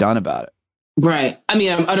needs to be done about it. Right. I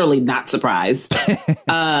mean, I'm utterly not surprised. Because,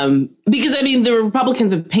 I mean, the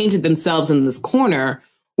Republicans have painted themselves in this corner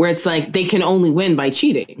where it's like they can only win by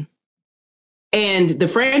cheating. And the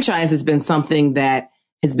franchise has been something that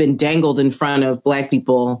has been dangled in front of Black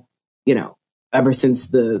people, you know, ever since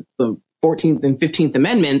the 14th and 15th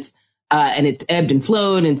Amendments. And it's ebbed and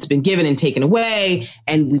flowed and it's been given and taken away.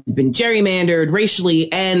 And we've been gerrymandered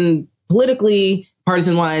racially and politically,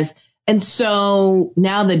 partisan wise. And so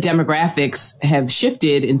now the demographics have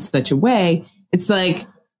shifted in such a way. It's like,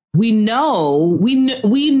 we knew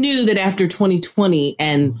that after 2020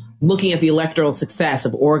 and looking at the electoral success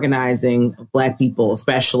of organizing Black people,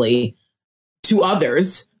 especially to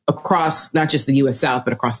others across not just the U.S. South,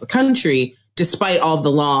 but across the country, despite all of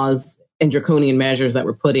the laws and draconian measures that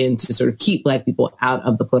were put in to sort of keep Black people out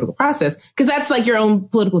of the political process, because that's like your own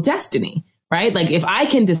political destiny, right? Like if I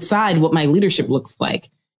can decide what my leadership looks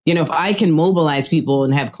like, you know, if I can mobilize people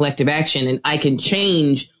and have collective action and I can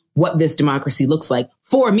change what this democracy looks like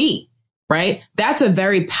for me, right? That's a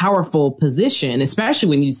very powerful position, especially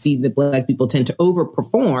when you see that Black people tend to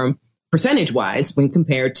overperform percentage-wise when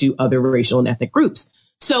compared to other racial and ethnic groups.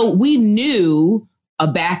 So we knew a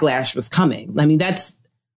backlash was coming. I mean, that's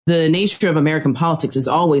the nature of American politics, is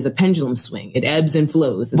always a pendulum swing. It ebbs and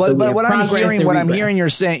flows. And but what I'm hearing you're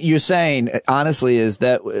saying, honestly, is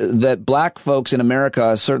that Black folks in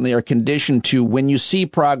America certainly are conditioned to, when you see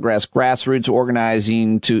progress, grassroots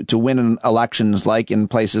organizing to win in elections, like in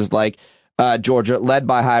places like Georgia, led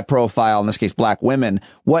by high profile, in this case, Black women.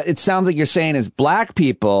 What it sounds like you're saying is Black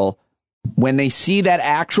people, when they see that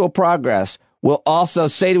actual progress, will also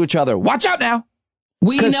say to each other, watch out now.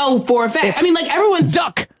 We know for a fact. I mean, like everyone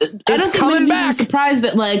duck. I don't think many people are surprised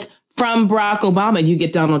that like from Barack Obama, you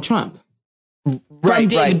get Donald Trump. From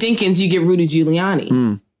David Dinkins, you get Rudy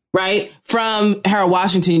Giuliani. Right? From Harold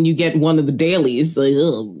Washington, you get one of the dailies. Like,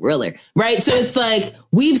 oh, really? Right? So it's like,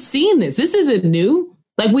 we've seen this. This isn't new.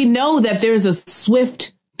 Like, we know that there's a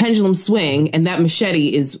swift pendulum swing and that machete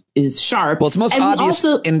is sharp. Well, it's most obvious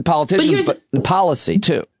in politicians, but in policy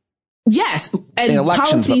too. Yes. And in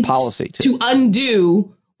elections, but policy too. To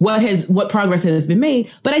undo what progress has been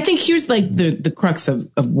made. But I think here's like the crux of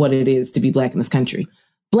what it is to be Black in this country.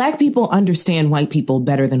 Black people understand white people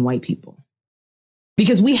better than white people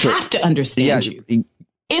because we have to understand you.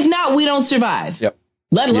 If not, we don't survive,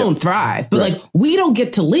 let alone thrive. But like, we don't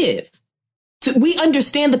get to live. So we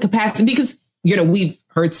understand the capacity because, we've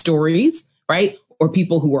heard stories, right? Or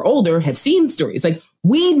people who are older have seen stories. Like,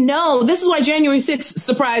 we know this is why January 6th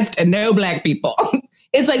surprised no Black people.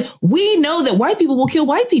 It's like, we know that white people will kill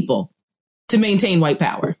white people to maintain white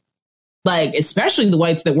power. Like, especially the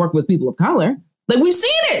whites that work with people of color. Like, we've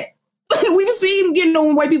seen it. We've seen,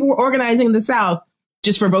 when white people were organizing in the South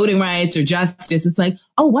just for voting rights or justice. It's like,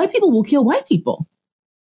 oh, white people will kill white people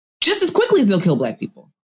just as quickly as they'll kill Black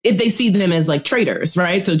people if they see them as like traitors,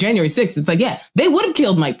 right? So January 6th, it's like, they would have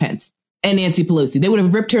killed Mike Pence and Nancy Pelosi. They would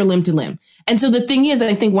have ripped her limb to limb. And so the thing is,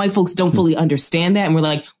 I think white folks don't fully understand that. And we're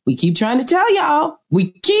like, we keep trying to tell y'all.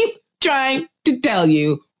 We keep trying to tell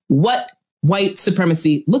you what white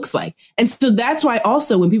supremacy looks like. And so that's why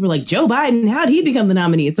also when people are like, Joe Biden, how did he become the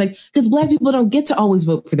nominee? It's like, because Black people don't get to always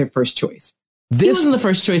vote for their first choice. He wasn't the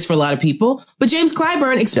first choice for a lot of people. But James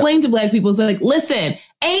Clyburn explained to Black people, it's like, listen,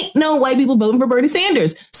 ain't no white people voting for Bernie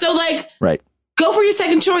Sanders. So like, go for your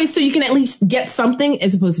second choice so you can at least get something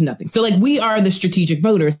as opposed to nothing. So like, we are the strategic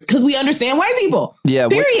voters because we understand white people. Yeah.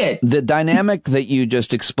 Period. The dynamic that you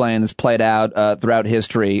just explained is played out throughout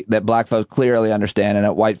history that Black folks clearly understand and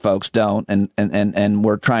that white folks don't. And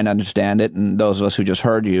we're trying to understand it. And those of us who just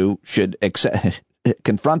heard you should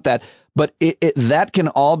confront that. But that can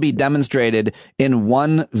all be demonstrated in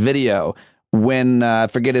one video when I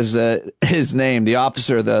forget his name, the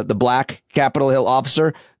officer, the Black Capitol Hill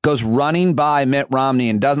officer goes running by Mitt Romney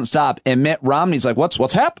and doesn't stop. And Mitt Romney's like,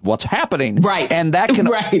 what's happening? Right. And that can,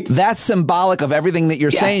 that's symbolic of everything that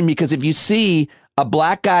you're saying, because if you see a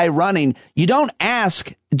Black guy running, you don't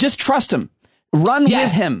ask, just trust him, run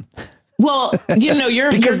with him. Well,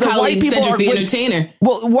 your colleague, Cedric the Entertainer.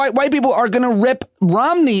 Well, white people are going to rip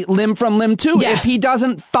Romney limb from limb too if he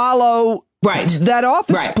doesn't follow that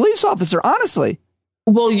office, police officer, honestly.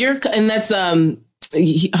 Well, and that's, I'm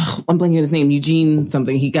blanking on his name, Eugene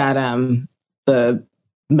something. He got the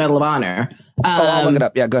Medal of Honor. I'll look it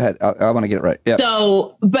up. Yeah, go ahead. I want to get it right. Yeah.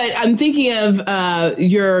 So, but I'm thinking of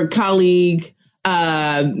your colleague,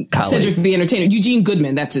 Cedric the Entertainer, Eugene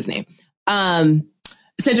Goodman, that's his name.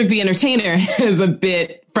 Cedric the Entertainer has a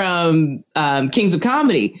bit from Kings of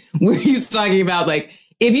Comedy where he's talking about, like,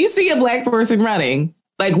 if you see a Black person running,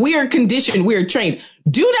 like, we are conditioned, we are trained.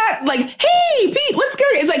 Do not like, hey, Pete, let's go.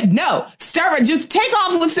 It's like, no, start running. Just take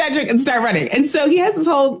off with Cedric and start running. And so he has this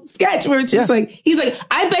whole sketch where it's just like, he's like,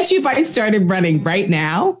 I bet you if I started running right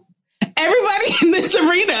now, everybody in this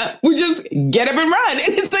arena would just get up and run. And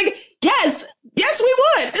it's like, yes, we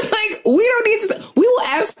would. It's like, we don't need to, we will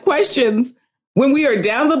ask questions when we are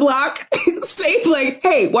down the block, safe, like,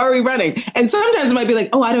 hey, why are we running? And sometimes it might be like,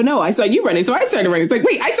 oh, I don't know. I saw you running, so I started running. It's like,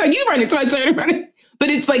 wait, I saw you running, so I started running. But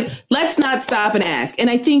it's like, let's not stop and ask. And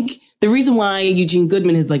I think the reason why Eugene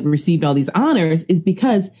Goodman has like received all these honors is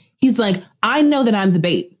because he's like, I know that I'm the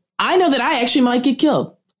bait. I know that I actually might get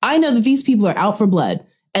killed. I know that these people are out for blood.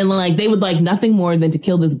 And like, they would like nothing more than to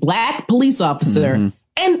kill this Black police officer. Mm-hmm.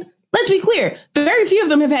 And let's be clear, very few of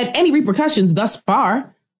them have had any repercussions thus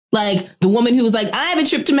far. Like the woman who was like, I have a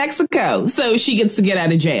trip to Mexico, so she gets to get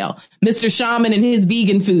out of jail. Mr. Shaman and his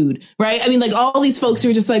vegan food, right? I mean, like all these folks who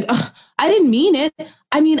are just like, I didn't mean it.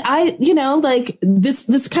 I mean, like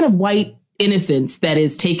this kind of white innocence that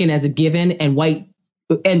is taken as a given and white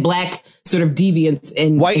and Black sort of deviance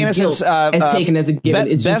and white innocence as taken as a given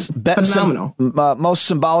is just phenomenal. Most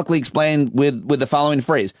symbolically explained with the following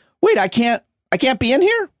phrase: wait, I can't be in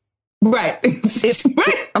here. Right.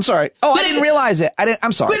 Right. I'm sorry. Oh, I didn't realize it.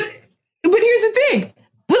 I'm sorry. But here's the thing.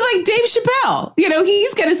 With like Dave Chappelle,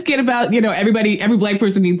 he's got a skit about, every Black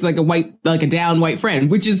person needs like a down white friend,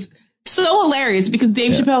 which is so hilarious because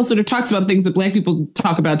Dave Chappelle sort of talks about things that Black people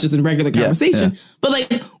talk about just in regular conversation. But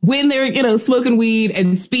like when they're, smoking weed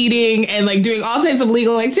and speeding and like doing all types of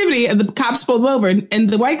legal activity and the cops pull them over and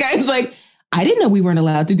the white guy is like, I didn't know we weren't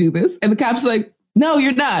allowed to do this. And the cop's like, no,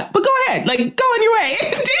 you're not. But go ahead. Like, go on your way.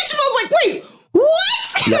 Dave Chappelle's like, wait,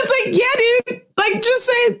 what? Yep. It's like, yeah, dude. Like, just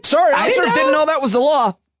say, sorry, officer, didn't know that was the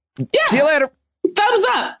law. Yeah. See you later. Thumbs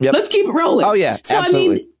up. Yep. Let's keep it rolling. Oh, yeah. So,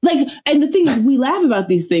 absolutely. I mean, like, and the thing is, we laugh about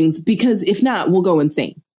these things because if not, we'll go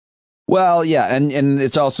insane. Well, yeah. And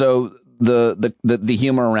it's also the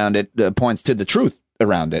humor around it points to the truth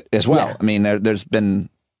around it as well. Yeah. I mean, there's been.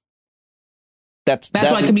 That's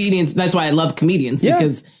why comedians. That's why I love comedians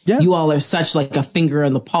because you all are such like a finger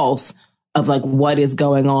on the pulse of like what is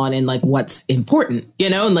going on and like what's important,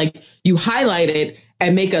 and like you highlight it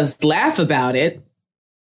and make us laugh about it.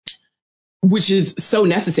 which is so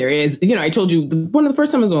necessary. As I told you, one of the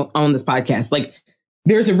first times on this podcast, like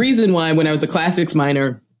there's a reason why when I was a classics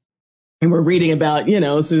minor and we're reading about,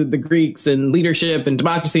 sort of the Greeks and leadership and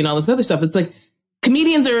democracy and all this other stuff, it's like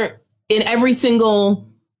comedians are in every single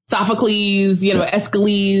Sophocles,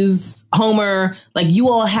 Aeschylus, Homer, like you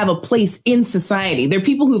all have a place in society. They're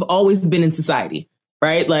people who've always been in society,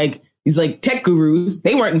 right? Like these like tech gurus,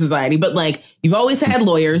 they weren't in society, but like you've always had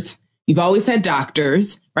lawyers, you've always had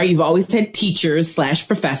doctors, right? You've always had teachers /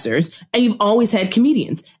 professors, and you've always had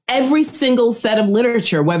comedians. Every single set of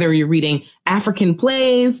literature, whether you're reading African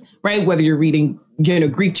plays, right? Whether you're reading,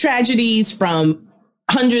 Greek tragedies from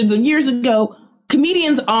hundreds of years ago,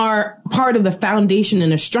 comedians are part of the foundation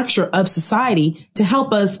and a structure of society to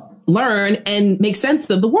help us learn and make sense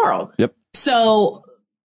of the world. Yep. So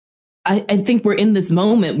I think we're in this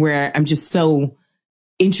moment where I'm just so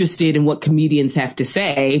interested in what comedians have to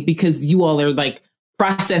say, because you all are like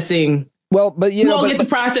processing. Well, but you all get to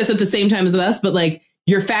process at the same time as us, but like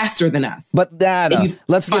you're faster than us. But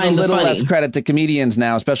let's give a little less credit to comedians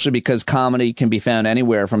now, especially because comedy can be found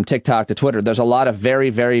anywhere from TikTok to Twitter. There's a lot of very,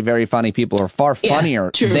 very, very funny people who are far funnier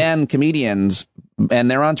than comedians, and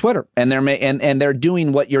they're on Twitter, and they're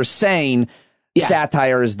doing what you're saying.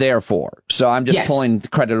 Satire is there for. So I'm just pulling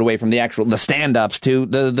credit away from the stand-ups to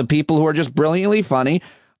the people who are just brilliantly funny.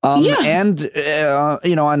 And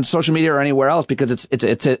on social media or anywhere else, because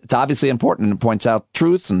it's obviously important. It points out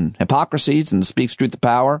truths and hypocrisies and speaks truth to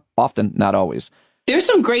power. Often, not always. There's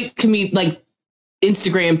some great like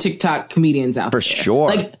Instagram, TikTok comedians out there. For sure.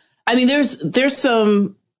 Like, I mean, there's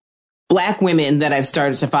some Black women that I've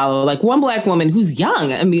started to follow. Like one Black woman who's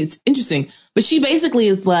young. I mean, it's interesting, but she basically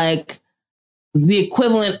is like the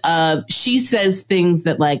equivalent of, she says things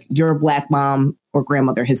that like your Black mom or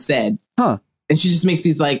grandmother has said. Huh. And she just makes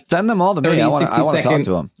these like send them all to 30, me. I want to talk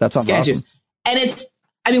to them. That sounds awesome.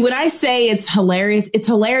 And when I say it's hilarious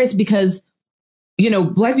because,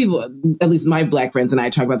 Black people, at least my Black friends and I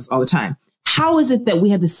talk about this all the time. How is it that we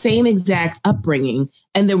had the same exact upbringing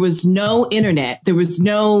and there was no internet, there was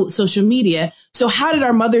no social media? So how did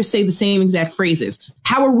our mothers say the same exact phrases?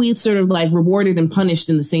 How are we sort of like rewarded and punished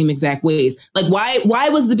in the same exact ways? Like why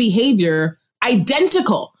was the behavior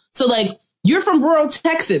identical? So like, you're from rural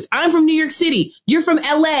Texas. I'm from New York City. You're from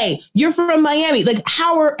LA. You're from Miami. Like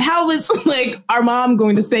how is like our mom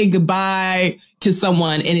going to say goodbye to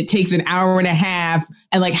someone and it takes an hour and a half?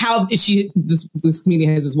 And like how is this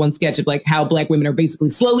comedian has this one sketch of like how Black women are basically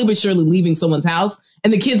slowly but surely leaving someone's house.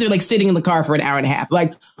 And the kids are like sitting in the car for an hour and a half.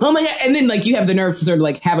 Like, oh my God. And then like you have the nerve to sort of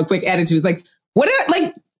like have a quick attitude. It's like, nobody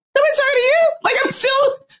sorry to you? Like I'm still.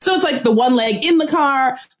 So it's like the one leg in the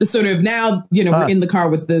car, the sort of now, we're in the car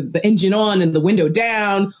with the engine on and the window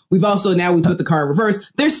down. We put the car in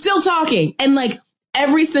reverse. They're still talking. And like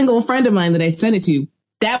every single friend of mine that I sent it to,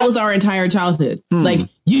 that was our entire childhood. Like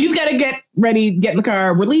you've got to get ready, get in the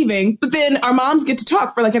car. We're leaving. But then our moms get to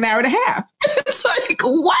talk for like an hour and a half. It's like,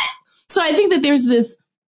 what? So I think that there's this,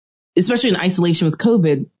 especially in isolation with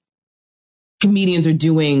COVID, comedians are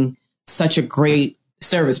doing such a great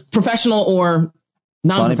service, professional or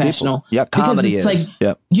non-professional. Yeah, comedy is. Like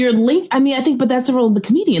you're linked. I mean, I think, but that's the role of the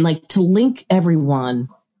comedian, like to link everyone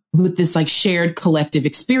with this like shared collective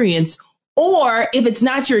experience. Or if it's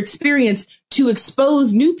not your experience, to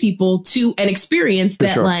expose new people to an experience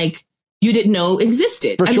that like you didn't know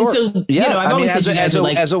existed. For sure. Mean, so, I've always said you guys are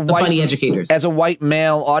like the funny educators. As a white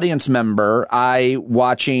male audience member,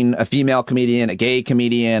 watching a female comedian, a gay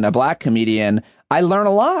comedian, a Black comedian, I learn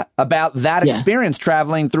a lot about that experience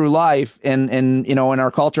traveling through life in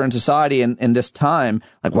our culture and society in this time.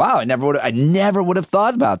 Like, wow, I never would have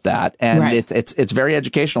thought about that. And it's very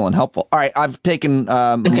educational and helpful. All right. I've taken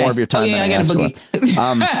more of your time. I got a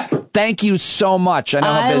boogie. Thank you so much. I know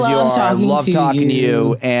how busy you are. I love talking to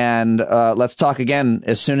you. And let's talk again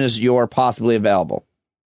as soon as you're possibly available.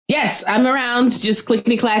 Yes, I'm around, just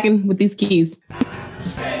clickety-clacking with these keys.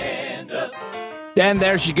 And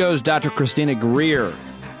there she goes, Dr. Christina Greer.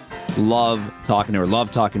 Love talking to her.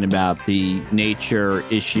 Love talking about the nature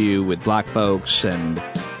issue with Black folks and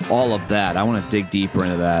all of that. I want to dig deeper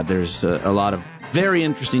into that. There's a lot of very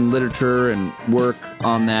interesting literature and work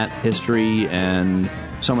on that history and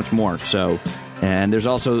so much more. And there's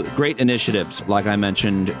also great initiatives, like I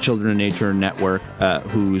mentioned, Children in Nature Network,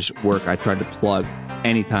 whose work I try to plug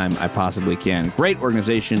anytime I possibly can. Great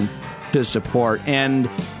organization to support. And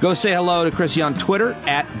go say hello to Chrissy on Twitter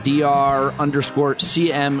at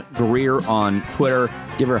 @DR_CM Greer on Twitter.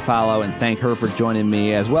 Give her a follow and thank her for joining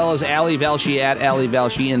me, as well as Allie Velshi at Allie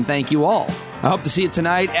Velshi. And thank you all. I hope to see you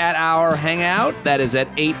tonight at our hangout. That is at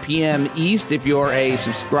 8 p.m. East if you're a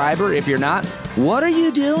subscriber. If you're not, what are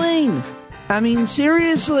you doing? I mean,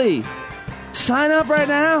 seriously. sign up right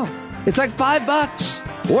now. It's like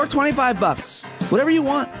 $5 or $25. Whatever you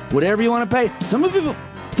want. Whatever you want to pay. Some people pay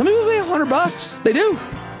 $100. They do.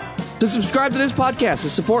 To subscribe to this podcast, to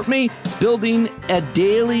support me building a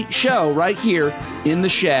daily show right here in the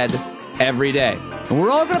shed every day. And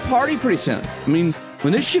we're all going to party pretty soon. I mean,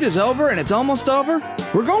 when this shit is over, and it's almost over,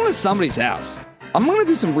 we're going to somebody's house. I'm going to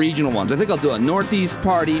do some regional ones. I think I'll do a Northeast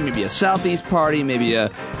party, maybe a Southeast party, maybe a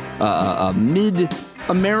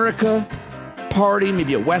Mid-America party,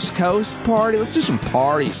 maybe a West Coast party. Let's do some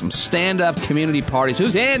parties, some stand-up community parties.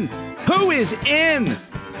 Who's in? Who is in?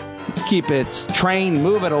 Let's keep its train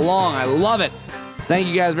moving along. I love it. Thank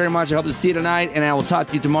you guys very much. I hope to see you tonight, and I will talk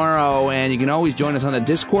to you tomorrow. And you can always join us on the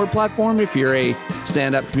Discord platform if you're a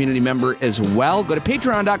stand-up community member as well. Go to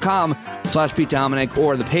patreon.com/PeteDominic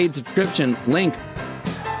or the paid subscription link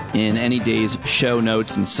in any day's show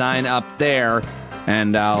notes and sign up there.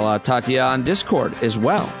 And I'll talk to you on Discord as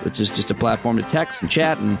well, which is just a platform to text and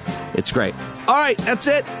chat, and it's great. All right, that's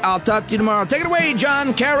it. I'll talk to you tomorrow. Take it away,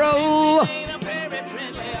 John Carroll.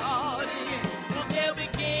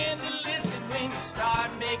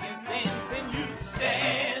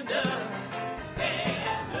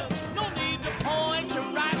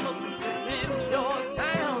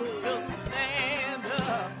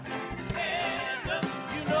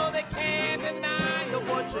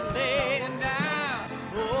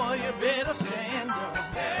 Stand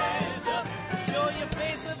up, show your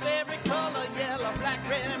face of every color, yellow, black,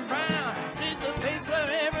 red, and brown. She's the place where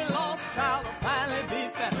every lost child will finally be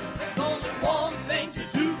found. There's only one thing to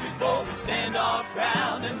do before we stand our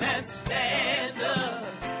ground, and that's stand up,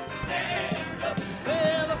 stand up.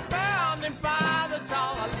 Well, the founding fathers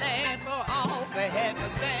saw a land for all. They had to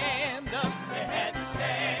stand up, they had to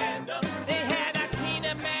stand up. They had a keen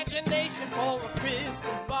imagination for a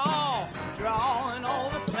crystal ball, drawing all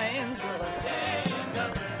the plans of stand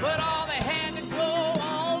up. But all they had to go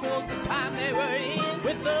on was the time they were in,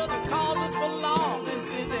 with other causes for laws, and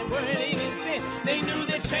since they weren't even sin, they knew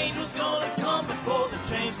that change was gonna come before the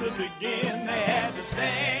change could begin. They had to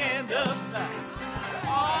stand up.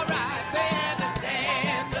 All right, they had to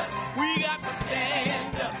stand up. We got to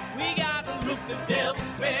stand up. We got to look the devil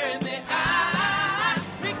square in the eye.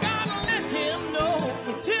 We gotta let him know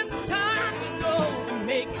it's his time to go, and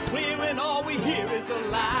make it clear when all we hear is a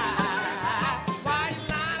lie. Why you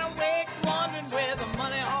lying awake wondering where the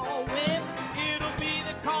money all went? It'll be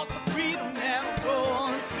the cost of freedom that'll go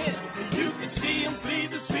unspent. You can see him flee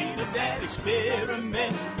the scene of that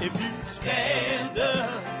experiment if you stand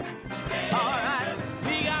up. All right,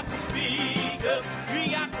 we got to speak up, we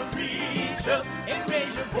got to reach up and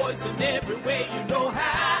raise your voice in every way you know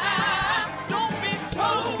how. Don't be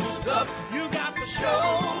toes up, you got to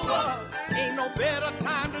show up. Ain't no better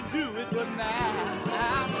time to do it but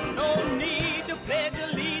now. No need to pledge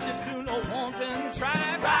allegiance to no wanton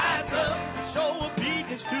tribe. Rise up, show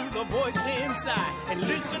obedience to the voice inside, and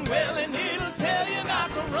listen well and it'll tell you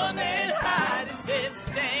not to run and hide. It says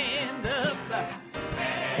stand up,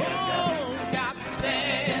 stand up, got to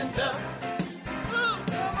stand up. Ooh,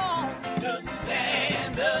 come on, just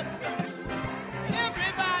stand up.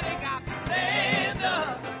 Everybody got to stand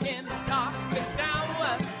up in the darkest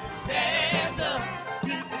hour. Stand up,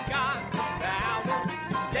 people got the power.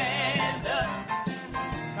 Stand up.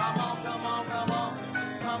 Come on, come on, come on.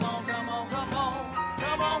 Come on, come on, come on.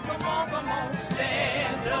 Come on, come on, come on.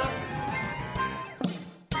 Stand up.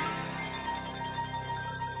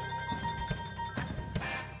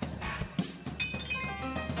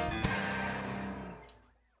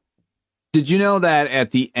 Did you know that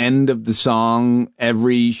at the end of the song,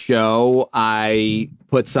 every show, I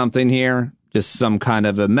put something here? Just some kind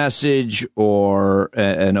of a message or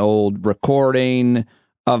an old recording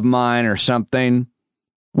of mine or something?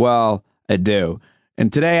 Well, I do.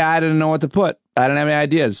 And today I didn't know what to put. I didn't have any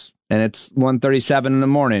ideas. And it's 1:37 in the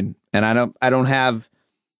morning. And I don't have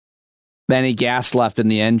any gas left in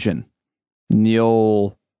the engine. In the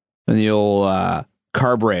old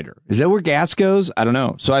carburetor. Is that where gas goes? I don't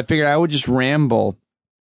know. So I figured I would just ramble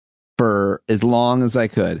for as long as I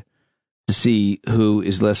could to see who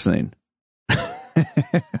is listening.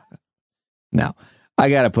 Now, I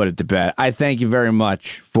got to put it to bed. I thank you very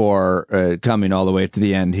much for coming all the way to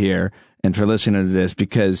the end here and for listening to this,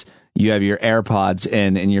 because you have your AirPods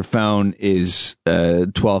in and your phone is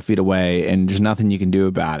 12 feet away and there's nothing you can do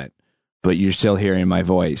about it, but you're still hearing my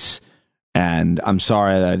voice. And I'm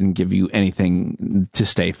sorry that I didn't give you anything to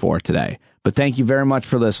stay for today. But thank you very much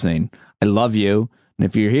for listening. I love you. And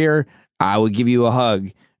if you're here, I would give you a hug.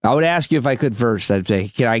 I would ask you if I could first. I'd say,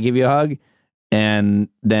 can I give you a hug? And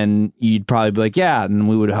then you'd probably be like, yeah, and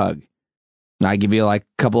we would hug. And I'd give you like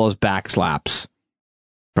a couple of those back slaps.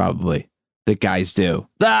 Probably. that guys do.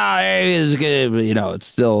 It's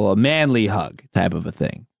still a manly hug type of a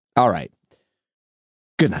thing. All right.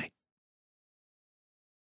 Good night.